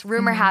 Yes,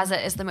 Rumor Has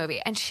It is the movie.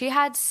 And she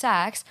had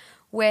sex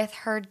with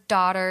her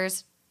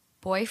daughter's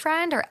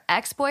boyfriend or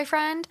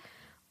ex-boyfriend.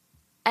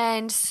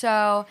 And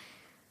so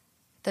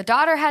the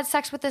daughter had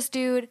sex with this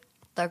dude.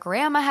 The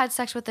grandma had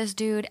sex with this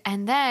dude.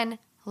 And then,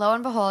 lo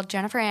and behold,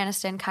 Jennifer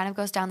Aniston kind of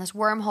goes down this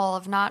wormhole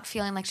of not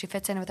feeling like she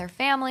fits in with her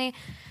family.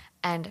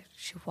 And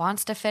she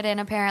wants to fit in,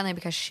 apparently,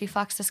 because she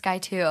fucks this guy,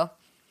 too.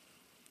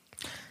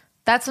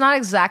 That's not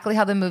exactly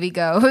how the movie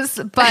goes,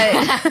 but...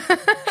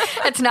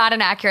 It's not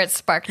an accurate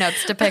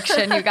SparkNotes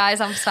depiction, you guys.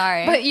 I'm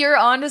sorry. But you're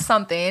onto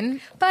something.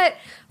 But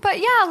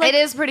yeah, like, it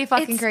is pretty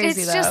fucking crazy, it's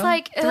though. It's just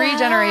like... Three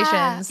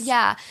generations.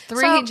 Yeah.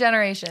 Three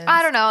generations.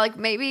 I don't know. Like,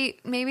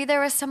 maybe there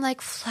was some, like,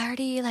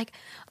 flirty, like,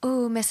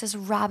 ooh, Mrs.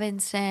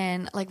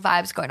 Robinson, like,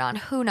 vibes going on.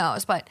 Who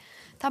knows? But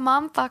that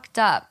mom fucked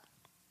up.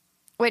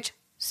 Which,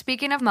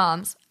 speaking of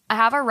moms, I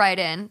have a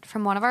write-in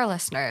from one of our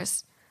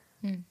listeners.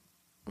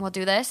 We'll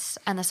do this,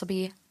 and this will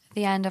be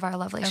the end of our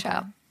lovely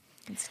show.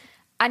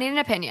 I need an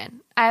opinion.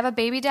 I have a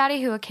baby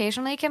daddy who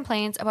occasionally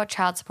complains about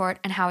child support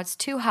and how it's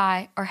too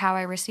high or how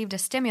I received a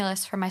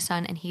stimulus for my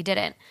son and he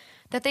didn't.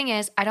 The thing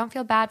is, I don't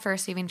feel bad for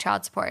receiving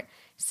child support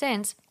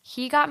since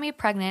he got me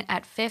pregnant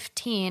at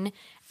 15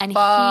 and he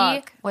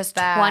was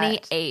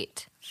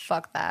 28.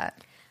 Fuck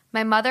that.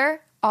 My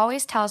mother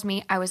always tells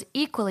me I was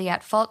equally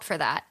at fault for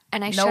that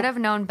and I should have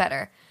known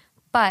better.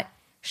 But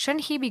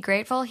shouldn't he be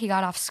grateful he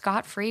got off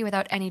scot-free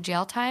without any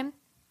jail time?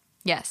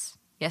 Yes.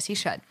 Yes, he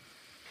should.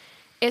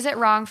 Is it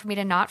wrong for me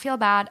to not feel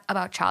bad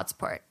about child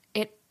support?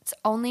 It's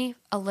only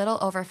a little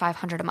over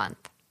 $500 a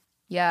month.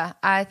 Yeah,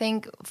 I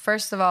think,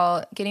 first of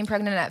all, getting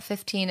pregnant at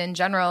 15 in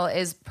general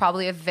is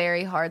probably a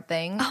very hard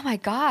thing. Oh, my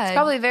God. It's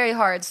probably very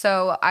hard.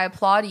 So I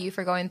applaud you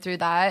for going through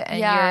that, and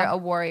you're a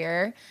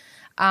warrior,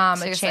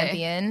 a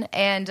champion.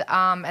 And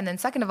then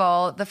second of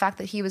all, the fact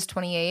that he was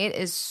 28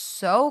 is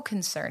so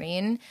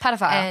concerning.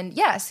 Pedophile. And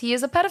yes, he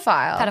is a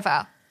pedophile.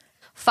 Pedophile.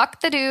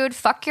 Fuck the dude.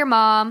 Fuck your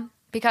mom.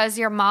 Because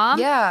your mom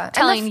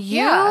telling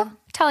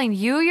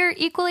you you're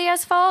equally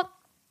as fault.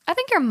 I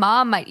think your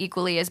mom might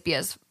equally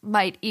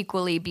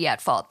be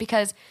at fault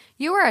because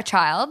you were a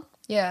child.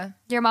 Yeah.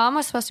 Your mom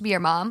was supposed to be your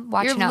mom,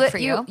 watching out for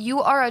you. You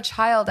are a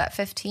child at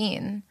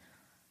 15.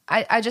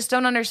 I just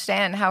don't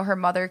understand how her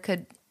mother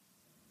could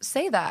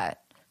say that.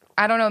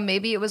 I don't know.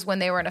 Maybe it was when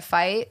they were in a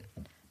fight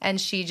and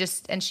she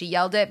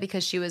yelled it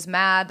because she was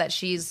mad that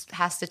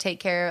has to take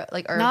care,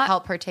 like, or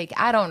help her take.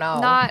 I don't know.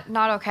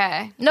 Not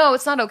okay. No,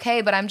 it's not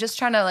okay. But I'm just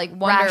trying to, like,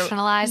 wonder,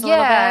 rationalize a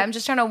little bit. Yeah, I'm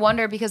just trying to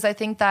wonder because I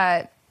think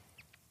that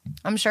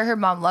I'm sure her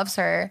mom loves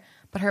her,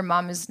 But her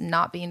mom is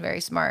not being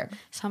very smart.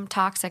 Some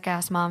toxic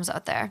ass moms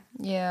out there.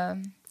 Yeah.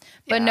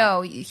 But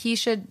no, he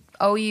should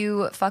owe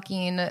you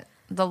fucking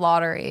the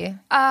lottery.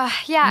 Yeah.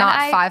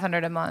 Not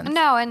 $500 a month.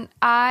 No, and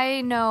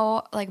I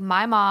know like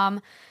my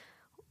mom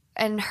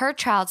and her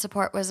child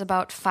support was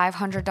about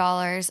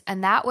 $500,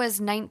 and that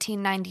was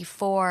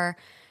 1994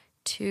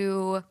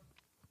 to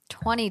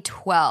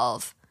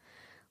 2012.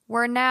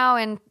 We're now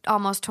in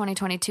almost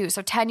 2022.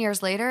 So 10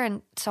 years later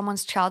and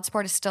someone's child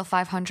support is still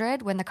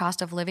 $500 when the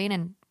cost of living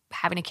and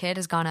having a kid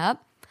has gone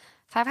up.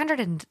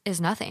 $500 is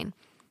nothing.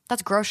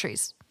 That's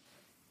groceries.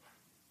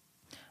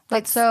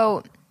 Like,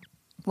 so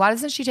why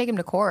doesn't she take him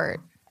to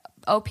court?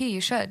 OP,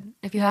 you should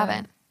if you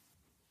haven't.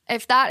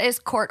 If that is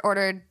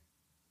court-ordered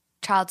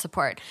child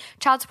support.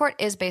 Child support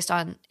is based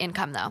on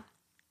income, though.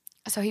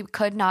 So he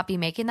could not be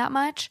making that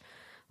much,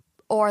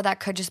 or that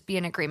could just be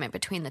an agreement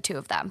between the two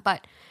of them.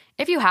 But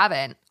if you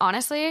haven't,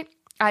 honestly,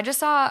 I just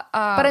saw...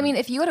 but I mean,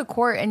 if you go to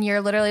court and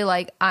you're literally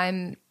like,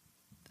 I'm...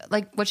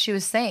 Like what she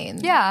was saying.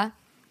 Yeah.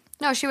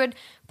 No, she would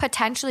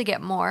potentially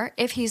get more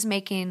if he's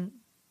making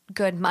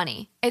good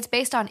money. It's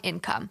based on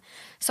income.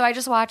 So I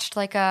just watched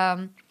like...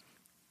 I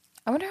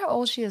wonder how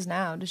old she is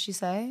now. Does she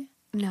say?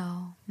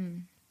 No.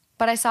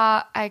 But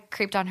I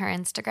creeped on her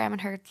Instagram and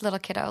her little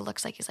kiddo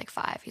looks like he's like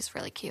 5. He's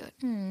really cute.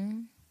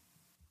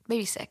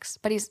 Maybe 6,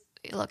 but he's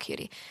a little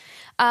cutie.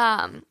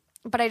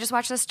 But I just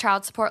watched this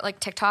child support like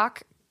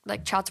TikTok,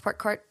 like child support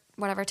court,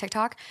 whatever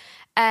TikTok.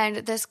 And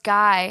this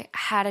guy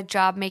had a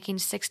job making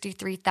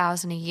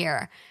 $63,000 a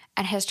year,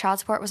 and his child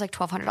support was like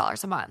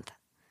 $1,200 a month,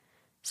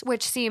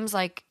 which seems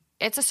like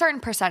it's a certain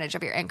percentage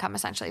of your income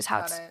essentially is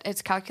how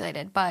it's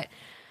calculated. But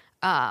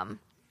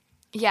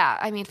yeah,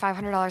 I mean,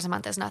 $500 a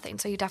month is nothing.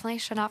 So you definitely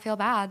should not feel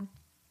bad.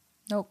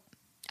 Nope.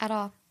 At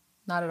all.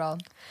 Not at all.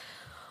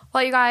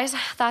 Well, you guys,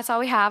 that's all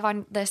we have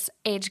on this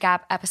age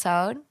gap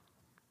episode.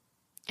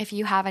 If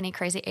you have any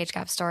crazy age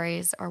gap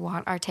stories or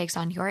want our takes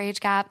on your age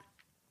gap,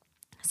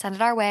 send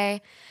it our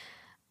way.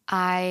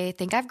 I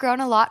think I've grown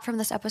a lot from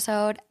this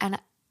episode. And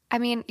I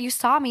mean, you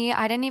saw me.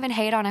 I didn't even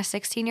hate on a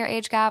 16-year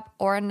age gap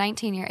or a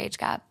 19-year age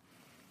gap.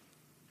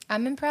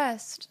 I'm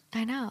impressed.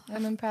 I know.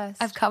 I'm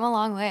impressed. I've come a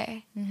long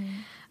way.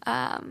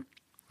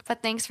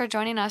 But thanks for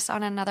joining us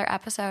on another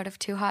episode of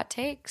Two Hot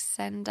Takes.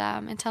 And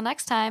until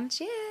next time.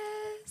 Cheers.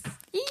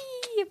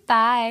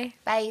 Bye.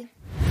 Bye.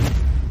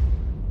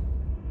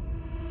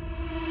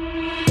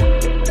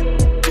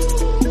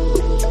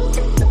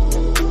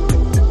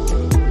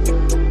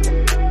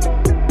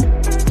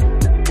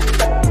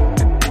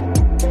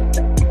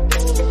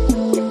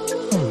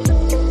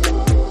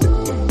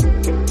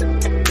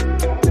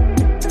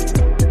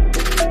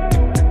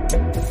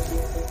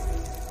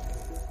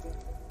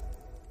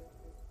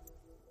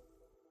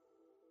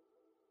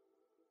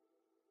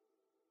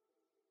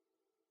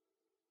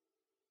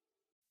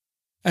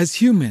 As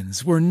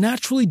humans, we're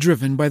naturally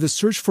driven by the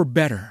search for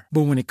better.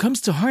 But when it comes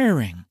to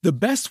hiring, the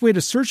best way to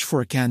search for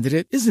a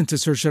candidate isn't to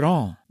search at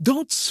all.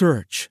 Don't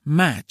search,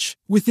 match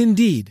with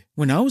Indeed.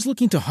 When I was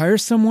looking to hire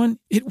someone,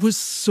 it was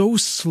so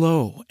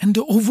slow and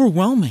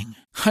overwhelming.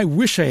 I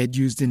wish I had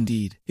used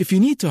Indeed. If you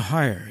need to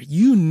hire,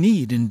 you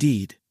need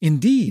Indeed.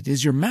 Indeed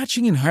is your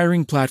matching and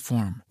hiring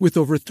platform with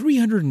over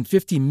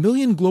 350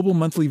 million global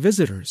monthly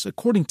visitors,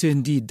 according to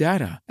Indeed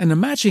data, and a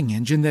matching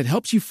engine that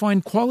helps you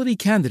find quality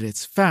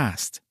candidates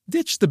fast.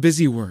 Ditch the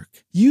busy work.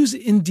 Use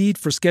Indeed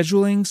for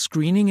scheduling,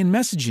 screening, and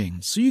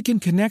messaging so you can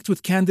connect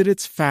with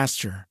candidates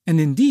faster.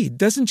 And Indeed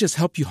doesn't just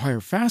help you hire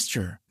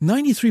faster.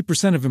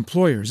 93% of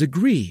employers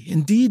agree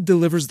Indeed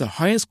delivers the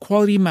highest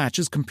quality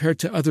matches compared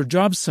to other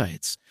job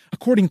sites,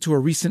 according to a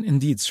recent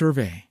Indeed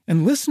survey.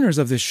 And listeners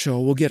of this show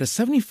will get a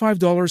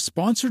 $75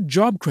 sponsored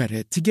job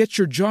credit to get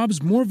your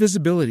jobs more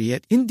visibility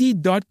at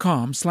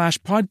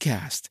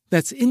Indeed.com/podcast.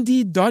 That's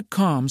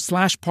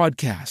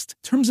Indeed.com/podcast.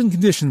 Terms and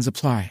conditions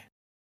apply.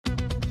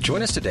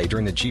 Join us today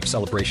during the Jeep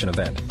Celebration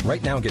event.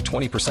 Right now, get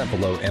 20%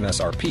 below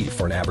MSRP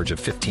for an average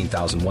of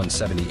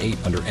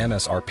 $15,178 under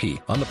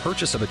MSRP on the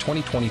purchase of a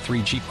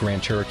 2023 Jeep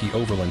Grand Cherokee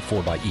Overland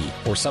 4xE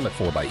or Summit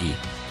 4xE.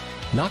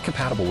 Not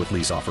compatible with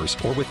lease offers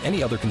or with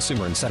any other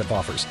consumer incentive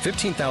offers.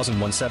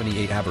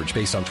 $15,178 average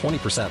based on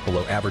 20%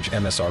 below average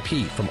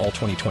MSRP from all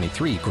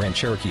 2023 Grand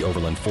Cherokee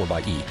Overland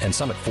 4xE and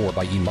Summit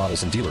 4xE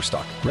models in dealer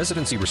stock.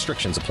 Residency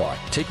restrictions apply.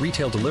 Take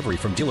retail delivery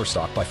from dealer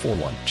stock by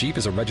 4/1. Jeep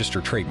is a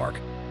registered trademark.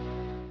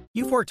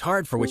 You've worked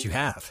hard for what you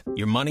have.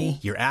 Your money,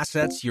 your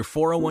assets, your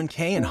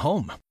 401k, and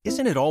home.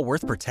 Isn't it all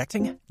worth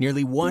protecting?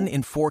 Nearly 1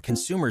 in 4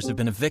 consumers have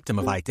been a victim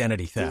of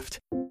identity theft.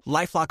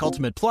 LifeLock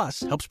Ultimate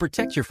Plus helps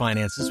protect your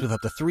finances with up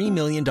to $3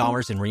 million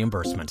in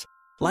reimbursement.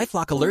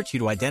 LifeLock alerts you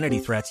to identity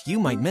threats you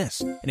might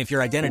miss. And if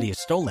your identity is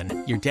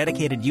stolen, your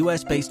dedicated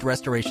U.S.-based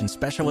restoration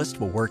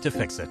specialist will work to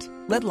fix it.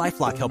 Let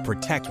LifeLock help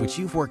protect what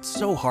you've worked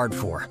so hard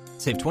for.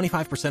 Save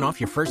 25% off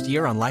your first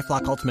year on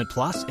LifeLock Ultimate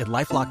Plus at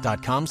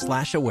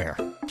LifeLock.com/aware.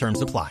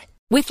 Terms apply.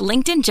 With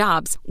LinkedIn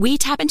Jobs, we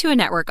tap into a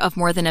network of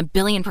more than 1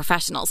 billion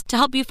professionals to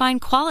help you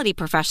find quality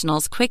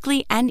professionals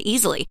quickly and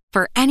easily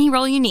for any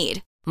role you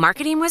need.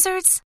 Marketing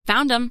wizards?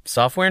 Found them.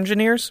 Software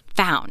engineers?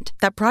 Found.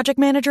 That project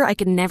manager I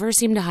could never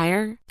seem to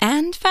hire?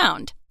 And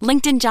found.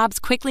 LinkedIn Jobs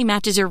quickly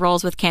matches your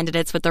roles with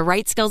candidates with the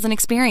right skills and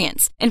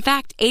experience. In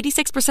fact,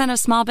 86% of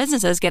small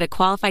businesses get a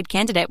qualified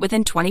candidate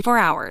within 24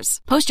 hours.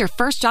 Post your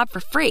first job for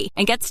free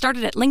and get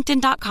started at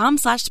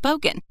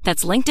linkedin.com/spoken.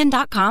 That's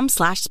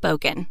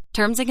linkedin.com/spoken.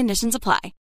 Terms and conditions apply.